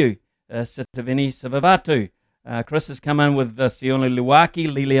 SBW, Sedivini Sivavatu. Chris has come in with Sione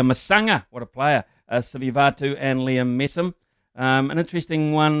Luaki, Lilia Masanga, what a player, Sivavatu and Liam Messam. An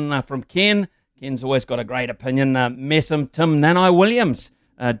interesting one from Ken. Ken's always got a great opinion. Messam, Tim Nanai Williams,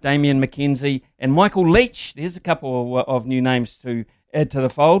 Damien McKenzie, and Michael Leach. There's a couple of new names to add to the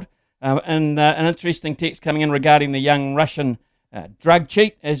fold. And an interesting text coming in regarding the young Russian drug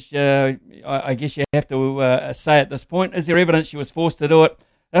cheat, as I guess you have to say at this point. Is there evidence she was forced to do it?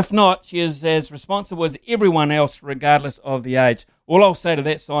 If not, she is as responsible as everyone else, regardless of the age. All I'll say to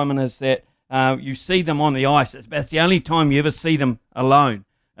that, Simon, is that you see them on the ice. It's the only time you ever see them alone.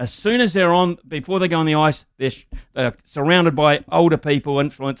 As soon as they're on, before they go on the ice, they're surrounded by older people,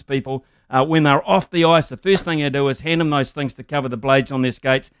 influenced people. When they're off the ice, the first thing they do is hand them those things to cover the blades on their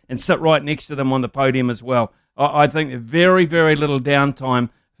skates and sit right next to them on the podium as well. I think there's very, very little downtime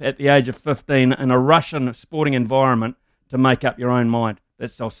at the age of 15 in a Russian sporting environment to make up your own mind.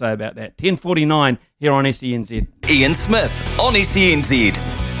 That's all I'll say about that. 10:49 here on SENZ. Ian Smith on SENZ.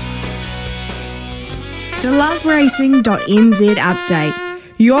 The loveracing.nz update.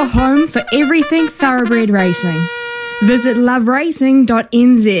 Your home for everything thoroughbred racing. Visit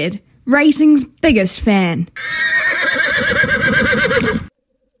loveracing.nz, racing's biggest fan.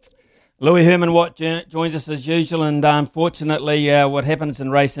 Louis Herman Watt joins us as usual, and unfortunately what happens in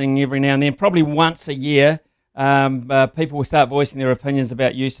racing every now and then, probably once a year, people will start voicing their opinions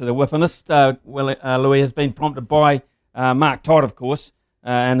about use of the whip. And this, Louis, has been prompted by Mark Todd, of course,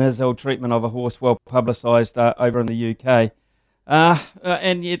 and his ill treatment of a horse well publicised over in the UK.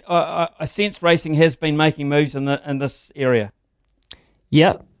 And yet I sense racing has been making moves in this area.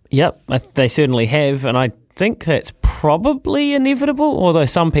 Yep, they certainly have, and I think that's probably inevitable, although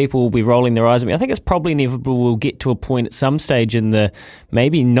some people will be rolling their eyes at me. I think it's probably inevitable we'll get to a point at some stage in the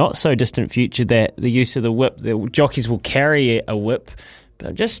maybe not so distant future that the use of the whip, the jockeys will carry a whip, but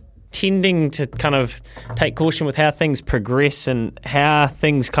I'm just tending to kind of take caution with how things progress and how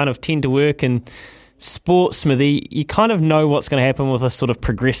things kind of tend to work. And sports, Smithy, you kind of know what's going to happen with this sort of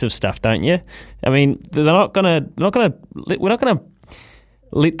progressive stuff, don't you? I mean, we're not going to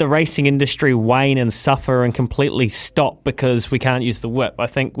let the racing industry wane and suffer and completely stop because we can't use the whip. I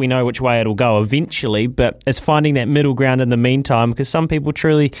think we know which way it'll go eventually, but it's finding that middle ground in the meantime, because some people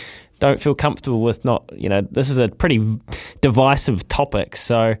truly don't feel comfortable with this is a pretty divisive topic.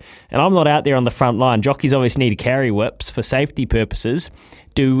 So, and I'm not out there on the front line. Jockeys obviously need to carry whips for safety purposes.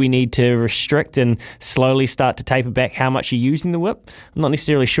 Do we need to restrict and slowly start to taper back how much you're using the whip? I'm not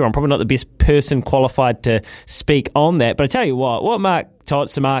necessarily sure. I'm probably not the best person qualified to speak on that. But I tell you what Mark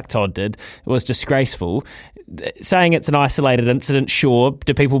Todd did was disgraceful. Saying it's an isolated incident, sure.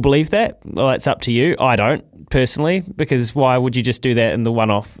 Do people believe that? Well, that's up to you. I don't, personally, because why would you just do that in the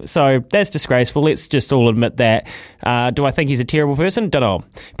one-off? So that's disgraceful. Let's just all admit that. Do I think he's a terrible person? Don't know.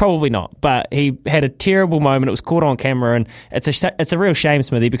 Probably not. But he had a terrible moment. It was caught on camera, and it's a real shame,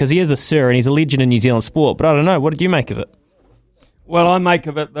 Smithy, because he is a sir and he's a legend in New Zealand sport. But I don't know. What did you make of it? Well, I make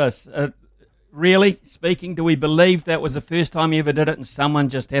of it this. Really speaking, do we believe that was the first time he ever did it and someone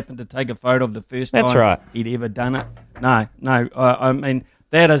just happened to take a photo of the first time he'd ever done it? No. I mean,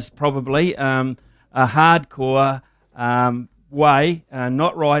 that is probably a hardcore way,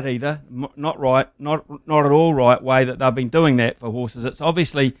 not right either, not at all right way that they've been doing that for horses. It's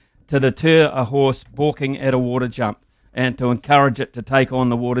obviously to deter a horse balking at a water jump and to encourage it to take on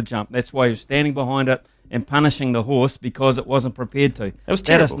the water jump. That's why you're standing behind it and punishing the horse because it wasn't prepared to. It was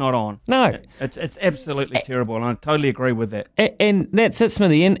terrible. That is not on. No. It's absolutely terrible, and I totally agree with that. And that's it,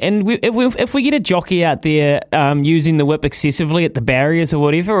 Smithy. And if we get a jockey out there using the whip excessively at the barriers or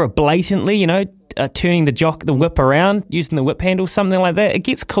whatever, or blatantly, turning the whip around, using the whip handle, something like that, it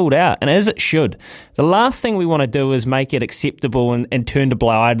gets called out, and as it should. The last thing we want to do is make it acceptable and turn a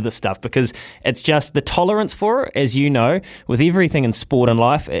blind eye to the stuff, because it's just the tolerance for it, as you know, with everything in sport and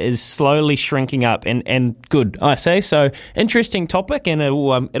life, is slowly shrinking up, and good, I say. So, interesting topic, and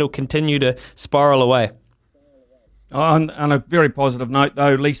it'll continue to spiral away. On a very positive note,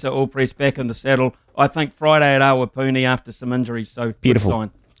 though, Lisa Allpress back in the saddle, I think Friday at Awapuni after some injuries, so beautiful. Good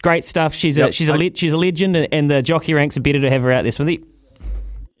sign. Great stuff. She's a legend, and the jockey ranks are better to have her out there, Smithy.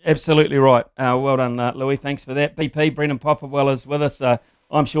 Absolutely right. Well done, Louis. Thanks for that. BP, Brendan Popperwell is with us.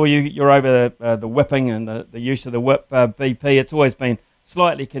 I'm sure you're over the whipping and the use of the whip, BP. It's always been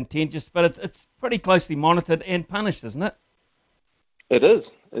slightly contentious, but it's pretty closely monitored and punished, isn't it? It is.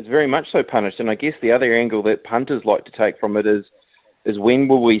 It's very much so punished. And I guess the other angle that punters like to take from it is when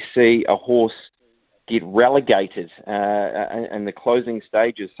will we see a horse get relegated in the closing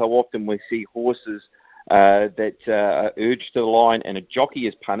stages? So often we see horses that are urged to the line and a jockey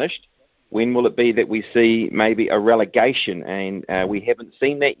is punished. When will it be that we see maybe a relegation? And we haven't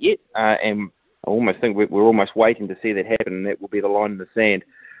seen that yet. And I almost think we're almost waiting to see that happen, and that will be the line in the sand.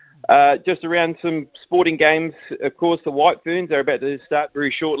 Just around some sporting games, of course, the White Ferns are about to start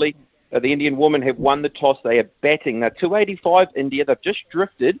very shortly. The Indian women have won the toss. They are batting. Now, 285 India. They've just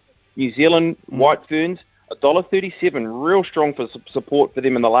drifted. New Zealand White Ferns, $1.37. Real strong for support for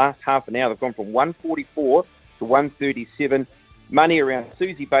them in the last half an hour. They've gone from 144 to 137. Money around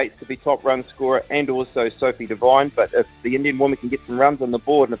Susie Bates to be top run scorer and also Sophie Devine. But if the Indian women can get some runs on the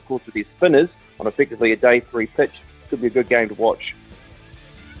board, and of course with their spinners on effectively a day 3 pitch, could be a good game to watch.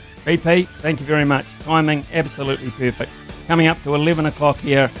 BP, thank you very much. Timing absolutely perfect. Coming up to 11 o'clock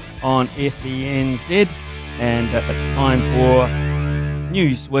here on SENZ, and it's time for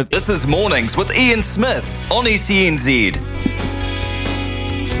news with... This is Mornings with Ian Smith on SENZ.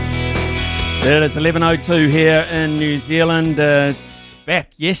 It is 11:02 here in New Zealand.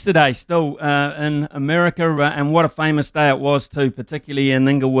 Back yesterday still in America, and what a famous day it was too, particularly in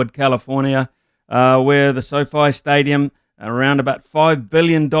Inglewood, California, where the SoFi Stadium, around about $5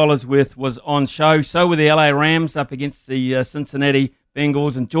 billion worth, was on show. So were the LA Rams up against the Cincinnati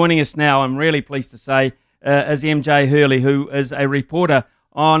Bengals. And joining us now, I'm really pleased to say, is MJ Hurley, who is a reporter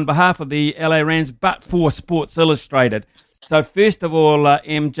on behalf of the LA Rams, but for Sports Illustrated. So first of all,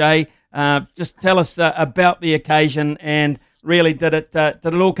 MJ, just tell us about the occasion, and really, did it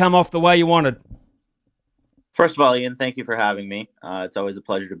all come off the way you wanted? First of all, Ian, thank you for having me. It's always a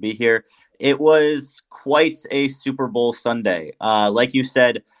pleasure to be here. It was quite a Super Bowl Sunday. Like you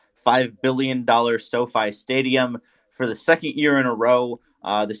said, $5 billion SoFi Stadium for the second year in a row.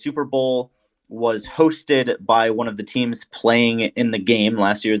 The Super Bowl was hosted by one of the teams playing in the game.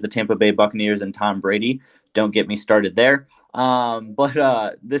 Last year was the Tampa Bay Buccaneers and Tom Brady. Don't get me started there.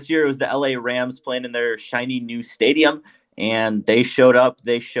 But this year it was the LA Rams playing in their shiny new stadium, and they showed up,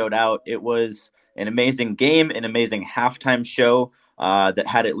 they showed out. It was an amazing game, an amazing halftime show that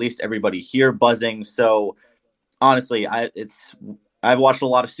had at least everybody here buzzing. So honestly, I've watched a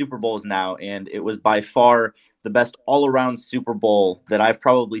lot of Super Bowls now, and it was by far the best all-around Super Bowl that I've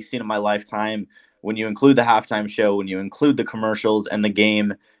probably seen in my lifetime. When you include the halftime show, when you include the commercials and the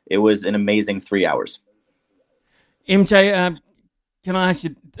game, it was an amazing 3 hours. MJ, can I ask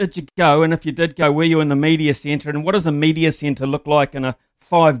you, did you go? And if you did go, were you in the media centre? And what does a media centre look like in a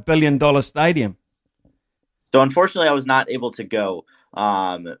 $5 billion stadium? So unfortunately, I was not able to go.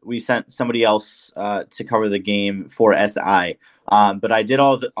 We sent somebody else to cover the game for SI. But I did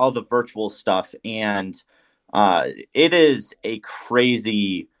all the virtual stuff, and it is a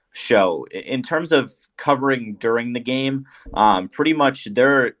crazy show in terms of covering during the game. Pretty much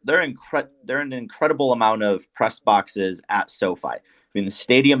there are an incredible amount of press boxes at SoFi. I mean, the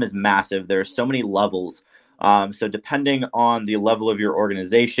stadium is massive. There are so many levels. So depending on the level of your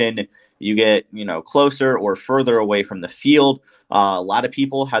organization, you get, closer or further away from the field. A lot of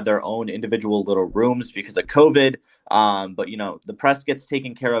people had their own individual little rooms because of COVID. But the press gets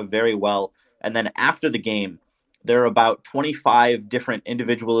taken care of very well. And then after the game, there are about 25 different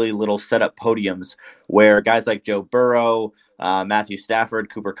individually little setup podiums where guys like Joe Burrow, Matthew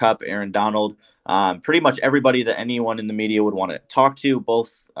Stafford, Cooper Kupp, Aaron Donald, pretty much everybody that anyone in the media would want to talk to.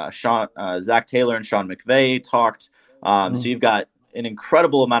 Both Zach Taylor and Sean McVay talked. So you've got an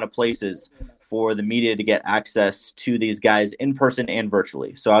incredible amount of places for the media to get access to these guys in person and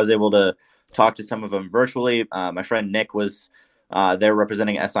virtually. So I was able to talk to some of them virtually. My friend Nick was there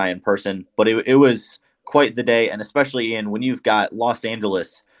representing SI in person, but it was quite the day. And especially when you've got Los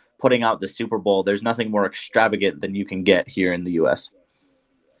Angeles putting out the Super Bowl, there's nothing more extravagant than you can get here in the U.S.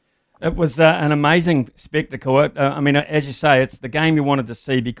 It was an amazing spectacle. As you say, it's the game you wanted to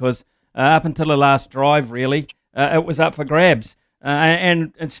see because up until the last drive, really, it was up for grabs.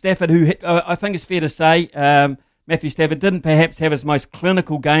 And Stafford, who I think it's fair to say, Matthew Stafford didn't perhaps have his most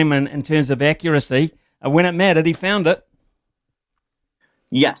clinical game in terms of accuracy. When it mattered, he found it.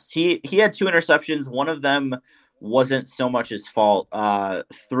 Yes, he had 2 interceptions. One of them wasn't so much his fault.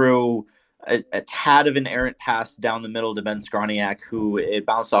 Through a tad of an errant pass down the middle to Ben Skowronek, who it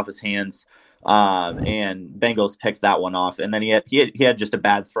bounced off his hands, and Bengals picked that one off. And then he had just a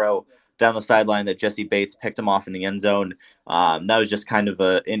bad throw down the sideline that Jesse Bates picked him off in the end zone. That was just kind of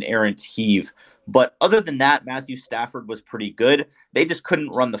an errant heave. But other than that, Matthew Stafford was pretty good. They just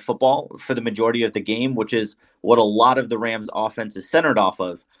couldn't run the football for the majority of the game, which is what a lot of the Rams offense is centered off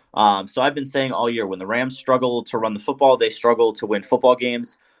of. So I've been saying all year, when the Rams struggle to run the football, they struggle to win football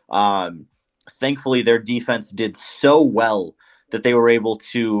games. Thankfully, their defense did so well that they were able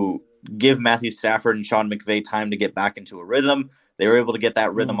to give Matthew Stafford and Sean McVay time to get back into a rhythm. They were able to get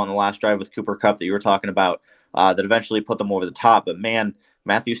that rhythm on the last drive with Cooper Kupp that you were talking about, that eventually put them over the top. But man,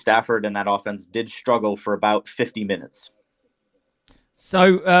 Matthew Stafford and that offense did struggle for about 50 minutes.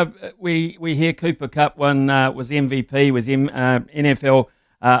 So we hear Cooper Kupp was MVP, was NFL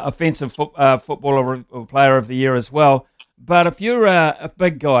offensive footballer or player of the year as well. But if you're a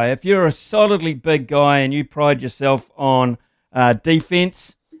big guy, if you're a solidly big guy and you pride yourself on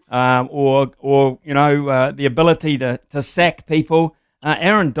defense or the ability to sack people,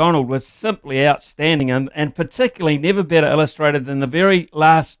 Aaron Donald was simply outstanding and particularly never better illustrated than the very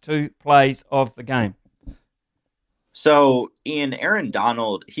last 2 plays of the game. So, Ian, Aaron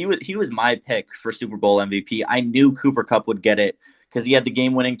Donald, he was my pick for Super Bowl MVP. I knew Cooper Kupp would get it because he had the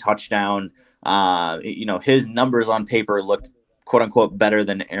game-winning touchdown. His numbers on paper looked, quote-unquote, better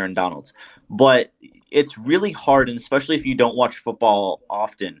than Aaron Donald's. But it's really hard, and especially if you don't watch football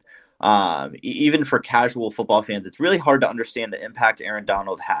often, even for casual football fans, it's really hard to understand the impact Aaron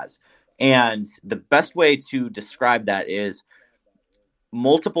Donald has. And the best way to describe that is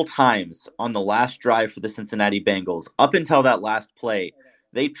multiple times on the last drive for the Cincinnati Bengals, up until that last play,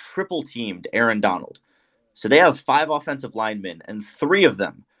 they triple-teamed Aaron Donald. So they have 5 offensive linemen, and 3 of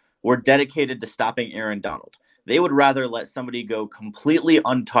them were dedicated to stopping Aaron Donald. They would rather let somebody go completely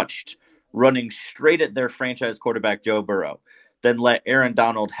untouched, running straight at their franchise quarterback, Joe Burrow, than let Aaron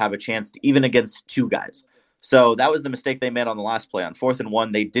Donald have a chance to, even against 2 guys. So that was the mistake they made on the last play. On 4th and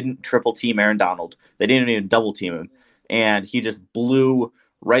 1, they didn't triple-team Aaron Donald. They didn't even double-team him. And he just blew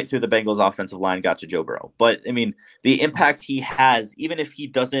right through the Bengals offensive line, got to Joe Burrow. But, I mean, the impact he has, even if he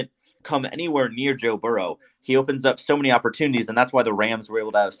doesn't come anywhere near Joe Burrow, he opens up so many opportunities, and that's why the Rams were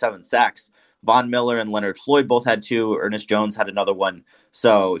able to have 7 sacks. Von Miller and Leonard Floyd both had 2. Ernest Jones had another one.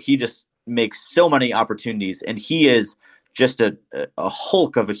 So he just makes so many opportunities, and he is just a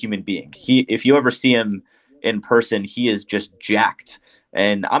hulk of a human being. If you ever see him in person, he is just jacked.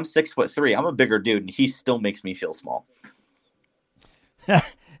 And I'm 6'3". I'm a bigger dude, and he still makes me feel small.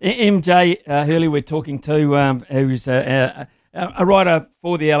 MJ Hurley, we're talking to, who's a writer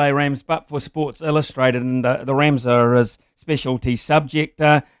for the LA Rams, but for Sports Illustrated, and the Rams are his specialty subject.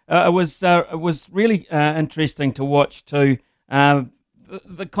 It was really interesting to watch too,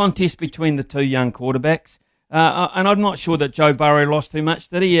 the contest between the 2 young quarterbacks. And I'm not sure that Joe Burrow lost too much,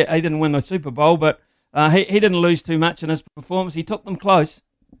 did he? He didn't win the Super Bowl, but he didn't lose too much in his performance. He took them close.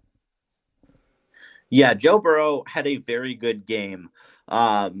 Yeah, Joe Burrow had a very good game.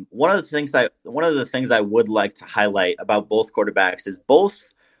 One of the things I would like to highlight about both quarterbacks is both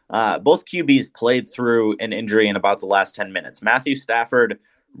QBs played through an injury in about the last 10 minutes. Matthew Stafford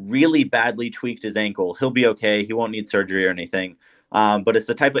really badly tweaked his ankle. He'll be okay. He won't need surgery or anything. But it's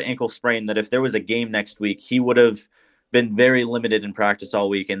the type of ankle sprain that if there was a game next week, he would have been very limited in practice all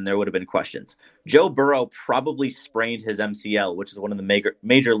week, and there would have been questions. Joe Burrow probably sprained his MCL, which is one of the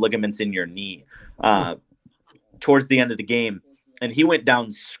major ligaments in your knee, towards the end of the game. And he went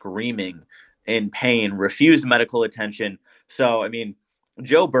down screaming in pain, refused medical attention. So, I mean,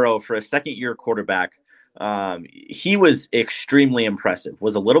 Joe Burrow, for a second-year quarterback, he was extremely impressive.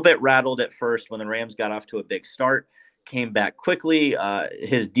 Was a little bit rattled at first when the Rams got off to a big start, came back quickly.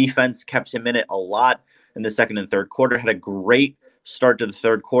 His defense kept him in it a lot in the second and third quarter, had a great start to the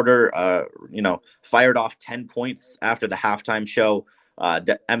third quarter, fired off 10 points after the halftime show.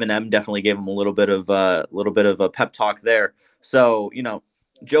 Eminem definitely gave him a little bit of a pep talk there. So,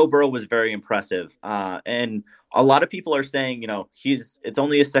 Joe Burrow was very impressive. And a lot of people are saying, it's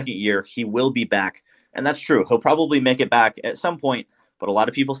only his second year. He will be back. And that's true. He'll probably make it back at some point. But a lot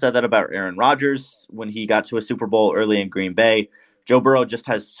of people said that about Aaron Rodgers when he got to a Super Bowl early in Green Bay. Joe Burrow just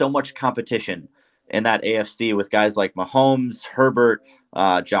has so much competition in that AFC with guys like Mahomes, Herbert,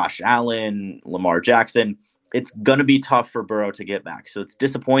 Josh Allen, Lamar Jackson. It's going to be tough for Burrow to get back. So it's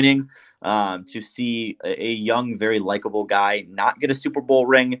disappointing to see a young, very likable guy not get a Super Bowl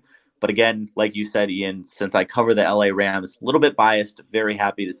ring. But again, like you said, Ian, since I cover the LA Rams, a little bit biased, very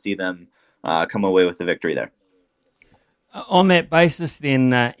happy to see them come away with the victory there. On that basis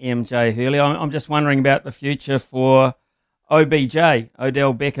then, MJ Hurley, I'm just wondering about the future for OBJ,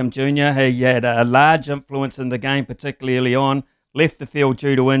 Odell Beckham Jr. He had a large influence in the game, particularly early on, left the field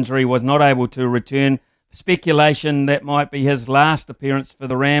due to injury, was not able to return. Speculation that might be his last appearance for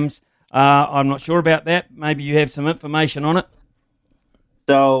the Rams. I'm not sure about that. Maybe you have some information on it.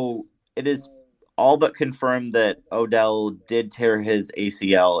 So it is all but confirmed that Odell did tear his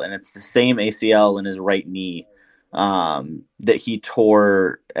ACL, and it's the same ACL in his right knee that he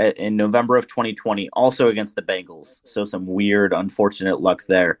tore in November of 2020, also against the Bengals. So some weird, unfortunate luck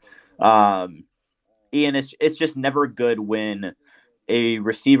there. Ian, it's just never good when a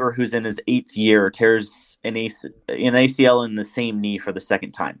receiver who's in his 8th year tears an ACL in the same knee for the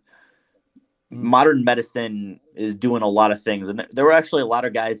second time. Modern medicine is doing a lot of things. And there were actually a lot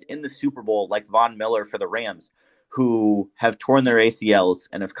of guys in the Super Bowl, like Von Miller for the Rams, who have torn their ACLs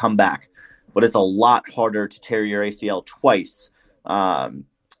and have come back. But it's a lot harder to tear your ACL twice and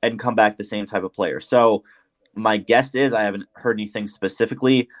come back the same type of player. So my guess is, I haven't heard anything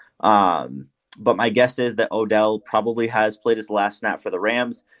specifically, but my guess is that Odell probably has played his last snap for the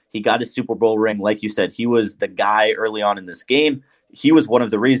Rams. He got his Super Bowl ring. Like you said, he was the guy early on in this game. He was one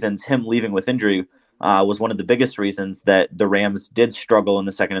of the reasons, him leaving with injury was one of the biggest reasons that the Rams did struggle in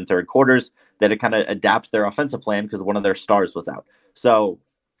the second and third quarters, that it kind of adapt their offensive plan because one of their stars was out. So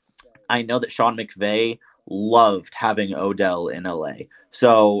I know that Sean McVay loved having Odell in LA.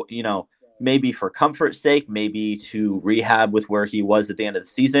 So, maybe for comfort's sake, maybe to rehab with where he was at the end of the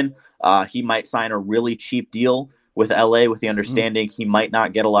season, he might sign a really cheap deal with LA with the understanding he might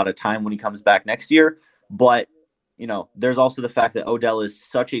not get a lot of time when he comes back next year. But, there's also the fact that Odell is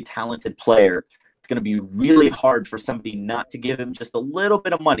such a talented player. It's going to be really hard for somebody not to give him just a little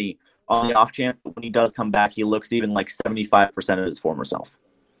bit of money on the off chance that when he does come back, he looks even like 75% of his former self.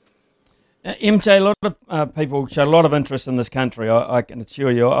 MJ, a lot of people showed a lot of interest in this country, I can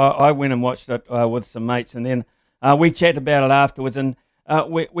assure you. I went and watched it with some mates, and then we chatted about it afterwards, and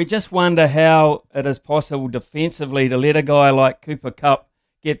we just wonder how it is possible defensively to let a guy like Cooper Kupp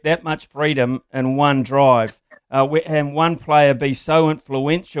get that much freedom in one drive, and one player be so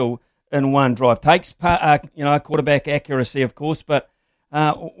influential in one drive. Takes quarterback accuracy, of course, but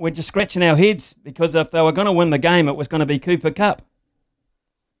we're just scratching our heads because if they were going to win the game, it was going to be Cooper Kupp.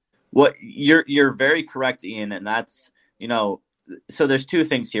 Well, you're very correct, Ian, and that's, so there's two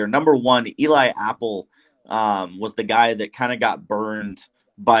things here. Number one, Eli Apple was the guy that kind of got burned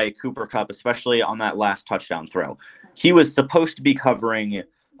by Cooper Kupp, especially on that last touchdown throw. He was supposed to be covering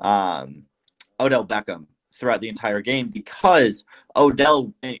Odell Beckham throughout the entire game because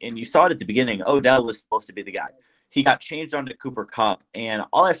Odell, and you saw it at the beginning, Odell was supposed to be the guy. He got changed onto Cooper Kupp, and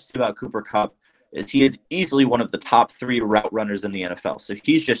all I have to say about Cooper Kupp is he is easily one of the top 3 route runners in the NFL. So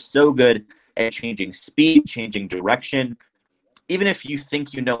he's just so good at changing speed, changing direction. Even if you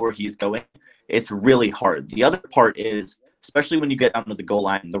think you know where he's going, it's really hard. The other part is, especially when you get down to the goal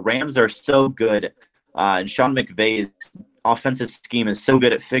line, the Rams are so good, and Sean McVay's offensive scheme is so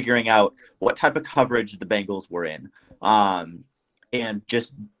good at figuring out what type of coverage the Bengals were in, and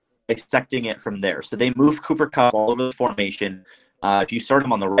just dissecting it from there. So they move Cooper Kupp all over the formation. If you start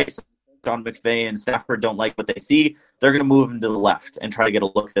him on the right side, Sean McVay and Stafford don't like what they see, they're going to move him to the left and try to get a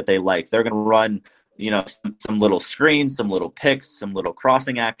look that they like. They're going to run, some little screens, some little picks, some little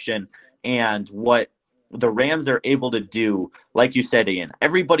crossing action. And what the Rams are able to do, like you said, Ian,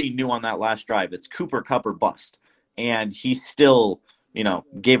 everybody knew on that last drive, it's Cooper Kupp or bust. And he still,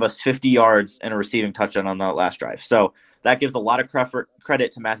 gave us 50 yards and a receiving touchdown on that last drive. So that gives a lot of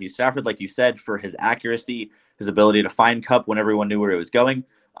credit to Matthew Stafford, like you said, for his accuracy, his ability to find Kupp when everyone knew where it was going.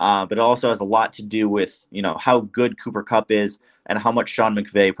 But it also has a lot to do with, how good Cooper Kupp is and how much Sean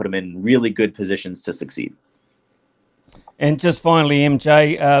McVay put him in really good positions to succeed. And just finally,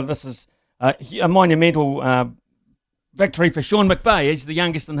 MJ, this is a monumental victory for Sean McVay. He's the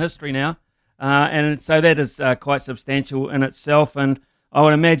youngest in history now. And so that is quite substantial in itself. And I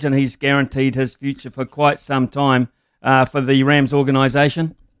would imagine he's guaranteed his future for quite some time for the Rams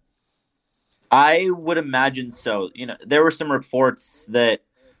organization. I would imagine so. There were some reports that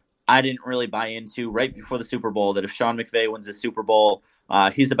I didn't really buy into right before the Super Bowl, that if Sean McVay wins the Super Bowl,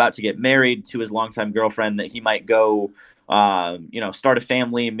 he's about to get married to his longtime girlfriend, that he might go, start a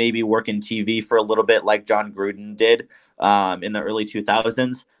family, maybe work in TV for a little bit like John Gruden did in the early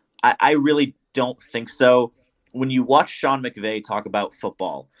 2000s. I really don't think so. When you watch Sean McVay talk about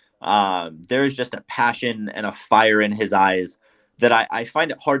football, there's just a passion and a fire in his eyes that I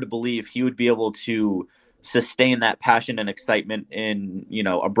find it hard to believe he would be able to sustain that passion and excitement in,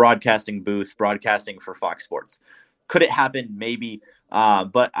 a broadcasting booth, broadcasting for Fox Sports. Could it happen? Maybe.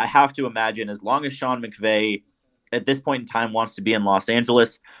 But I have to imagine as long as Sean McVay at this point in time wants to be in Los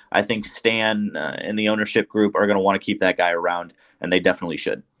Angeles, I think Stan and the ownership group are going to want to keep that guy around, and they definitely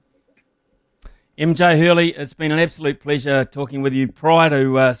should. MJ Hurley, it's been an absolute pleasure talking with you prior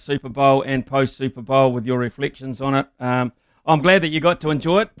to Super Bowl and post-Super Bowl with your reflections on it. I'm glad that you got to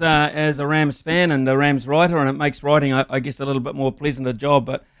enjoy it as a Rams fan and a Rams writer, and it makes writing, I guess, a little bit more pleasant a job.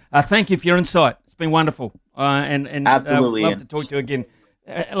 But thank you for your insight. It's been wonderful. And absolutely, love to talk to you again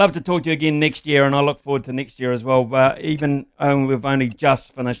I'd love to talk to you again next year, and I look forward to next year as well. Even we've only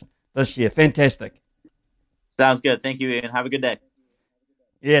just finished this year. Fantastic. Sounds good. Thank you, Ian. Have a good day.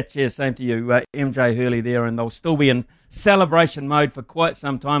 Yeah, cheers. Same to you. MJ Hurley there, and they'll still be in celebration mode for quite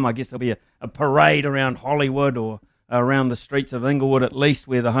some time. I guess there'll be a parade around Hollywood or around the streets of Inglewood, at least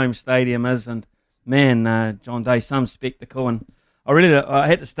where the home stadium is. And man, John Day, some spectacle. And I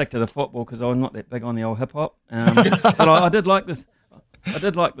had to stick to the football because I was not that big on the old hip hop. But I did like this. I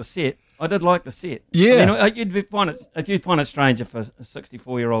did like the set. Yeah. I mean, you'd find it strange if a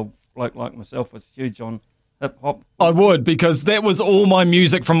 64-year-old bloke like myself was huge on hip-hop. I would, because that was all my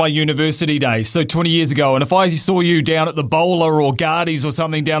music from my university days, so 20 years ago. And if I saw you down at the Bowler or Guardies or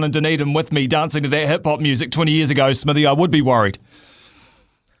something down in Dunedin with me dancing to that hip-hop music 20 years ago, Smithy, I would be worried.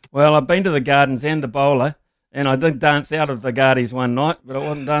 Well, I've been to the Gardens and the Bowler, and I did dance out of the Guardies one night, but I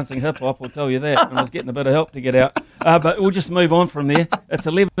wasn't dancing hip-hop, I'll tell you that, and I was getting a bit of help to get out. But we'll just move on from there. It's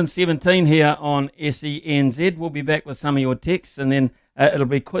 11:17 here on SENZ. We'll be back with some of your texts, and then it'll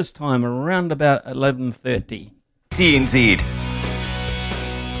be quiz time around about 11:30. SENZ.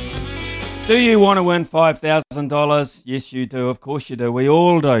 Do you want to win $5,000? Yes, you do. Of course you do. We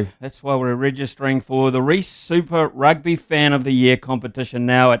all do. That's why we're registering for the Reece Super Rugby Fan of the Year competition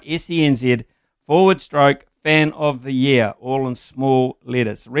now at SENZ/Fan of the Year, all in small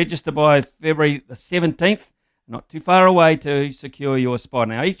letters. Register by February the 17th, not too far away to secure your spot.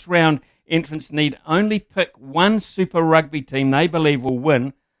 Now, each round, entrants need only pick one Super Rugby team they believe will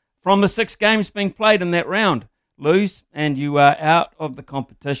win from the 6 games being played in that round. Lose, and you are out of the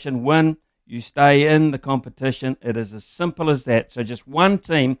competition. Win, you stay in the competition. It is as simple as that. So just one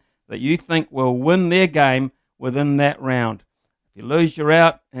team that you think will win their game within that round. If you lose, you're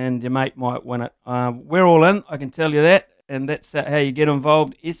out, and your mate might win it. We're all in, I can tell you that, and that's how you get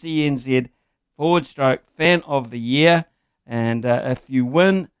involved. SENZ/Fan of the Year, and if you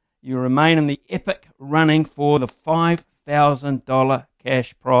win, you remain in the epic running for the $5,000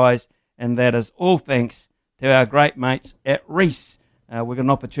 cash prize, and that is all thanks to our great mates at Reece. We've got an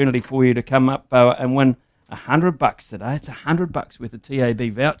opportunity for you to come up and win $100 today. It's $100 worth of TAB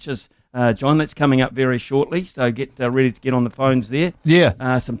vouchers. John, that's coming up very shortly, so get ready to get on the phones there.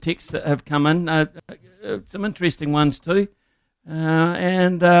 Yeah. Some texts that have come in, some interesting ones too.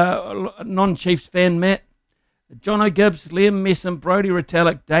 And non-Chiefs fan Matt, Jono Gibbs, Liam Messam, Brodie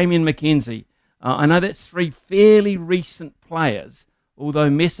Retallick, Damien McKenzie. I know that's 3 fairly recent players, although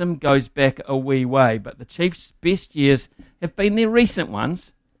Messam goes back a wee way, but the Chiefs' best years have been their recent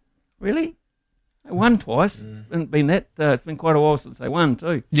ones. Really? They won twice. It's been it's been quite a while since they won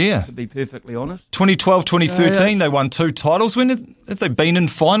too. Yeah. To be perfectly honest. 2012, 2013, they won 2 titles. When have they been in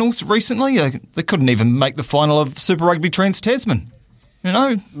finals recently? They couldn't even make the final of Super Rugby Trans-Tasman. You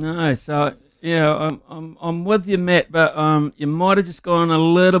know? No, so yeah, I'm with you, Matt, but you might have just gone a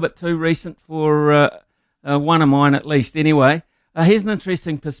little bit too recent for one of mine at least. Anyway, here's an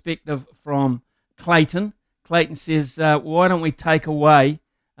interesting perspective from Clayton. Clayton says, why don't we take away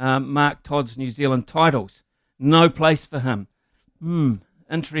Mark Todd's New Zealand titles? No place for him.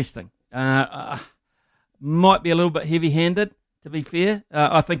 Interesting. Might be a little bit heavy-handed, to be fair.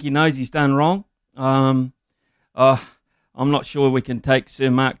 I think he knows he's done wrong. I'm not sure we can take Sir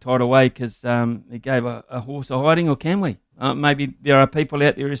Mark Todd away because he gave a horse a hiding, or can we? Maybe there are people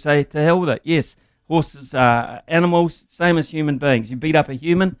out there who say, to hell with it. Yes, horses are animals, same as human beings. You beat up a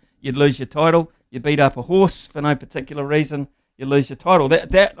human, you'd lose your title. You beat up a horse for no particular reason, you lose your title.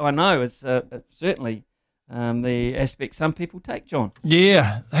 That I know is certainly the aspect some people take, John.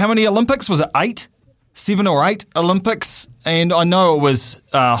 Yeah. How many Olympics? Was it 8? 7 or 8 Olympics? And I know it was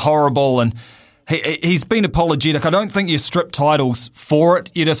horrible, and he's been apologetic. I don't think you strip titles for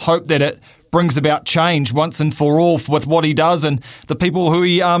it. You just hope that it brings about change once and for all with what he does and the people who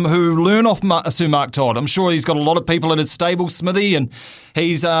learn off Sir Mark Todd. I'm sure he's got a lot of people in his stable, Smithy, and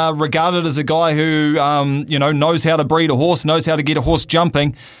he's regarded as a guy who knows how to breed a horse, knows how to get a horse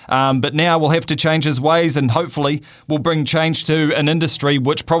jumping. But now we'll have to change his ways, and hopefully will bring change to an industry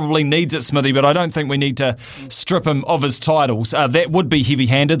which probably needs it, Smithy. But I don't think we need to strip him of his titles. That would be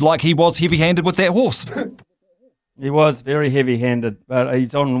heavy-handed, like he was heavy-handed with that horse. He was very heavy-handed, but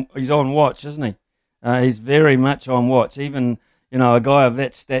he's on watch, isn't he? He's very much on watch. Even a guy of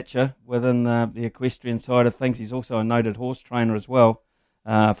that stature within the equestrian side of things. He's also a noted horse trainer as well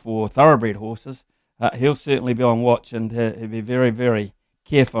for thoroughbred horses. He'll certainly be on watch, and he'll be very, very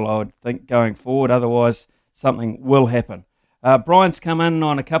careful, I would think, going forward. Otherwise, something will happen. Brian's come in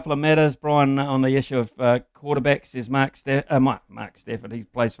on a couple of matters. Brian, on the issue of quarterbacks, says Mark Stafford. He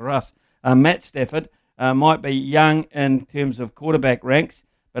plays for us. Matt Stafford might be young in terms of quarterback ranks,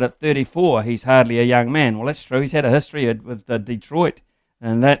 but at 34, he's hardly a young man. Well, that's true. He's had a history with Detroit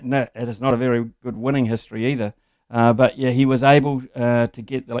and that is not a very good winning history either. But yeah, he was able to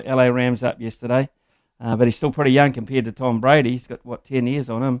get the LA Rams up yesterday. But he's still pretty young compared to Tom Brady. He's got, 10 years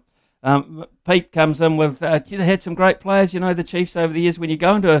on him. Pete comes in with, they had some great players, the Chiefs over the years. When you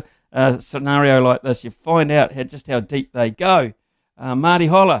go into a scenario like this, you find out just how deep they go. Marty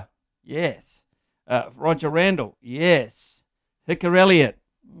Holler, yes. Roger Randall, yes. Hicker Elliott,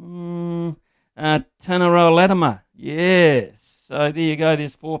 Tanaro Latimer, yes. So there you go,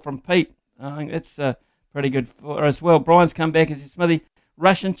 there's 4 from Pete. I think that's pretty good for as well. Brian's come back as Smithy.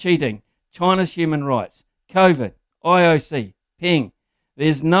 Russian cheating, China's human rights, COVID, IOC, Ping.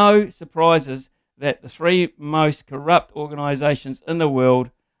 There's no surprises that the 3 most corrupt organisations in the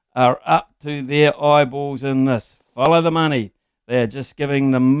world are up to their eyeballs in this. Follow the money. They're just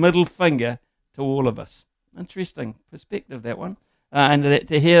giving the middle finger to all of us. Interesting perspective, that one. And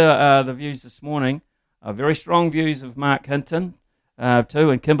to hear the views this morning, very strong views of Mark Hinton too,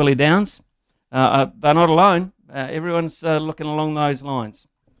 and Kimberly Downs. They're not alone. Everyone's looking along those lines.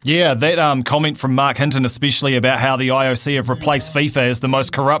 Yeah, that comment from Mark Hinton, especially about how the IOC have replaced FIFA as the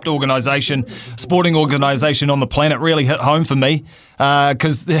most corrupt sporting organisation on the planet, really hit home for me,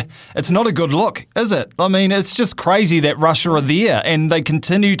 because it's not a good look, is it? I mean, it's just crazy that Russia are there and they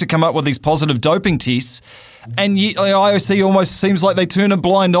continue to come up with these positive doping tests, and yet the IOC almost seems like they turn a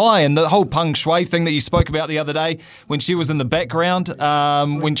blind eye. And the whole Peng Shuai thing that you spoke about the other day when she was in the background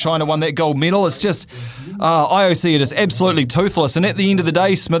when China won that gold medal, it's just IOC are just absolutely toothless. And at the end of the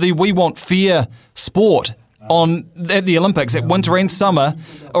day, Smithy, we want fair sport at the Olympics, at winter and summer,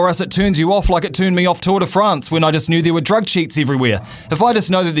 or else it turns you off like it turned me off Tour de France when I just knew there were drug cheats everywhere. If I just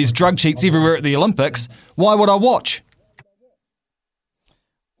know that there's drug cheats everywhere at the Olympics, why would I watch?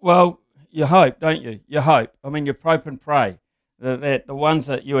 Well, you hope, don't you? You hope. I mean, you hope and pray that the ones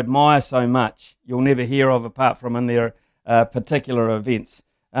that you admire so much, you'll never hear of apart from in their particular events.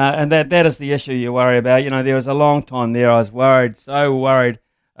 And that is the issue you worry about. There was a long time there I was so worried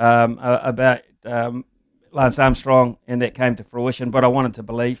about Lance Armstrong, and that came to fruition. But I wanted to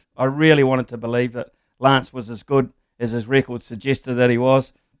believe. I really wanted to believe that Lance was as good as his record suggested that he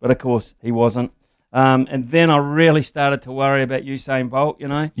was. But, of course, he wasn't. And then I really started to worry about Usain Bolt,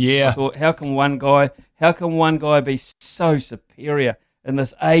 Yeah. I thought, how can one guy be so superior in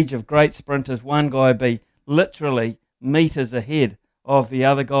this age of great sprinters? One guy be literally meters ahead of the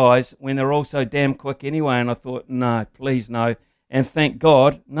other guys when they're all so damn quick anyway. And I thought, no, please no. And thank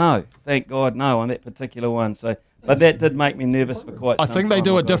God, no on that particular one. So, but that did make me nervous for quite some time. I think they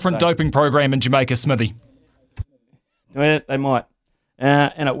do a different doping program in Jamaica, Smithy. They might.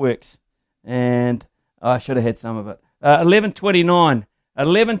 And it works. And I should have had some of it.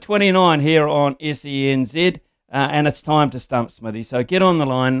 11:29 here on SENZ, and it's time to stump Smithy. So get on the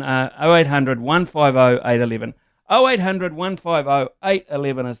line, 0800 150 811. 0800 150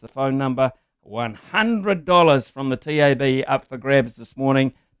 811 is the phone number. $100 from the TAB up for grabs this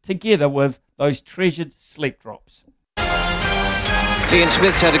morning, together with those treasured sleep drops. Ian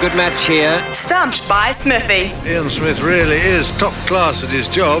Smith's had a good match here. Stumped by Smithy. Ian Smith really is top class at his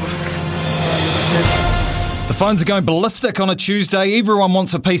job. The phones are going ballistic on a Tuesday. Everyone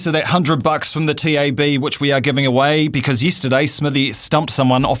wants a piece of that $100 from the TAB, which we are giving away, because yesterday Smithy stumped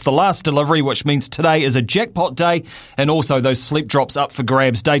someone off the last delivery, which means today is a jackpot day, and also those sleep drops up for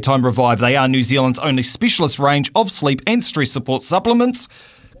grabs. Daytime Revive. They are New Zealand's only specialist range of sleep and stress support supplements.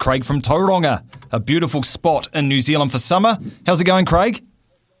 Craig from Tauranga, a beautiful spot in New Zealand for summer. How's it going, Craig?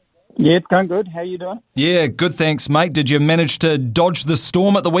 Yeah, it's going good. How are you doing? Yeah, good, thanks, mate. Did you manage to dodge the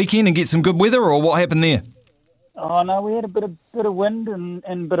storm at the weekend and get some good weather, or what happened there? Oh no, we had a bit of wind and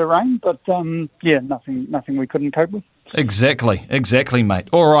a bit of rain, but nothing we couldn't cope with. Exactly, mate.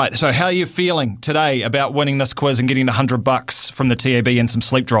 All right, so how are you feeling today about winning this quiz and getting the $100 from the TAB and some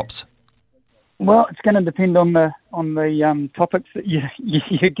sleep drops? Well, it's going to depend on the topics that you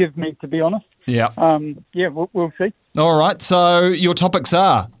give me, to be honest. Yeah. We'll see. All right, so your topics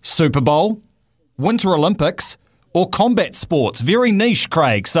are Super Bowl, Winter Olympics, or combat sports. Very niche,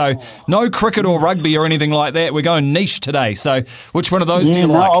 Craig. So no cricket or rugby or anything like that. We're going niche today. So which one of those do you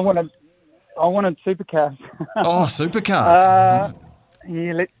like? I wanted supercars. Oh, supercars.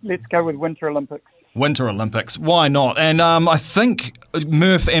 Let's go with Winter Olympics. Winter Olympics. Why not? And I think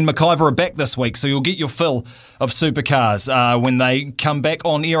Murph and McIver are back this week, so you'll get your fill of supercars when they come back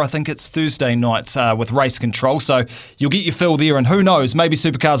on air. I think it's Thursday nights with Race Control. So you'll get your fill there, and who knows, maybe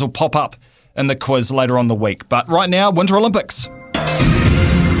supercars will pop up in the quiz later on the week. But right now, Winter Olympics.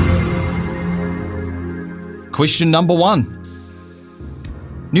 Question number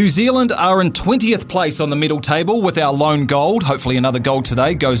 1. New Zealand are in 20th place on the medal table with our lone gold. Hopefully another gold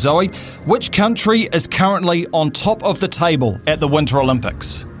today. Go Zoe. Which country is currently on top of the table at the Winter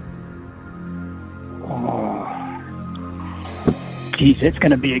Olympics? Geez, that's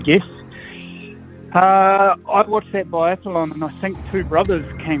going to be a guess. I watched that biathlon, and I think two brothers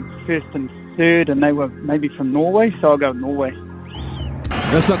came first and third, and they were maybe from Norway, so I'll go Norway.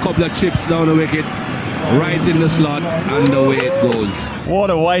 Just a couple of chips down the wicket, right in the slot, and away it goes.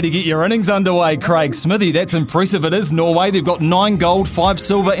 What a way to get your innings underway, Craig. Smithy, that's impressive. It is Norway. They've got 9 gold, 5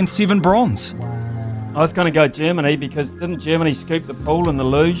 silver, and 7 bronze. I was going to go Germany because didn't Germany scoop the pool in the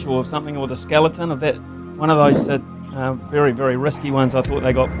luge or something, or the skeleton of that? One of those very, very risky ones. I thought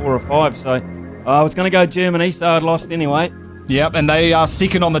they got 4 or 5, so I was going to go Germany, so I'd lost anyway. Yep, and they are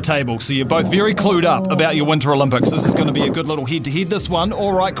second on the table, so you're both very clued up about your Winter Olympics. This is going to be a good little head-to-head, this one.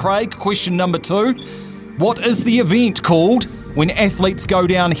 All right, Craig, question number 2. What is the event called when athletes go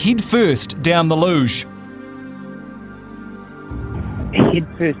down head first down the luge? Head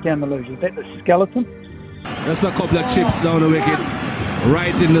first down the luge. Is that the skeleton? Just a couple of chips down the wicket,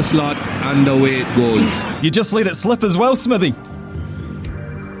 right in the slot, and away it goes. You just let it slip as well, Smithy.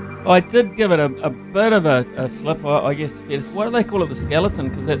 I did give it a bit of a slip, I guess. What do they call it, the skeleton?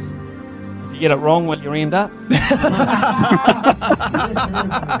 Because that's, if you get it wrong, what you end up.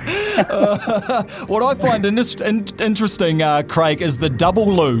 What I find interesting, Craig, is the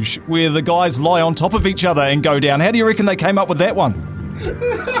double luge, where the guys lie on top of each other and go down. How do you reckon they came up with that one?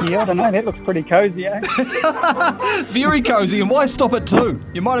 Yeah, I don't know. That looks pretty cosy, eh? Very cosy, and why stop at 2?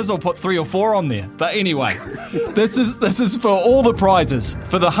 You might as well put 3 or 4 on there. But anyway, this is for all the prizes,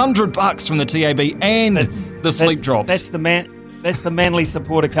 for the $100 from the TAB and the sleep drops. That's the Manly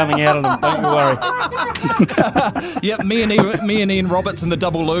supporter coming out of them. Don't you worry. Yep, me and Ian Roberts in the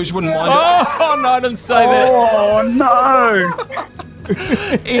double luge wouldn't mind it. Oh no, I didn't say that. Oh no.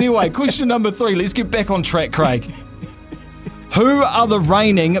 Anyway, question number 3. Let's get back on track, Craig. Who are the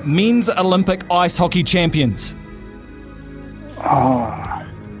reigning men's Olympic ice hockey champions? Oh,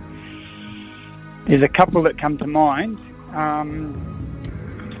 there's a couple that come to mind.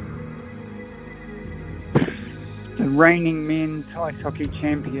 The reigning men's ice hockey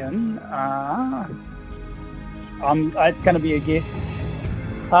champion. It's going to be a guess.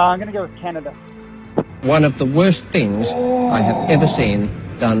 I'm going to go with Canada. One of the worst things I have ever seen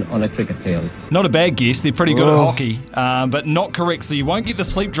done on a cricket field. Not a bad guess. They're pretty good at hockey, but not correct. So you won't get the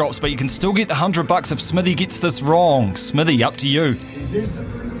sleep drops, but you can still get the $100 if Smithy gets this wrong. Smithy, up to you.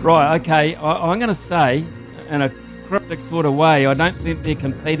 Right, okay. I'm going to say, in a cryptic sort of way, I don't think they're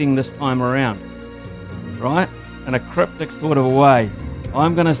competing this time around. Right? In a cryptic sort of way.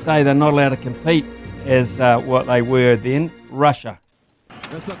 I'm going to say they're not allowed to compete as what they were then. Russia.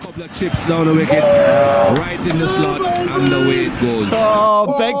 Just a couple of chips down the wicket, right in the slot, and away it goes.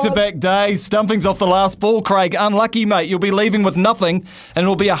 Oh, back-to-back days. Stumpings off the last ball, Craig. Unlucky, mate. You'll be leaving with nothing, and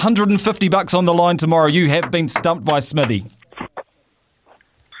it'll be $150 on the line tomorrow. You have been stumped by Smithy.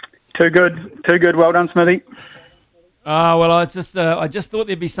 Too good. Well done, Smithy. Oh, well, I just thought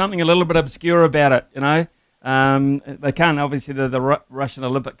there'd be something a little bit obscure about it, you know. They can't, obviously, the Russian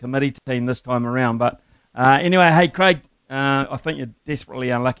Olympic Committee team this time around. But anyway, hey, Craig, I think you're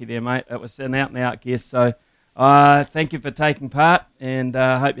desperately unlucky there, mate. It was an out-and-out guess. So thank you for taking part, and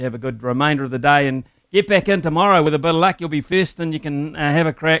I hope you have a good remainder of the day. And get back in tomorrow with a bit of luck. You'll be first, and you can have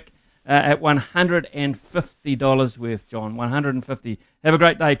a crack at $150 worth, John. $150. Have a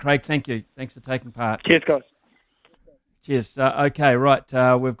great day, Craig. Thank you. Thanks for taking part. Cheers, guys. Cheers. Okay, right.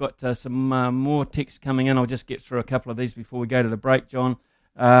 We've got some more texts coming in. I'll just get through a couple of these before we go to the break, John.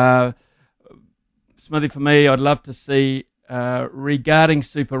 Smithy, for me, I'd love to see, regarding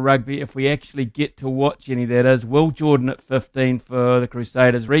Super Rugby, if we actually get to watch any, that is, Will Jordan at 15 for the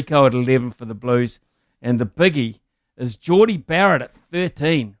Crusaders, Rico at 11 for the Blues, and the biggie is Geordie Barrett at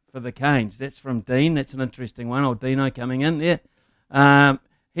 13 for the Canes. That's from Dean. That's an interesting one. Old Dino coming in there.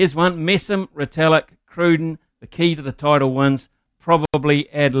 Here's one. Messam, Retallick, Cruden, the key to the title wins, probably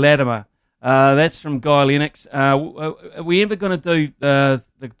Ad Latimer. That's from Guy Lennox. Are we ever going to do the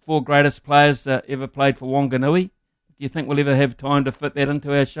 4 greatest players that ever played for Wanganui? Do you think we'll ever have time to fit that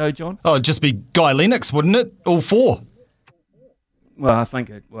into our show, John? Oh, it'd just be Guy Lennox, wouldn't it? All 4. Well, I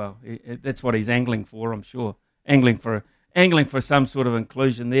think that's what he's angling for, I'm sure. Angling for some sort of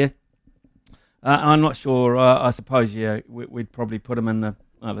inclusion there. I'm not sure. I suppose, we'd probably put him in the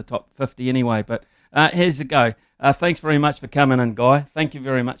top 50 anyway, but here's a go. Thanks very much for coming in, Guy. Thank you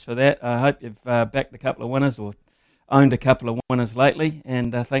very much for that. I hope you've backed a couple of winners or owned a couple of winners lately,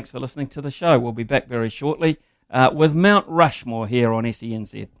 and thanks for listening to the show. We'll be back very shortly with Mount Rushmore here on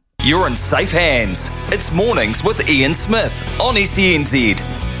SENZ. You're in safe hands. It's Mornings with Ian Smith on SENZ.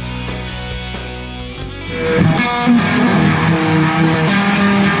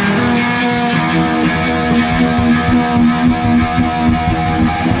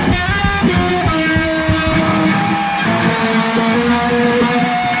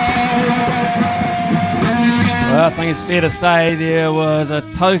 Well, I think it's fair to say there was a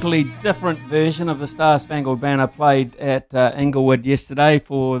totally different version of the Star Spangled Banner played at Inglewood yesterday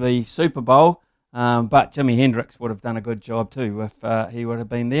for the Super Bowl, but Jimi Hendrix would have done a good job too if he would have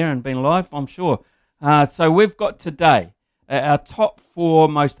been there and been live, I'm sure. So we've got today our top 4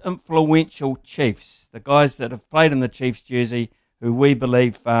 most influential Chiefs, the guys that have played in the Chiefs jersey, who we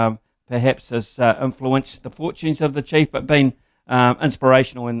believe perhaps has influenced the fortunes of the Chief, but been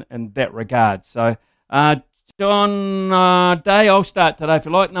inspirational in that regard. So, John Day, I'll start today if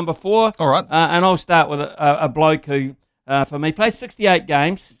you like, number 4. All right. And I'll start with a bloke who, for me, played 68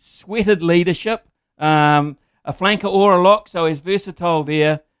 games, sweated leadership, a flanker or a lock, so he's versatile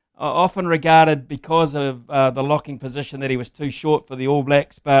there, often regarded because of the locking position that he was too short for the All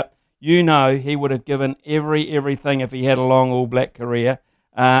Blacks, but you know he would have given everything if he had a long All Black career.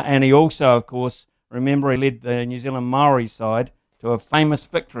 And he also, of course, remember he led the New Zealand Maori side to a famous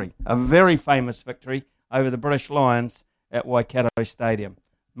victory, a very famous victory, over the British Lions at Waikato Stadium.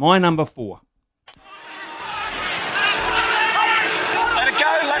 My number 4. Let it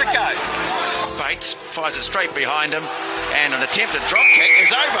go. Bates fires it straight behind him, and an attempted drop kick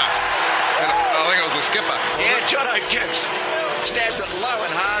is over. I think it was the skipper. Yeah, Jono Gibbs stabbed it low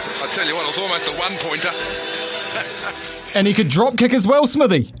and hard. I tell you what, it was almost a one-pointer. And he could drop kick as well,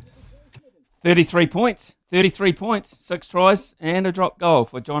 Smithy. 33 points, 6 tries, and a drop goal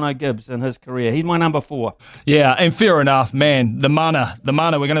for Jono Gibbs in his career. He's my number 4. Yeah, and fair enough, man. The mana.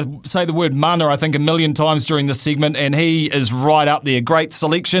 We're going to say the word mana, I think, a million times during this segment, and he is right up there. Great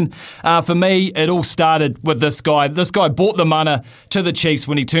selection. For me, it all started with this guy. This guy brought the mana to the Chiefs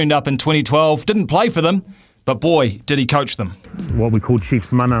when he turned up in 2012. Didn't play for them, but boy, did he coach them. What we call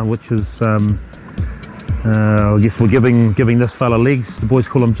Chiefs mana, which is... I guess we're giving this fella legs. The boys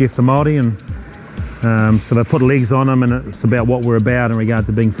call him Jeff the Māori, and so they put legs on him, and it's about what we're about in regard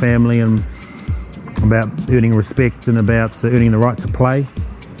to being family and about earning respect and about earning the right to play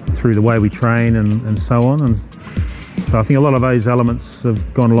through the way we train and so on. And so I think a lot of those elements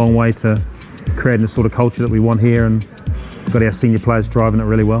have gone a long way to creating the sort of culture that we want here, and got our senior players driving it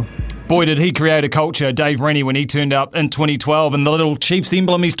really well. Boy, did he create a culture, Dave Rennie, when he turned up in 2012. And the little Chiefs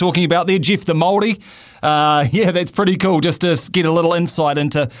emblem he's talking about there, Jeff the Māori. Yeah, that's pretty cool, just to get a little insight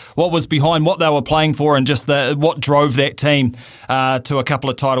into what was behind what they were playing for and just what drove that team to a couple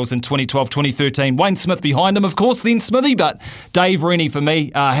of titles in 2012, 2013. Wayne Smith behind him, of course, then Smithy. But Dave Rennie, for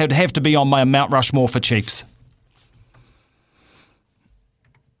me, would have to be on my Mount Rushmore for Chiefs.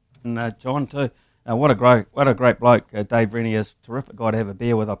 And John, too. What a great bloke. Dave Rennie is a terrific guy to have a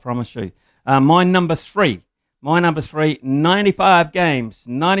beer with, I promise you. My number 3, 95 games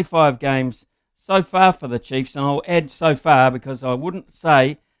so far for the Chiefs, and I'll add so far because I wouldn't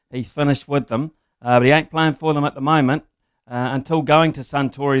say he's finished with them, but he ain't playing for them at the moment. Until going to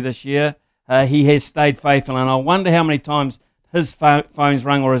Suntory this year, he has stayed faithful, and I wonder how many times his phone's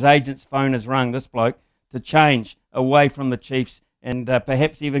rung or his agent's phone has rung, this bloke, to change away from the Chiefs and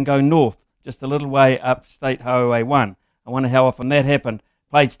perhaps even go north, just a little way up State Highway 1. I wonder how often that happened.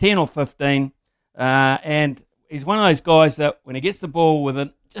 Plays 10 or 15, and he's one of those guys that when he gets the ball with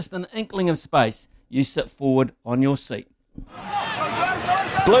just an inkling of space, you sit forward on your seat.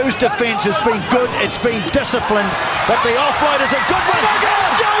 Blues defence has been good, it's been disciplined, but the offload is a good one.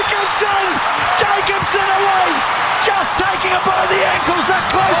 Jacobson away, just taking it by the ankles, they're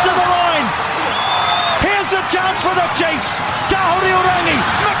close to the line. Here's the chance for the Chiefs. Tahori Orangi,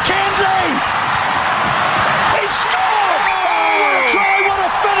 McKenzie. He scored! Oh, what a try, what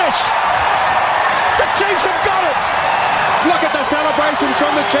a finish. The Chiefs have got it. Look at the celebrations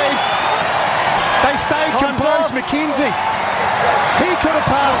from the Chiefs. They stayed composed. McKenzie, he could have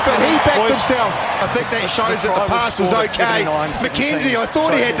passed, but he backed himself. I think that shows that the pass was okay. McKenzie, I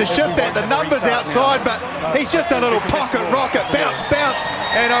thought he had to shift that. The numbers outside, but he's just a little pocket rocket. Bounce,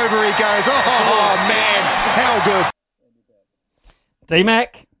 and over he goes. Oh, man, how good.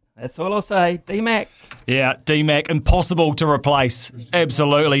 D-Mac, that's all I'll say. D-Mac. Yeah, D-Mac, impossible to replace.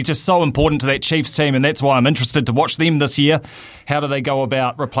 Absolutely, just so important to that Chiefs team, and that's why I'm interested to watch them this year. How do they go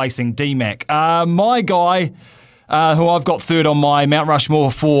about replacing D-Mac? My guy, who I've got third on my Mount Rushmore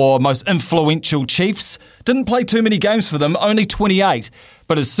for most influential Chiefs, didn't play too many games for them, only 28.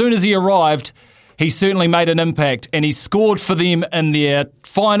 But as soon as he arrived, he certainly made an impact, and he scored for them in their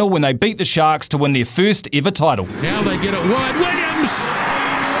final when they beat the Sharks to win their first ever title. Now they get it wide. Williams!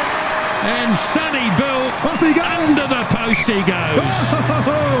 And Sonny Bill, off he goes. Under the post he goes.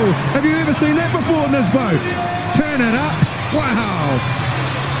 Oh, have you ever seen that before, Nisbo? Turn it up. Wow.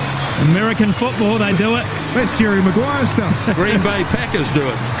 American football, they do it. That's Jerry Maguire stuff. Green Bay Packers do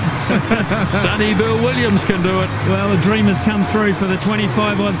it. Sonny Bill Williams can do it. Well, the dream has come through for the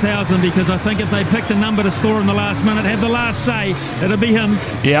 25,000 because I think if they picked a number to score in the last minute, have the last say, it'll be him.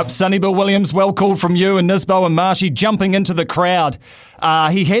 Yep, Sonny Bill Williams, well called from you and Nisbo and Marshy jumping into the crowd.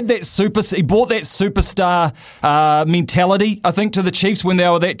 He had that he brought that superstar mentality, I think, to the Chiefs when they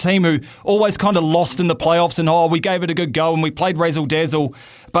were that team who always kind of lost in the playoffs and we gave it a good go and we played razzle dazzle,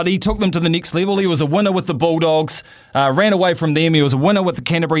 but he took them to the next level. He was a winner with the Bulldogs, ran away from them. He was a winner with the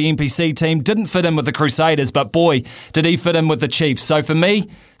Canterbury NPC team, didn't fit in with the Crusaders, but boy, did he fit in with the Chiefs. So for me,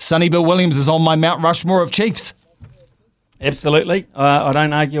 Sonny Bill Williams is on my Mount Rushmore of Chiefs. Absolutely. I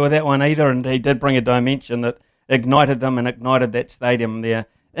don't argue with that one either, and he did bring a dimension that ignited them and ignited that stadium there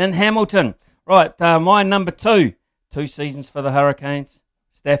in Hamilton. Right, my number 2 seasons for the Hurricanes.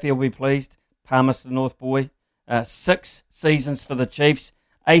 Staffy will be pleased. Palmerston North boy. 6 seasons for the Chiefs.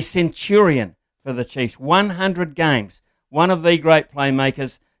 A centurion for the Chiefs. 100 games. One of the great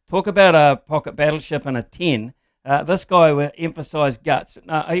playmakers. Talk about a pocket battleship and a 10. This guy would emphasise guts.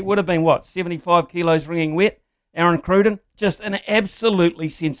 He would have been, 75 kilos wringing wet? Aaron Cruden, just an absolutely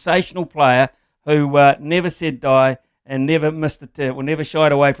sensational player who never said die and never missed never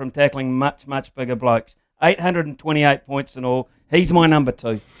shied away from tackling much, much bigger blokes. 828 points in all. He's my number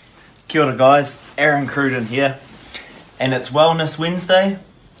 2. Kia ora, guys. Aaron Cruden here. And it's Wellness Wednesday,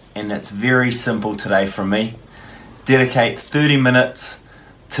 and it's very simple today from me. Dedicate 30 minutes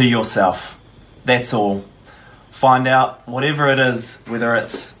to yourself. That's all. Find out whatever it is, whether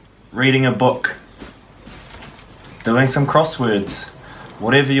it's reading a book, doing some crosswords,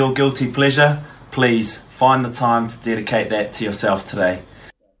 whatever your guilty pleasure, please find the time to dedicate that to yourself today.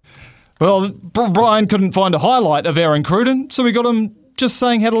 Well, Brian couldn't find a highlight of Aaron Cruden, so we got him just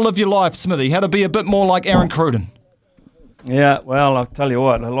saying how to live your life, Smithy, how to be a bit more like Aaron Cruden. Yeah, well, I'll tell you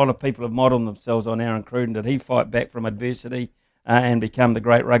what, a lot of people have modelled themselves on Aaron Cruden. Did he fight back from adversity and become the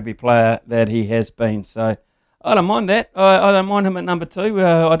great rugby player that he has been? So I don't mind that. I don't mind him at number 2.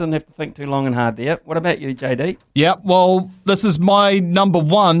 I didn't have to think too long and hard there. What about you, JD? Yeah, well, this is my number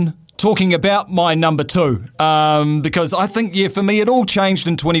 1 talking about my number 2 because I think, for me, it all changed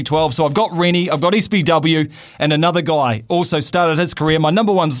in 2012. So I've got Rennie, I've got SBW, and another guy also started his career. My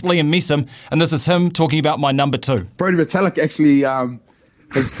number 1's Liam Messam, and this is him talking about my number 2. Brodie Retallick actually,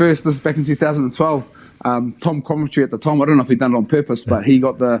 this is back in 2012. Tom Coventry at the time, I don't know if he done it on purpose, but he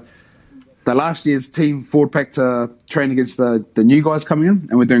got the last year's team forward pack to train against the new guys coming in,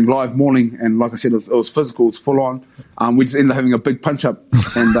 and we're doing live mauling, and like I said, it was physical, it was full on. We just ended up having a big punch up,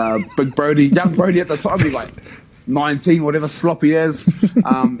 and big Brodie, young Brodie at the time, he like 19, whatever, sloppy as,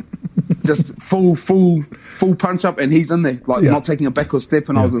 just full punch up, and he's in there, not taking a backward step,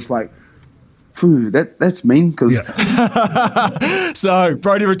 and I was just like, phew, that's mean. Cause So,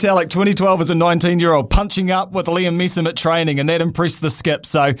 Brodie Retallick, 2012 as a 19-year-old, punching up with Liam Messam at training, and that impressed the skip.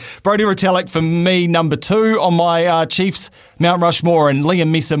 So, Brodie Retallick, for me, number 2 on my Chiefs Mount Rushmore, and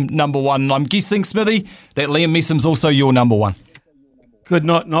Liam Messam, number 1. And I'm guessing, Smithy, that Liam Messam's also your number 1. Could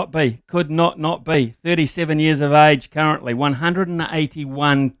not be. 37 years of age currently,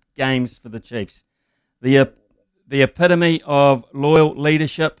 181 games for the Chiefs. The epitome of loyal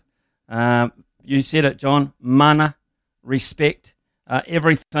leadership. You said it, John. Mana, respect,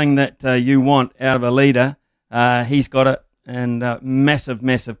 everything that you want out of a leader. He's got it in massive,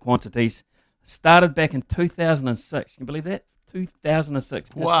 massive quantities. Started back in 2006. Can you believe that? 2006.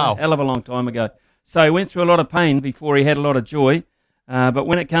 That's wow. A hell of a long time ago. So he went through a lot of pain before he had a lot of joy. But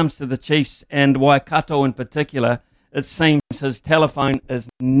when it comes to the Chiefs and Waikato in particular, it seems his telephone is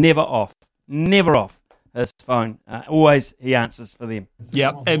never off. Never off. His phone. Always he answers for them.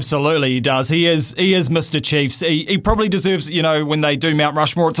 Yep, absolutely he does. He is Mr. Chiefs. He probably deserves, when they do Mount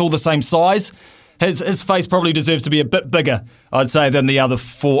Rushmore, it's all the same size. His face probably deserves to be a bit bigger, I'd say, than the other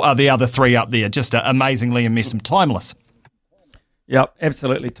 3 up there. Just amazing Liam Messam. Timeless. Yep,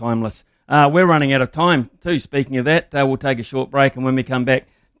 absolutely timeless. We're running out of time too. Speaking of that, we'll take a short break, and when we come back,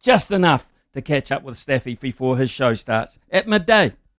 just enough to catch up with Staffy before his show starts at midday.